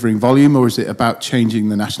about delivering volume, or is it about changing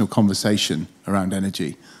the national conversation around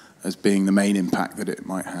energy as being the main impact that it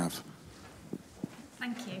might have?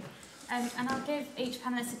 Thank you. And I'll give each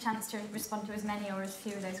panellist a chance to respond to as many or as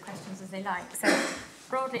few of those questions as they like. So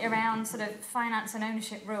broadly around sort of finance and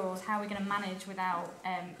ownership rules, how are we going to manage without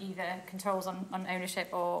either controls on ownership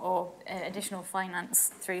or additional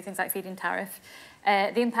finance through things like feed-in tariff?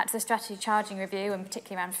 The impact of the strategy charging review, and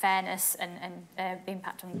particularly around fairness and the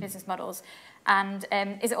impact on business models. And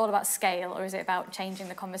is it all about scale, or is it about changing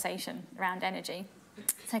the conversation around energy?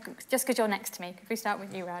 So just because you're next to me, could we start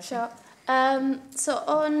with you, Raj? Sure. So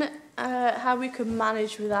on how we could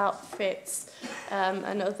manage without FITs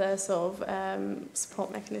and other sort of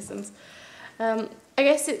support mechanisms, I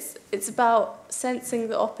guess it's about sensing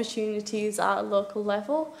the opportunities at a local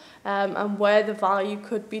level and where the value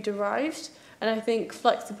could be derived. And I think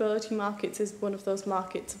flexibility markets is one of those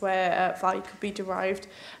markets where value could be derived,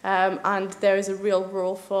 and there is a real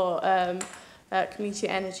role for community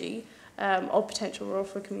energy. Or potential role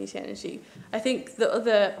for community energy. I think the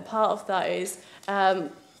other part of that is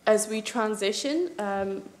as we transition,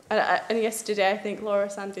 and yesterday I think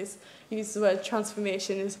Laura Sanders used the word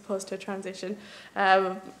transformation as opposed to a transition,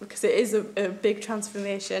 because it is a big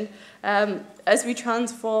transformation. As we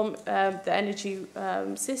transform the energy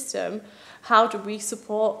system, how do we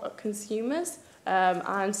support consumers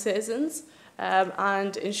and citizens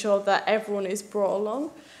and ensure that everyone is brought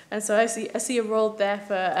along? And so I see a role there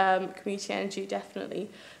for community energy, definitely.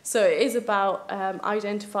 So it is about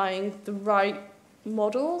identifying the right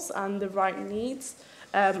models and the right needs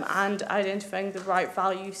and identifying the right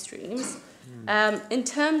value streams. In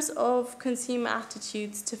terms of consumer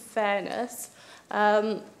attitudes to fairness,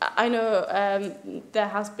 I know there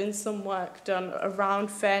has been some work done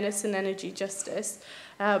around fairness and energy justice.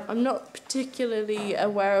 I'm not particularly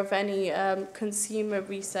aware of any consumer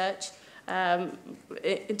research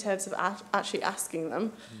in terms of actually asking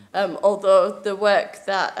them, although the work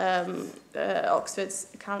that Oxford's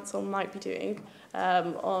Council might be doing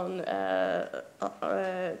on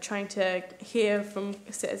trying to hear from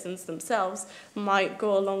citizens themselves might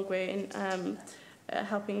go a long way in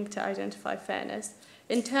helping to identify fairness.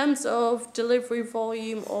 In terms of delivery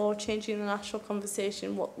volume or changing the national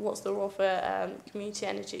conversation, what's the role for community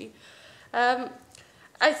energy?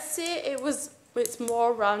 I'd say it's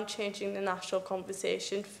more around changing the national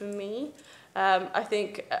conversation for me. I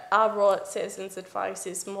think our role at Citizens Advice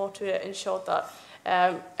is more to ensure that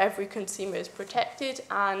every consumer is protected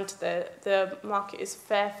and the market is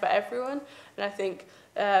fair for everyone. And I think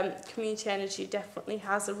community energy definitely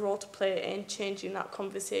has a role to play in changing that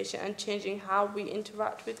conversation and changing how we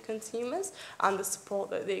interact with consumers and the support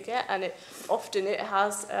that they get. And often it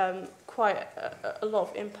has quite a lot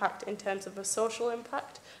of impact in terms of a social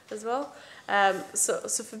impact as well. So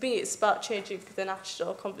for me, it's about changing the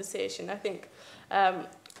national conversation. I think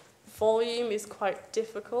volume is quite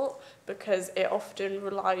difficult because it often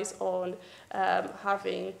relies on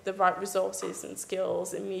having the right resources and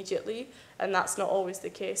skills immediately, and that's not always the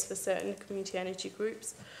case for certain community energy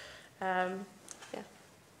groups. Yeah.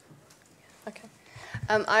 Okay.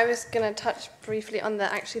 I was going to touch briefly on the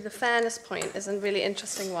fairness point is a really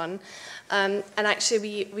interesting one, and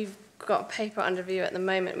actually we've got a paper under review at the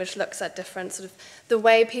moment which looks at different sort of the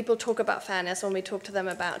way people talk about fairness when we talk to them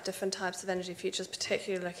about different types of energy futures,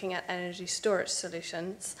 particularly looking at energy storage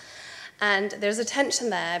solutions. And there's a tension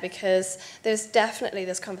there because there's definitely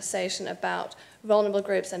this conversation about vulnerable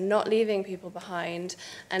groups and not leaving people behind,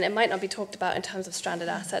 and it might not be talked about in terms of stranded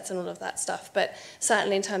assets and all of that stuff, but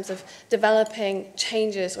certainly in terms of developing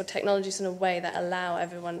changes or technologies in a way that allow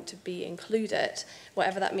everyone to be included,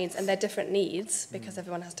 whatever that means, and their different needs, because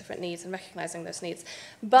everyone has different needs, and recognizing those needs.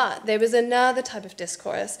 But there was another type of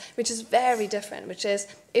discourse which is very different, which is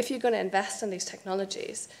if you're going to invest in these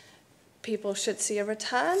technologies, people should see a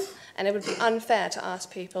return, and it would be unfair to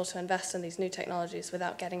ask people to invest in these new technologies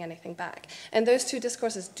without getting anything back. And those two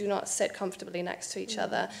discourses do not sit comfortably next to each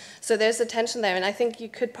other. So there's a tension there, and I think you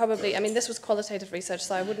could probably, I mean, this was qualitative research,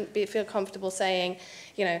 so I wouldn't feel comfortable saying,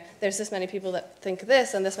 you know, there's this many people that think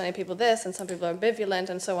this, and this many people this, and some people are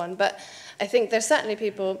ambivalent, and so on. But I think there's certainly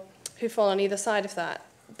people who fall on either side of that,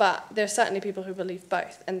 but there's certainly people who believe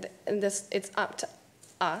both. And this, it's up to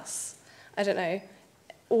us, I don't know,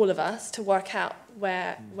 all of us to work out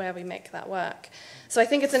where we make that work. So I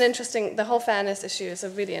think it's an interesting, the whole fairness issue is a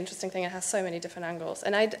really interesting thing. It has so many different angles.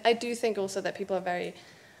 And I do think also that people are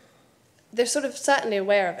they're sort of certainly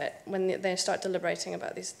aware of it when they start deliberating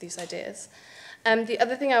about these ideas. The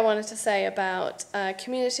other thing I wanted to say about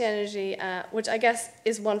community energy, which I guess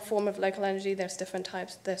is one form of local energy, there's different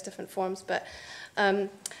types, there's different forms, but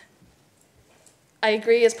I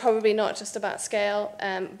agree it's probably not just about scale,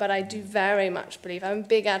 but I do very much believe, I'm a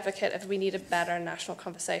big advocate of we need a better national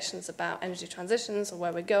conversations about energy transitions or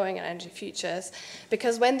where we're going and energy futures,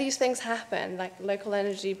 because when these things happen, like local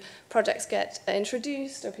energy projects get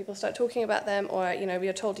introduced or people start talking about them, or we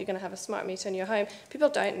are told you're going to have a smart meter in your home, people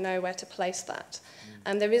don't know where to place that.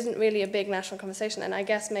 And there isn't really a big national conversation, and I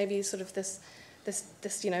guess maybe sort of this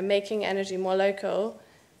making energy more local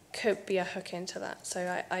could be a hook into that.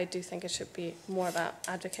 So I do think it should be more about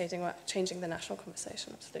advocating or changing the national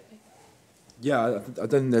conversation, absolutely. Yeah, I don't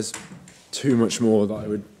think there's too much more that I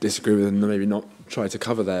would disagree with and maybe not try to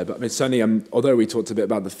cover there. But I mean, certainly, although we talked a bit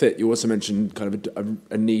about the fit, you also mentioned kind of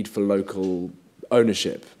a need for local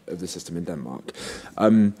ownership of the system in Denmark. I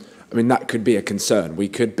mean, that could be a concern. We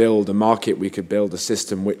could build a market, we could build a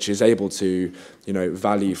system which is able to,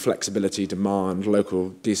 value flexibility, demand, local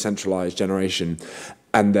decentralized generation.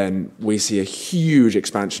 And then we see a huge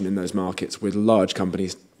expansion in those markets with large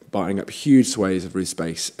companies buying up huge swathes of roof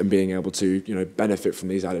space and being able to, benefit from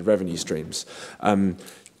these added revenue streams. I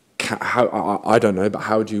don't know, but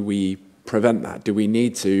how do we prevent that? Do we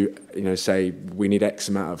need to, say we need X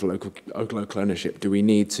amount of local ownership? Do we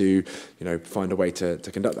need to, find a way to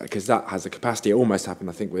conduct that? Because that has the capacity. It almost happened,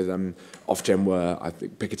 I think, with Ofgem were, I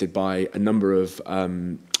think, picketed by a number of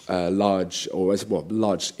large-ish,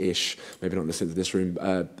 maybe not necessarily this room,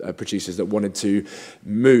 producers that wanted to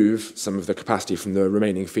move some of the capacity from the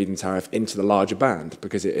remaining feed-in tariff into the larger band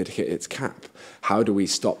because it had hit its cap. How do we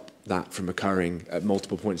stop that from occurring at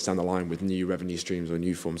multiple points down the line with new revenue streams or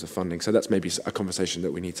new forms of funding? So that's maybe a conversation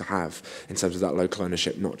that we need to have in terms of that local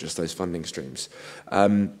ownership, not just those funding streams.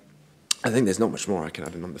 I think there's not much more I can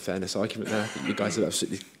add in on the fairness argument there. I think you guys have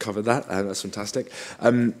absolutely covered that. That's fantastic.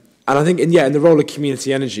 And I think, in the role of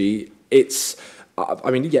community energy, it's,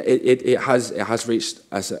 it has reached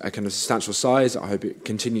a kind of substantial size. I hope it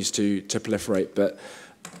continues to proliferate, but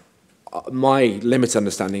my limited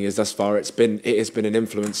understanding is thus far it has been an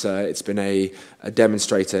influencer, it's been a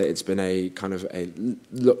demonstrator, it's been a kind of a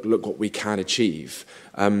look what we can achieve,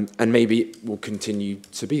 and maybe it will continue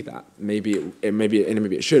to be that. Maybe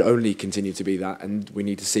it should only continue to be that, and we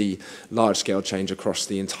need to see large scale change across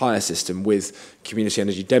the entire system with community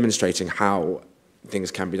energy demonstrating how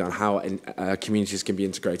things can be done, how communities can be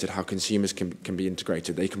integrated, how consumers can be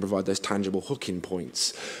integrated. They can provide those tangible hooking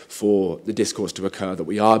points for the discourse to occur that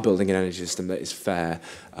we are building an energy system that is fair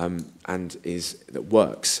and that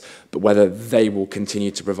works. But whether they will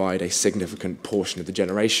continue to provide a significant portion of the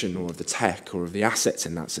generation or of the tech or of the assets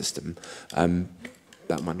in that system,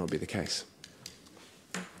 that might not be the case.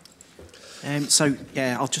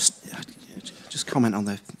 I'll just comment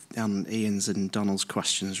on Ian's and Donald's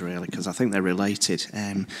questions, really, because I think they're related.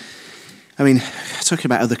 Talking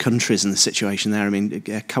about other countries and the situation there,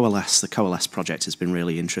 the Coalesce project has been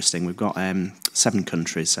really interesting. We've got 7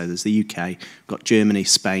 countries, so there's the UK, we've got Germany,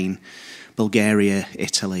 Spain, Bulgaria,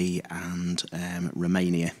 Italy, and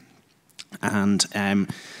Romania. And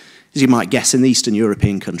as you might guess, in the Eastern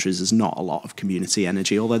European countries, there's not a lot of community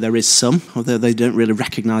energy, although there is some, although they don't really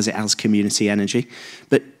recognise it as community energy.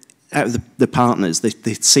 But out of the partners,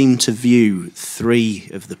 they seem to view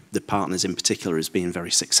 3 of the partners in particular as being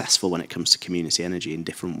very successful when it comes to community energy in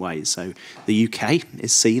different ways. So the UK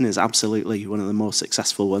is seen as absolutely one of the more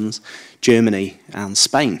successful ones, Germany and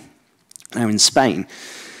Spain. Now in Spain,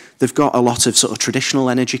 they've got a lot of sort of traditional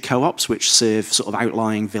energy co-ops which serve sort of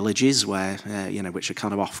outlying villages where, which are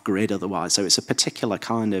kind of off-grid otherwise. So it's a particular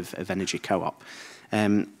kind of energy co-op.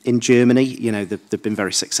 In Germany, they've been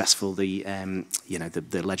very successful. The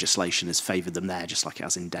legislation has favoured them there, just like it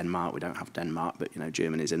has in Denmark. We don't have Denmark, but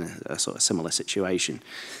Germany's in a sort of similar situation.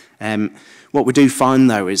 What we do find,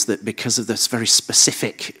 though, is that because of this very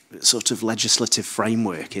specific sort of legislative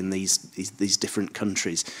framework in these different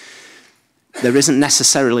countries, there isn't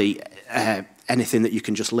necessarily anything that you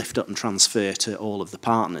can just lift up and transfer to all of the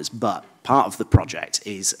partners, but part of the project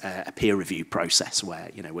is a peer review process where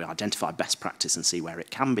we identify best practice and see where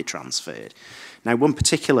it can be transferred. Now, one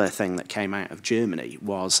particular thing that came out of Germany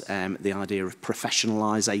was the idea of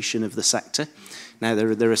professionalisation of the sector. Now,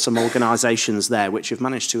 there are some organisations there which have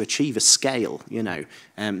managed to achieve a scale.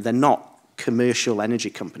 They're not commercial energy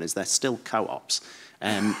companies; they're still co-ops.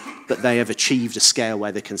 but they have achieved a scale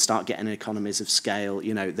where they can start getting economies of scale,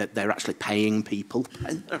 you know, that they're actually paying people.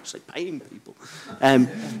 They're actually paying people.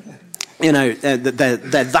 You know,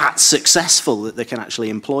 they're that successful that they can actually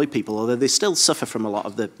employ people, although they still suffer from a lot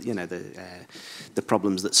of the, you know, the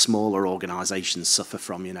problems that smaller organisations suffer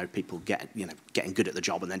from, you know, people getting good at the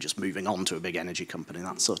job and then just moving on to a big energy company,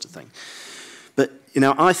 that sort of thing. But, you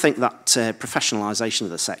know, I think that professionalisation of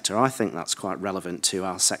the sector, I think that's quite relevant to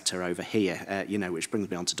our sector over here, you know, which brings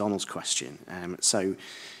me on to Donald's question. So,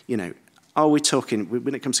 you know, are we talking,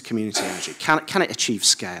 when it comes to community energy, can it achieve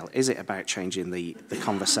scale? Is it about changing the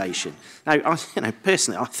conversation? Now, you know,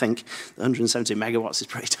 personally, I think the 170 megawatts is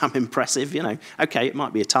pretty damn impressive, you know. Okay, it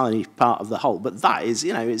might be a tiny part of the whole, but that is,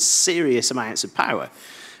 you know, it's serious amounts of power.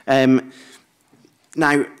 Now,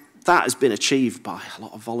 that has been achieved by a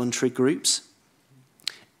lot of voluntary groups.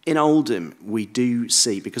 In Oldham, we do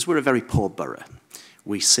see, because we're a very poor borough,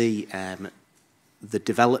 we see the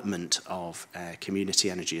development of community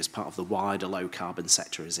energy as part of the wider low carbon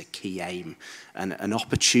sector is a key aim and an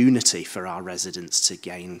opportunity for our residents to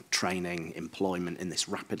gain training, employment in this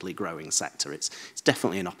rapidly growing sector. It's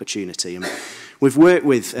definitely an opportunity. And we've worked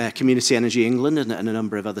with Community Energy England and a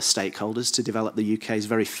number of other stakeholders to develop the UK's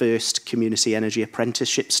very first community energy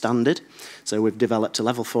apprenticeship standard. So we've developed a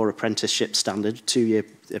level 4 apprenticeship standard, 2-year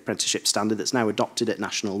apprenticeship standard that's now adopted at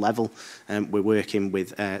national level. We're working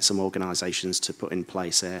with some organisations to put in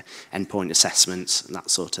place endpoint assessments and that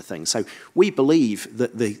sort of thing. So we believe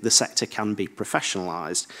that the sector can be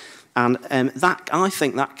professionalised, and that, I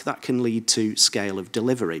think that can lead to scale of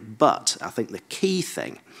delivery. But I think the key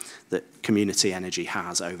thing that community energy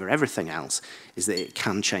has over everything else is that it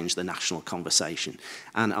can change the national conversation.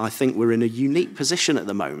 And I think we're in a unique position at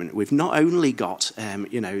the moment. We've not only got,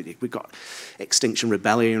 you know, we've got Extinction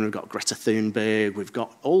Rebellion, we've got Greta Thunberg, we've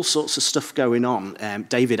got all sorts of stuff going on.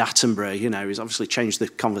 David Attenborough, you know, has obviously changed the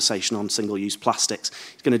conversation on single-use plastics.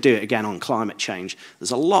 He's going to do it again on climate change.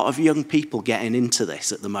 There's a lot of young people getting into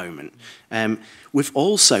this at the moment. We've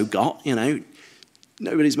also got, you know,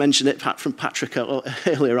 nobody's mentioned it apart from Patrick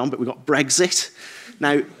earlier on, but we've got Brexit.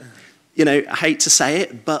 Now, you know, I hate to say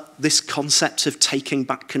it, but this concept of taking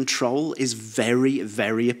back control is very,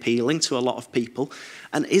 very appealing to a lot of people.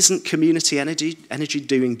 And isn't community energy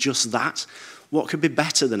doing just that? What could be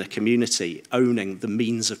better than a community owning the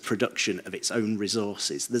means of production of its own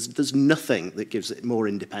resources? There's nothing that gives it more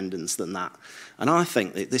independence than that. And I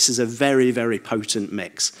think that this is a very, very potent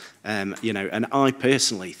mix. You know, and I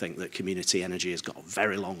personally think that community energy has got a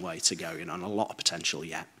very long way to go, you know, and a lot of potential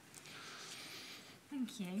yet.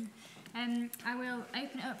 Thank you. I will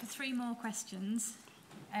open it up for 3 more questions.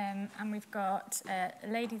 And we've got a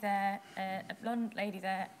lady there, a blonde lady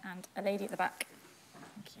there, and a lady at the back.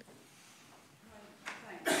 Thank you.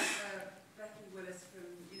 Willis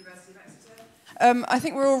from University of Exeter. I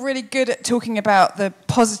think we're all really good at talking about the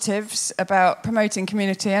positives, about promoting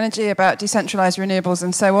community energy, about decentralised renewables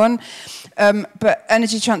and so on. But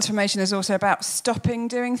energy transformation is also about stopping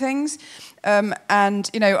doing things. And,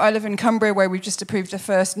 you know, I live in Cumbria where we've just approved the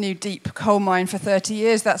first new deep coal mine for 30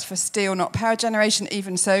 years. That's for steel, not power generation.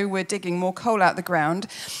 Even so, we're digging more coal out the ground.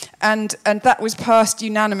 And that was passed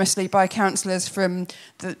unanimously by councillors from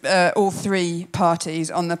all 3 parties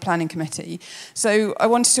on the planning committee. So I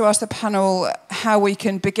wanted to ask the panel how we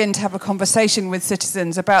can begin to have a conversation with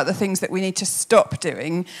citizens about the things that we need to stop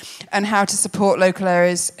doing and how to support local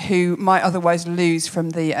areas who might otherwise lose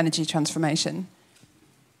from the energy transformation.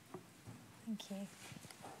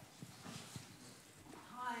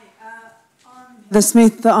 The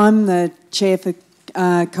Smith, I'm the chair for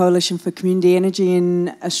Coalition for Community Energy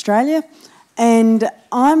in Australia, and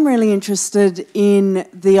I'm really interested in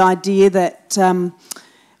the idea that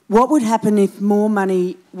what would happen if more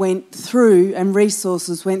money went through and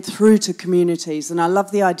resources went through to communities. And I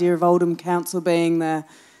love the idea of Oldham Council being the,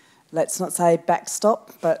 let's not say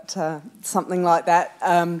backstop, but something like that,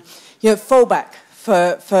 you know, fallback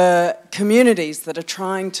for communities that are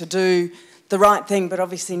trying to do the right thing, but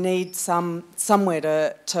obviously need somewhere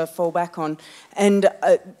to fall back on. And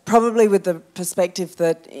probably with the perspective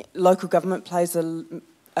that local government plays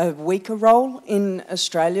a weaker role in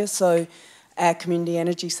Australia, so our community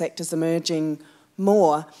energy sector's emerging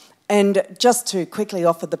more. And just to quickly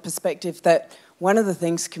offer the perspective that one of the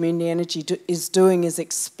things community energy is doing is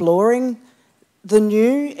exploring the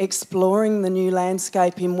new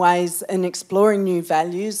landscape in ways and exploring new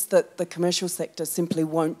values that the commercial sector simply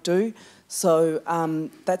won't do. So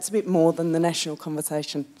that's a bit more than the national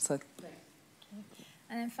conversation. So.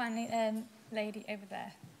 And then finally, lady over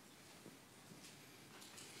there.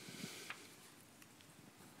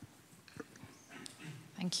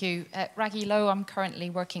 Thank you. Rajni Lowe, I'm currently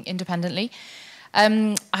working independently.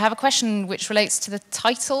 I have a question which relates to the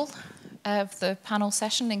title of the panel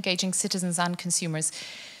session, Engaging Citizens and Consumers.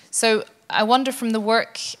 So I wonder, from the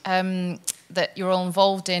work that you're all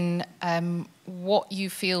involved in, what you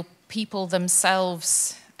feel people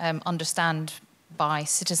themselves understand by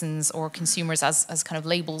citizens or consumers as kind of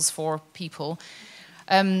labels for people.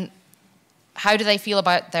 How do they feel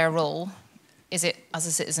about their role? Is it as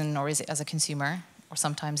a citizen or is it as a consumer? Or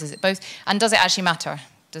sometimes is it both? And does it actually matter?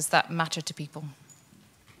 Does that matter to people?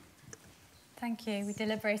 Thank you. We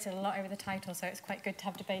deliberated a lot over the title, so it's quite good to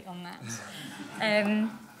have debate on that.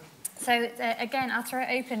 So again, I'll throw it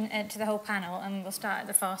open to the whole panel, and we'll start at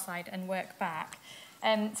the far side and work back.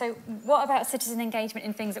 So what about citizen engagement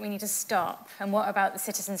in things that we need to stop? And what about the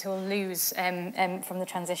citizens who will lose from the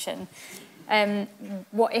transition?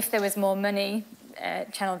 What if there was more money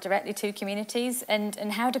channeled directly to communities? And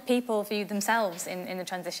how do people view themselves in the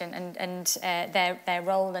transition and their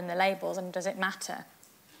role and the labels? And does it matter?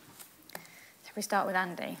 So we start with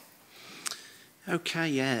Andy. Okay,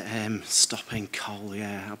 yeah, stopping coal,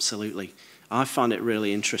 yeah, absolutely. I find it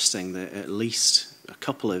really interesting that at least a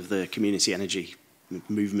couple of the community energy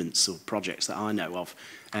movements or projects that I know of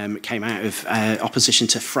came out of opposition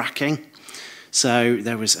to fracking. So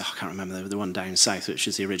there was, I can't remember the one down south, which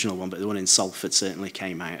was the original one, but the one in Salford certainly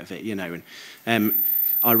came out of it, you know. And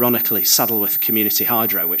ironically, Saddleworth Community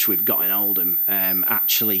Hydro, which we've got in Oldham,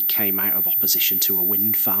 actually came out of opposition to a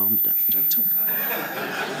wind farm. Don't talk.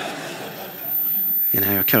 You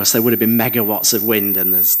know, of course, there would have been megawatts of wind,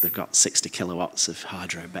 and they've got 60 kilowatts of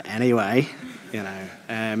hydro. But anyway, you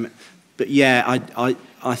know. But yeah,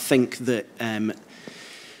 I think that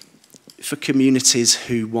for communities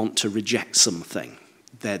who want to reject something,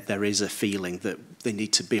 there is a feeling that they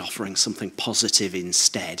need to be offering something positive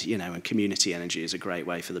instead, you know, and community energy is a great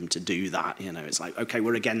way for them to do that. You know, it's like, okay,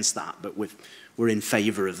 we're against that, but we're in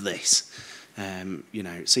favour of this. You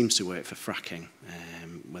know, it seems to work for fracking.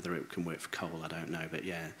 Whether it can work for coal, I don't know. But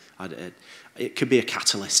yeah, it could be a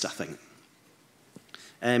catalyst, I think.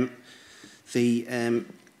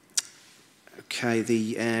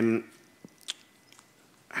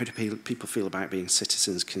 How do people feel about being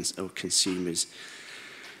citizens or consumers?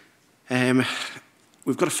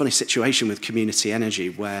 We've got a funny situation with community energy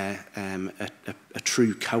where a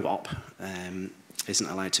true co-op isn't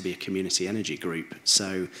allowed to be a community energy group.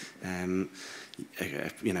 So,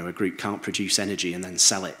 you know, a group can't produce energy and then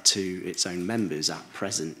sell it to its own members at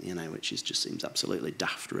present, you know, which just seems absolutely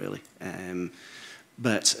daft, really.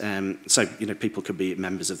 So, you know, people could be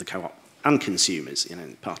members of the co-op and consumers, you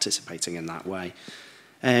know, participating in that way.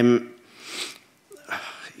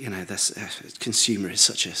 You know, consumer is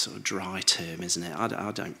such a sort of dry term, isn't it?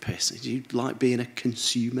 I don't personally. Do you like being a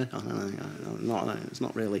consumer? I don't know. It's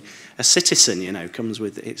not really. A citizen, you know, comes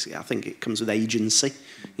with. I think it comes with agency.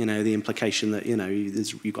 You know, the implication that, you know,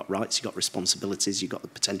 you've got rights, you've got responsibilities, you've got the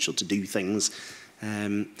potential to do things.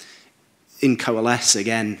 In Coalesce,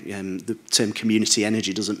 again, the term community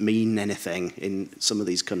energy doesn't mean anything in some of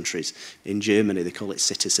these countries. In Germany, they call it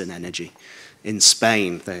citizen energy. In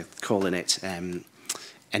Spain, they're calling it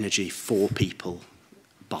energy for people,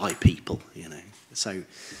 by people, you know. So,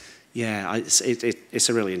 yeah, it's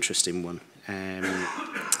a really interesting one.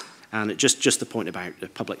 And just the point about the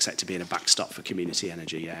public sector being a backstop for community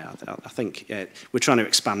energy, yeah, I think we're trying to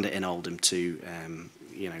expand it in Oldham to,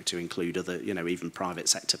 you know, to include other, you know, even private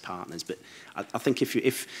sector partners. But I think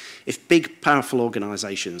if big, powerful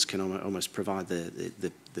organisations can almost provide a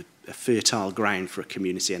fertile ground for a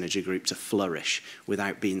community energy group to flourish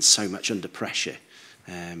without being so much under pressure,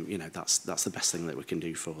 you know, that's the best thing that we can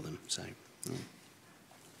do for them. So,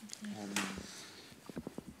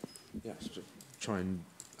 yeah, so try and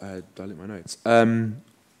dilute my notes.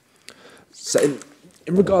 So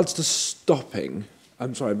in regards to stopping,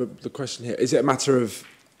 I'm sorry, but the question here, is it a matter of,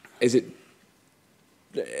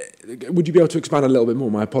 would you be able to expand a little bit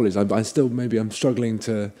more? My apologies, I'm struggling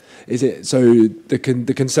to, is it, so the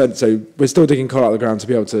concern, so we're still digging coal out of the ground to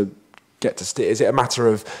be able to get to steel. Is it a matter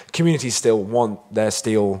of communities still want their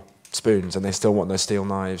steel spoons and they still want their steel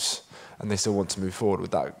knives and they still want to move forward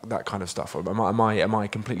with that kind of stuff? Or am I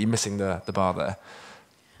completely missing the bar there?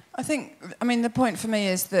 I mean, the point for me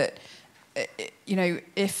is that, you know,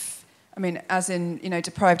 as in, you know,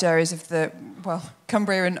 deprived areas of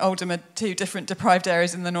Cumbria and Oldham are two different deprived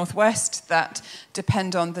areas in the northwest that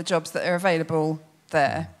depend on the jobs that are available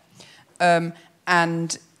there.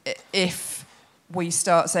 And if we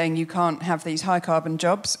start saying you can't have these high carbon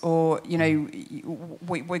jobs, or, you know,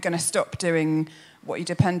 we're going to stop doing what you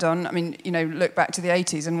depend on. I mean, you know, look back to the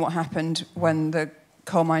 80s and what happened when the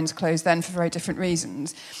coal mines closed then for very different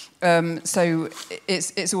reasons. So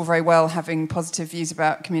it's all very well having positive views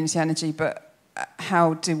about community energy, but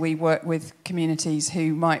how do we work with communities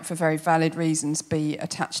who might, for very valid reasons, be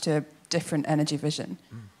attached to a different energy vision?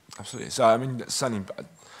 Absolutely. So, I mean, certainly,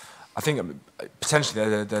 I think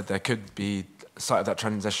potentially there could be sight of that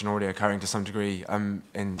transition already occurring to some degree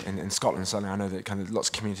in Scotland. Certainly, I know that kind of lots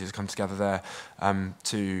of communities come together there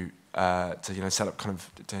to set up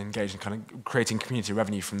to engage in kind of creating community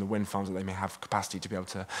revenue from the wind farms that they may have capacity to be able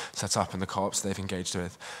to set up and the co-ops they've engaged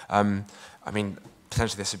with. I mean,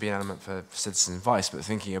 potentially this would be an element for citizen advice, but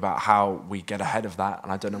thinking about how we get ahead of that,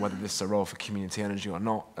 and I don't know whether this is a role for community energy or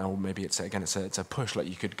not, or maybe it's a push, like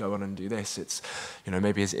you could go on and do this. It's,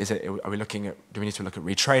 maybe are we looking at, do we need to look at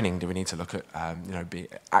retraining? Do we need to look at, be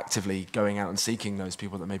actively going out and seeking those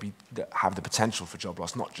people that have the potential for job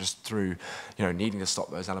loss, not just through, needing to stop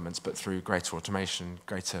those elements, but through greater automation,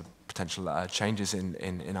 greater potential changes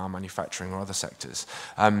in our manufacturing or other sectors.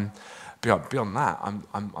 Beyond that,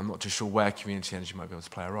 I'm not too sure where community energy might be able to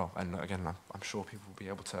play a role. And again, I'm sure people will be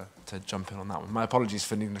able to jump in on that one. My apologies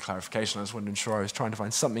for needing the clarification. I just wanted to ensure I was trying to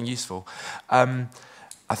find something useful.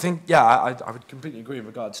 I think, I would completely agree in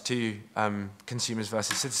regards to consumers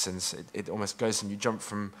versus citizens. It almost goes and you jump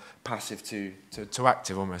from passive to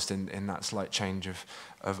active almost in that slight change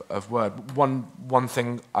of word. One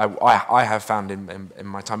thing I have found in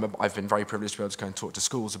my time, I've been very privileged to be able to go and talk to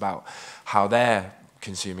schools about how they're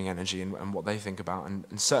consuming energy and what they think about,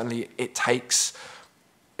 and certainly it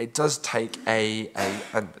does take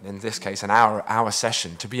in this case an hour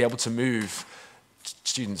session to be able to move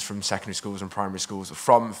students from secondary schools and primary schools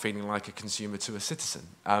from feeling like a consumer to a citizen.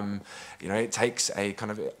 It takes a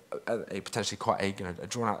kind of a potentially quite a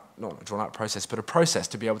not a drawn out process, but a process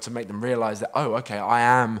to be able to make them realise that, oh, okay, I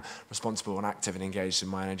am responsible and active and engaged in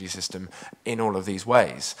my energy system in all of these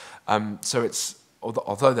ways. So it's,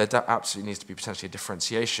 although there absolutely needs to be potentially a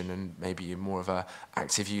differentiation and maybe more of a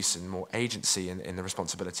active use and more agency in the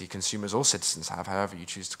responsibility consumers or citizens have, however you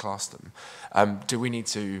choose to class them, do we need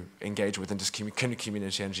to engage with, and can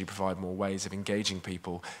community energy provide more ways of engaging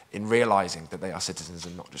people in realising that they are citizens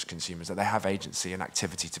and not just consumers, that they have agency and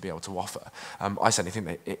activity to be able to offer? I certainly think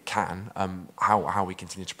that it can. How we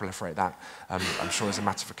continue to proliferate that, I'm sure is a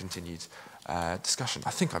matter for continued discussion.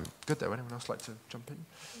 I think I'm good there. Would anyone else like to jump in?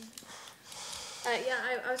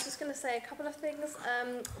 I was just going to say a couple of things.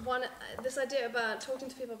 One, this idea about talking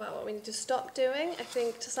to people about what we need to stop doing. I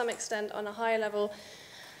think to some extent on a higher level,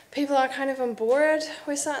 people are kind of on board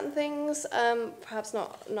with certain things, perhaps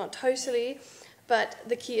not totally, but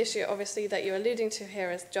the key issue obviously that you're alluding to here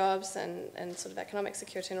is jobs and sort of economic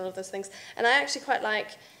security and all of those things. And I actually quite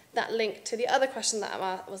like that link to the other question that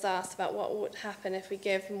was asked about what would happen if we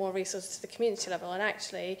give more resources to the community level. And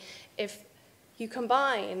actually, if you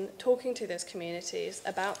combine talking to those communities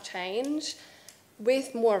about change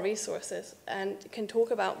with more resources and can talk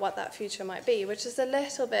about what that future might be, which is a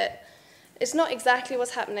little bit, it's not exactly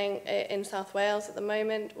what's happening in South Wales at the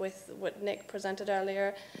moment with what Nick presented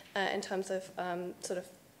earlier in terms of the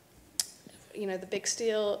big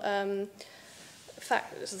steel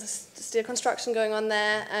steel construction going on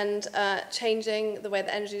there and changing the way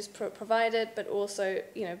that energy is provided, but also,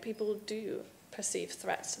 people do perceive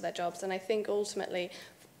threats to their jobs. And I think ultimately,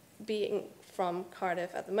 being from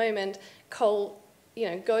Cardiff at the moment, coal,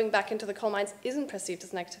 going back into the coal mines isn't perceived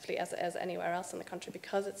as negatively as anywhere else in the country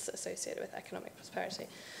because it's associated with economic prosperity.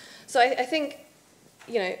 So I think,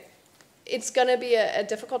 it's going to be a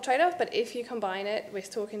difficult trade-off, but if you combine it with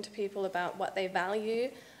talking to people about what they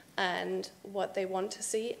value and what they want to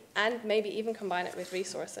see, and maybe even combine it with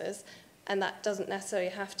resources, and that doesn't necessarily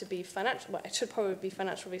have to be financial, well, it should probably be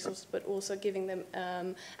financial resources, but also giving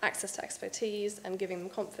them access to expertise and giving them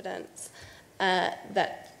confidence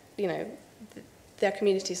that, their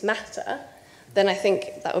communities matter, then I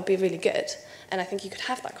think that would be really good. And I think you could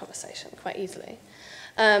have that conversation quite easily.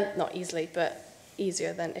 Not easily, but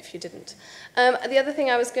easier than if you didn't. The other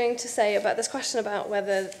thing I was going to say about this question about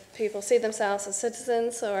whether people see themselves as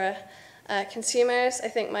citizens or consumers, I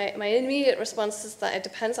think my immediate response is that it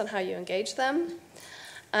depends on how you engage them.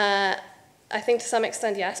 I think to some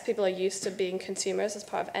extent, yes, people are used to being consumers as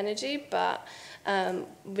part of energy, but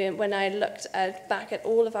when I looked back at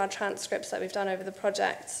all of our transcripts that we've done over the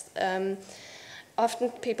projects, often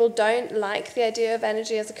people don't like the idea of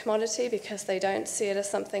energy as a commodity because they don't see it as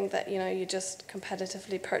something that you just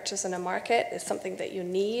competitively purchase in a market. It's something that you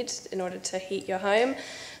need in order to heat your home.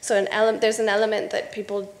 So there's an element that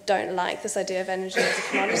people don't like, this idea of energy as a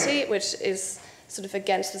commodity, which is sort of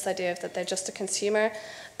against this idea of that they're just a consumer.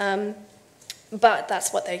 But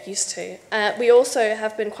that's what they're used to. We also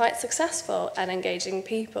have been quite successful at engaging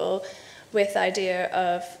people with the idea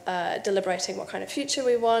of deliberating what kind of future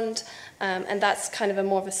we want, and that's kind of a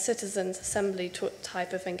more of a citizens' assembly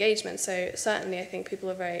type of engagement. So certainly I think people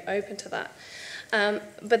are very open to that.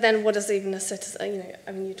 But then what does even a citizen, you know,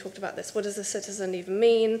 I mean, you talked about this, what does a citizen even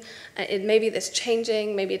mean? Maybe it's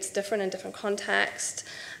changing, maybe it's different in different context.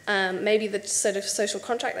 Maybe the sort of social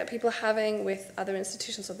contract that people are having with other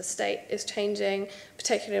institutions of the state is changing,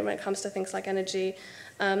 particularly when it comes to things like energy.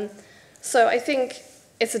 So I think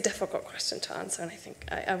it's a difficult question to answer, and I think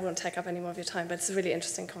I won't take up any more of your time, but it's a really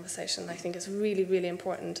interesting conversation. I think it's really, really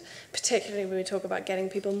important, particularly when we talk about getting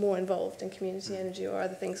people more involved in community energy or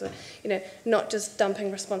other things, where, you know, not just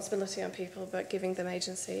dumping responsibility on people, but giving them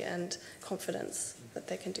agency and confidence that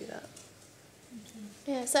they can do that.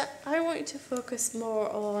 Yeah, so I wanted to focus more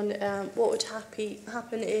on what would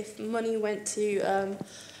happen if money went to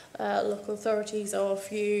local authorities, or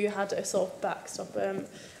if you had a sort of backstop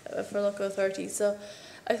for local authorities. So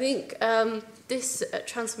I think this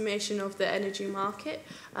transformation of the energy market,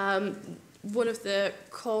 one of the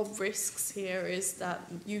core risks here is that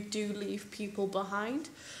you do leave people behind,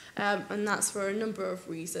 and that's for a number of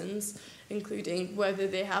reasons, including whether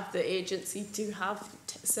they have the agency to have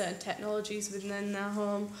certain technologies within their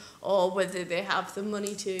home, or whether they have the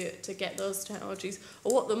money to get those technologies,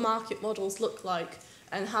 or what the market models look like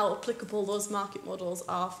and how applicable those market models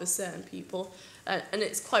are for certain people. And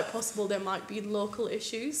it's quite possible there might be local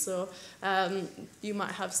issues, so you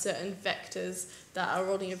might have certain vectors that are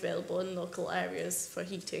only available in local areas for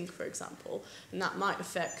heating, for example, and that might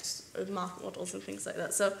affect market models and things like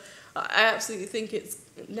that. So I absolutely think it's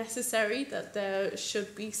necessary that there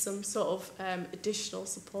should be some sort of additional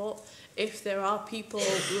support if there are people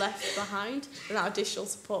left behind, and that additional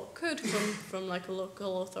support could come from like a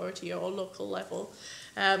local authority or a local level.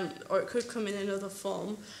 Or it could come in another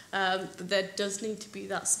form, but there does need to be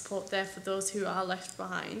that support there for those who are left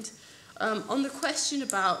behind. On the question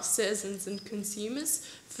about citizens and consumers,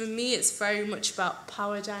 for me it's very much about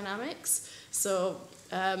power dynamics. So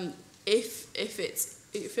if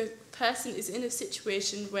a person is in a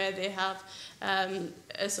situation where they have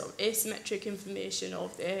a sort of asymmetric information,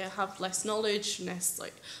 or they have less knowledge,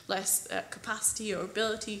 less capacity or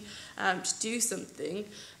ability to do something,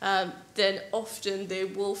 then often they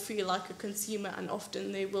will feel like a consumer, and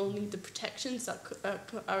often they will need the protections that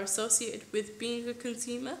are associated with being a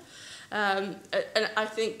consumer. And I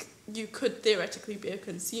think you could theoretically be a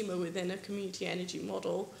consumer within a community energy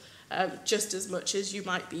model, just as much as you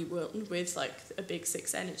might be with like a big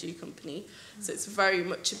six energy company. So it's very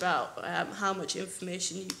much about how much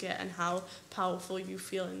information you get and how powerful you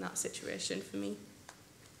feel in that situation for me.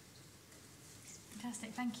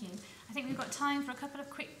 Fantastic, thank you. I think we've got time for a couple of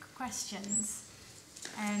quick questions.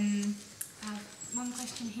 One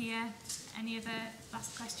question here, any other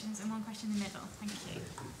last questions, and one question in the middle. Thank you.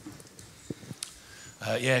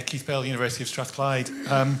 Yeah, Keith Bell, University of Strathclyde.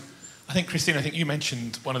 I think, Christina, I think you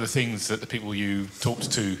mentioned one of the things that the people you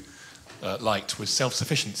talked to liked was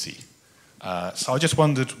self-sufficiency. So I just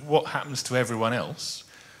wondered what happens to everyone else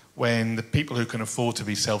when the people who can afford to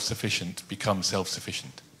be self-sufficient become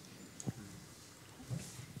self-sufficient.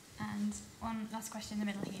 And one last question in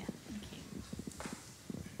the middle here. Thank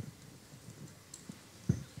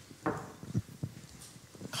you.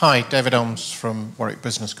 Hi, David Elms from Warwick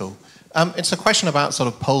Business School. It's a question about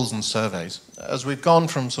sort of polls and surveys. As we've gone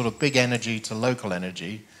from sort of big energy to local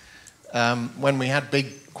energy, when we had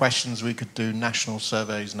big questions, we could do national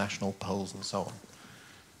surveys, national polls, and so on.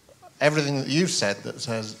 Everything that you've said that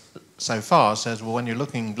says so far says, well, when you're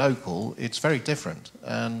looking local, it's very different.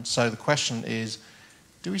 And so the question is,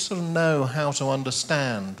 do we sort of know how to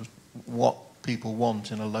understand what people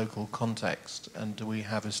want in a local context, and do we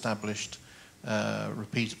have established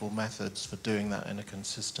repeatable methods for doing that in a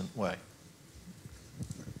consistent way?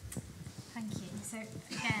 Thank you. So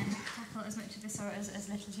again, tackle as much of this or as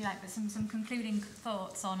little as you like, but some concluding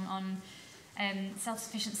thoughts on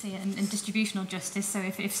self-sufficiency and distributional justice. So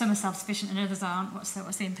if some are self-sufficient and others aren't, what's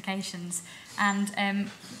the implications?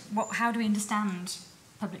 And how do we understand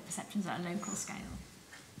public perceptions at a local scale?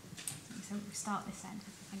 So we'll start this end.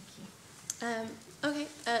 Thank you. Okay,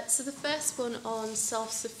 so the first one on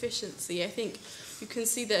self-sufficiency, I think you can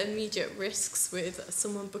see the immediate risks with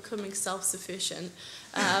someone becoming self-sufficient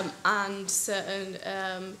and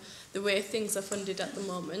certain, the way things are funded at the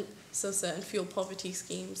moment, so certain fuel poverty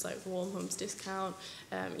schemes like Warm Homes Discount,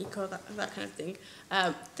 Eco, that kind of thing,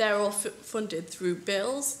 they're all funded through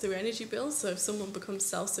bills, through energy bills. So if someone becomes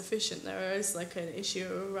self-sufficient, there is like an issue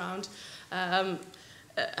around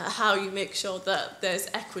how you make sure that there's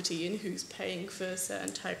equity in who's paying for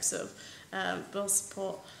certain types of bill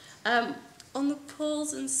support. On the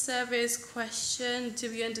polls and surveys question, do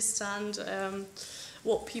we understand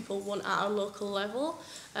what people want at a local level?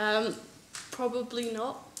 Probably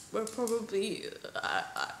not. We're probably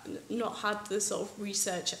not had this sort of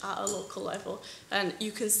research at a local level, and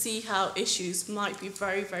you can see how issues might be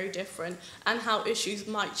very, very different and how issues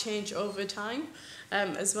might change over time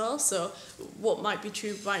as well. So what might be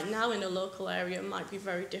true right now in a local area might be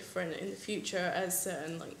very different in the future as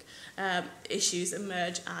certain issues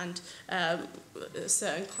emerge and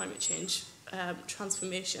certain climate change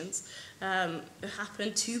transformations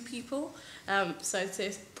happen to people. So I'd say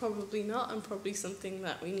it's probably not, and probably something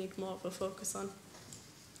that we need more of a focus on.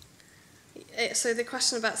 So the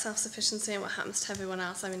question about self-sufficiency and what happens to everyone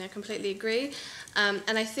else, I mean, I completely agree.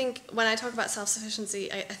 And I think when I talk about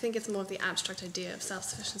self-sufficiency, I think it's more of the abstract idea of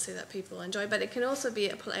self-sufficiency that people enjoy, but it can also be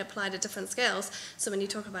applied at different scales. So when you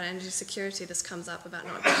talk about energy security, this comes up about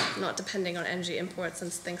not depending on energy imports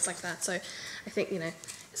and things like that. So I think, you know,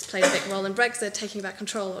 it's played a big role in Brexit, taking back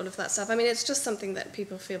control, all of that stuff. I mean, it's just something that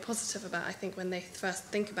people feel positive about, I think, when they first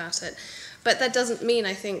think about it. But that doesn't mean,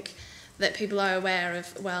 I think, that people are aware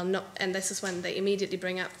of, well, not, and this is when they immediately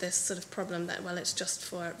bring up this sort of problem that, well, it's just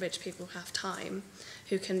for rich people who have time,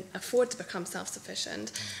 who can afford to become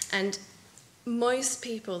self-sufficient. And most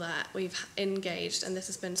people that we've engaged, and this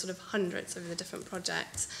has been sort of hundreds of the different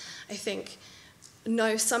projects, I think,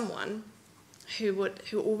 know someone who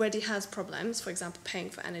already has problems, for example, paying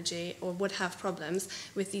for energy, or would have problems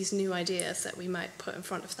with these new ideas that we might put in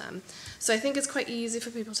front of them. So I think it's quite easy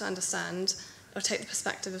for people to understand or take the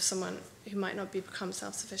perspective of someone who might not become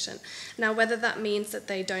self-sufficient. Now, whether that means that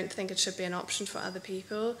they don't think it should be an option for other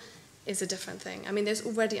people is a different thing. I mean, there's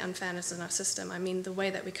already unfairness in our system. I mean, the way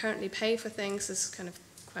that we currently pay for things is kind of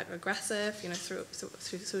quite regressive, you know,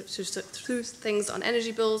 through things on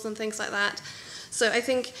energy bills and things like that. So I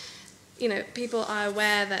think, you know, people are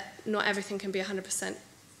aware that not everything can be 100%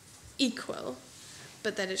 equal,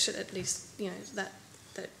 but that it should at least, you know, that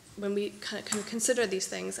when we kind of consider these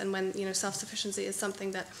things, and when, you know, self-sufficiency is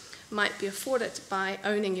something that might be afforded by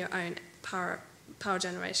owning your own power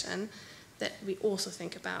generation, that we also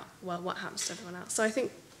think about, well, what happens to everyone else. So I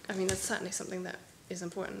think, I mean, that's certainly something that is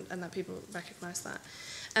important and that people recognise that.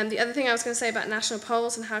 And the other thing I was going to say about national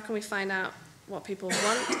polls and how can we find out what people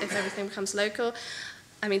want if everything becomes local,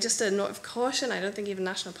 I mean, just a note of caution, I don't think even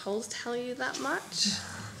national polls tell you that much.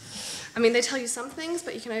 I mean, they tell you some things,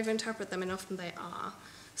 but you can overinterpret them, and often they are.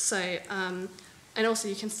 So, and also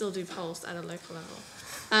you can still do polls at a local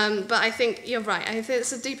level. But I think you're right. I think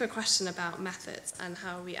it's a deeper question about methods and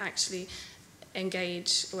how we actually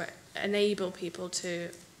engage or enable people to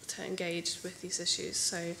engage with these issues.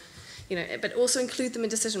 So, you know, but also include them in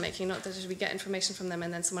decision-making, not that we get information from them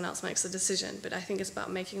and then someone else makes a decision, but I think it's about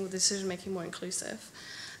making the decision-making more inclusive.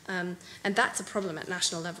 And that's a problem at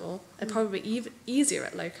national level, and probably even easier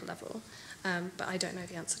at local level. But I don't know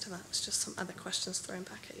the answer to that. It's just some other questions thrown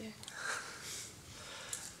back at you.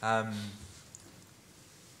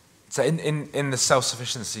 So in the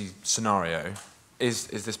self-sufficiency scenario, is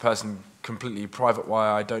this person completely private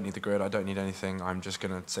wire? I don't need the grid, I don't need anything, I'm just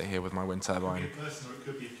going to sit here with my wind turbine? It could be a person, or it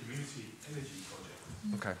could be a community energy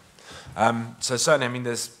project. Okay. So certainly, I mean,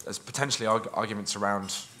 there's potentially arguments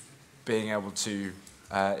around being able to,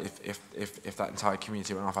 if that entire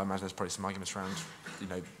community went off, I imagine there's probably some arguments around, you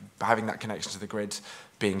know, having that connection to the grid,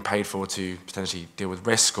 being paid for to potentially deal with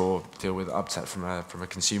risk or deal with upset from a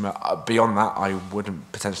consumer. Beyond that, I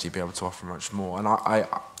wouldn't potentially be able to offer much more. And I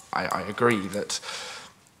agree that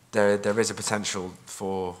there is a potential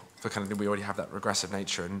for kind of, we already have that regressive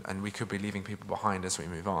nature, and we could be leaving people behind as we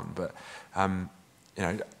move on. But you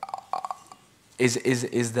know,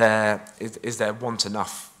 is there want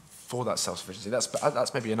enough for that self-sufficiency?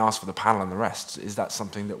 That's maybe an ask for the panel and the rest. Is that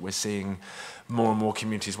something that we're seeing more and more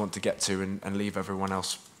communities want to get to and leave everyone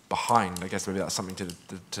else behind? I guess maybe that's something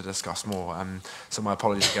to discuss more. So my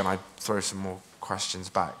apologies again, I throw some more questions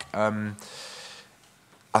back.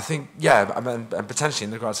 I think, yeah, and potentially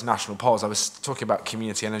in regards to national polls, I was talking about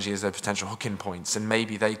community energy as a potential hooking points, and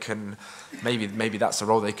maybe they can, maybe that's a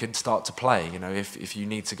role they could start to play. You know, if you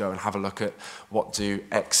need to go and have a look at what do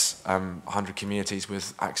X 100 communities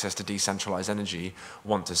with access to decentralized energy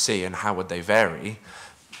want to see, and how would they vary,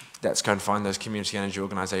 let's go and find those community energy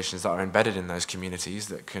organisations that are embedded in those communities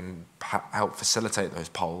that can help facilitate those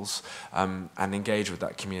polls and engage with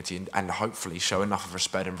that community and hopefully show enough of a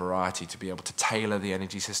spread and variety to be able to tailor the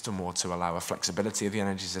energy system, or to allow a flexibility of the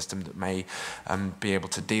energy system that may be able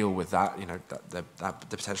to deal with that, you know, the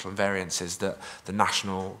potential invariances that the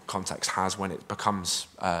national context has when it becomes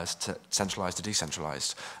centralised to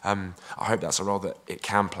decentralised. I hope that's a role that it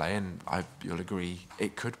can play, and you'll agree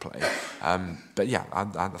it could play. But yeah,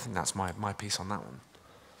 I think think that's my piece on that one.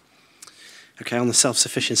 Okay, on the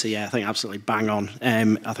self-sufficiency, yeah, I think absolutely bang on.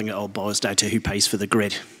 I think it all boils down to who pays for the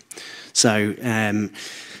grid. So,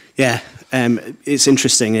 it's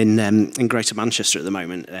interesting in Greater Manchester at the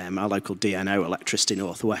moment. Our local DNO, Electricity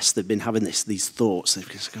North West, they've been having these thoughts. They've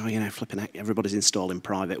just gone, flipping out, everybody's installing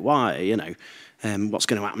private wire. What's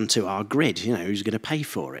going to happen to our grid? Who's going to pay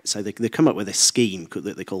for it? So they come up with this scheme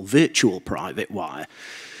that they call virtual private wire.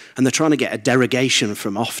 And they're trying to get a derogation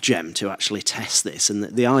from Ofgem to actually test this. And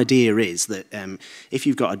the idea is that if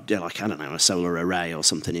you've got a solar array or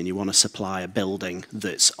something, and you want to supply a building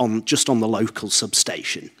that's just on the local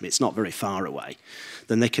substation, it's not very far away,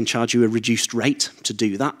 then they can charge you a reduced rate to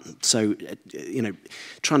do that. So,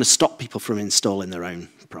 trying to stop people from installing their own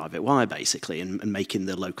private wire, basically, and making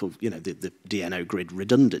the local, the DNO grid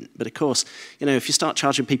redundant. But of course, if you start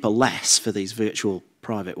charging people less for these virtual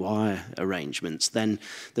private wire arrangements, then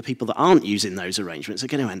the people that aren't using those arrangements are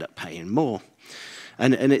going to end up paying more.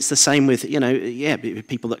 And it's the same with,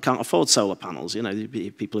 people that can't afford solar panels,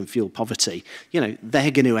 people in fuel poverty, they're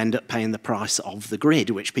going to end up paying the price of the grid,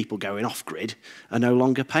 which people going off grid are no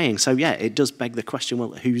longer paying. So, yeah, it does beg the question,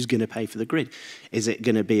 well, who's going to pay for the grid? Is it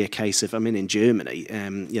going to be a case of, in Germany,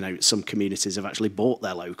 some communities have actually bought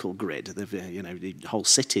their local grid. The whole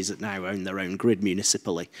cities that now own their own grid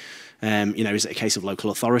municipally. Is it a case of local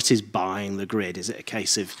authorities buying the grid? Is it a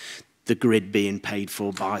case of the grid being paid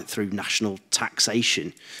for through national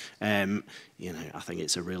taxation? I think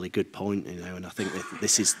it's a really good point, and I think that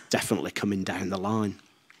this is definitely coming down the line.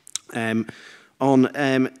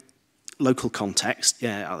 On local context,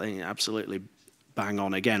 I think absolutely bang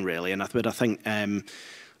on again, really, but I think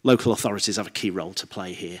local authorities have a key role to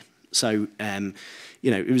play here. So,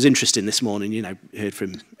 it was interesting this morning. Heard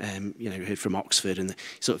from Oxford, and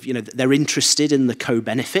they're interested in the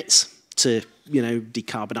co-benefits to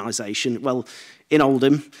decarbonisation. Well, in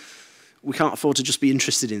Oldham, we can't afford to just be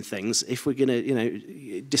interested in things. If we're going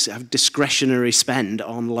to have discretionary spend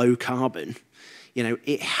on low carbon,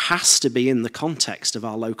 it has to be in the context of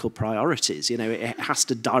our local priorities. It has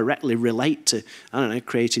to directly relate to,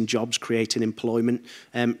 creating jobs, creating employment.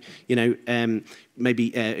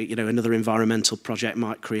 Maybe another environmental project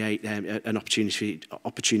might create an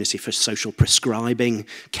opportunity for social prescribing,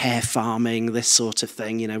 care farming, this sort of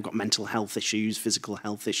thing. We've got mental health issues, physical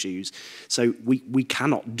health issues. So we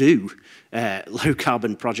cannot do low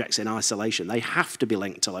carbon projects in isolation. They have to be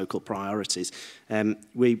linked to local priorities.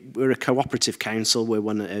 We're a cooperative council. We're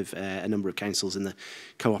one of a number of councils in the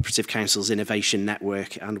Cooperative Councils Innovation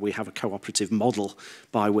Network, and we have a cooperative model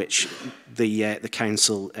by which the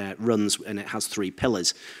council runs, and it has three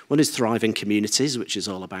pillars. One is thriving communities, which is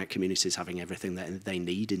all about communities having everything that they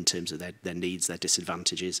need in terms of their needs, their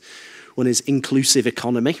disadvantages. One is inclusive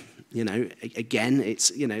economy. Again, it's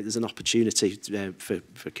there's an opportunity for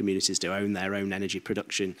communities to own their own energy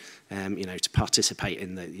production, to participate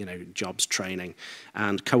in the jobs training,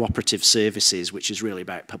 and cooperative services, which is really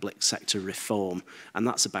about public sector reform, and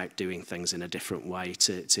that's about doing things in a different way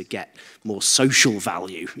to get more social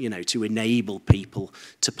value, to enable people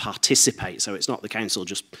to participate. So it's not the council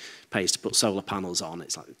just pays to put solar panels on.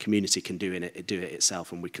 It's like the community can do it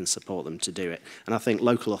itself, and we can support them to do it. And I think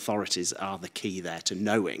local authorities are the key there to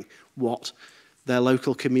knowing what their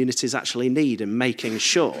local communities actually need, and making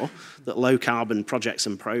sure that low carbon projects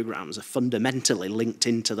and programmes are fundamentally linked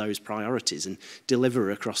into those priorities and deliver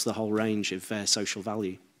across the whole range of social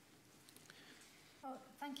value. Well,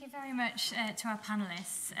 thank you very much to our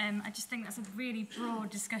panellists. I just think that's a really broad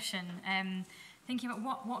discussion. Thinking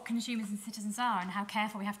about what consumers and citizens are, and how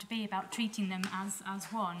careful we have to be about treating them as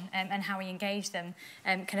one, and how we engage them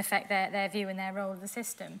can affect their view and their role of the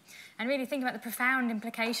system. And really thinking about the profound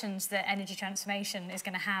implications that energy transformation is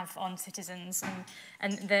going to have on citizens,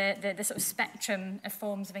 and the sort of spectrum of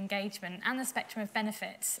forms of engagement and the spectrum of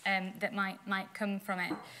benefits that might come from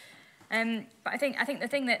it. But I think the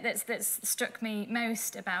thing that's struck me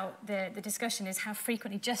most about the discussion is how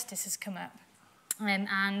frequently justice has come up.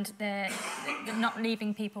 And the not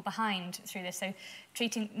leaving people behind through this. So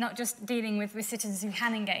not just dealing with citizens who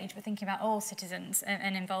can engage, but thinking about all citizens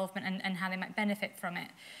and involvement and how they might benefit from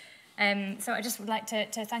it. So I just would like to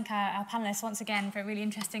thank our panellists once again for a really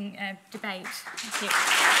interesting debate. Thank you.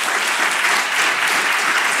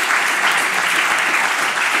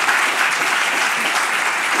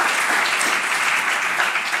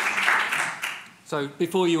 So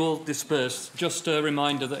before you all disperse, just a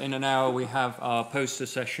reminder that in an hour we have our poster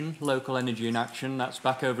session, Local Energy in Action. That's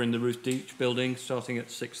back over in the Ruth Deach building, starting at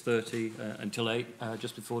 6:30 until 8,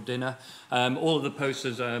 just before dinner. All of the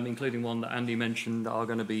posters, including one that Andy mentioned, are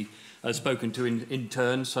going to be spoken to in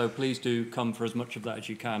turn, so please do come for as much of that as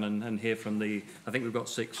you can and hear from the, I think we've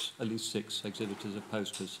got at least six exhibitors of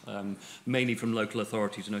posters, mainly from local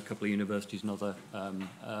authorities and a couple of universities and other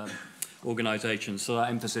organisations. So that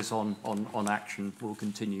emphasis on action will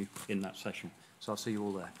continue in that session. So I'll see you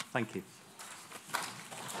all there. Thank you.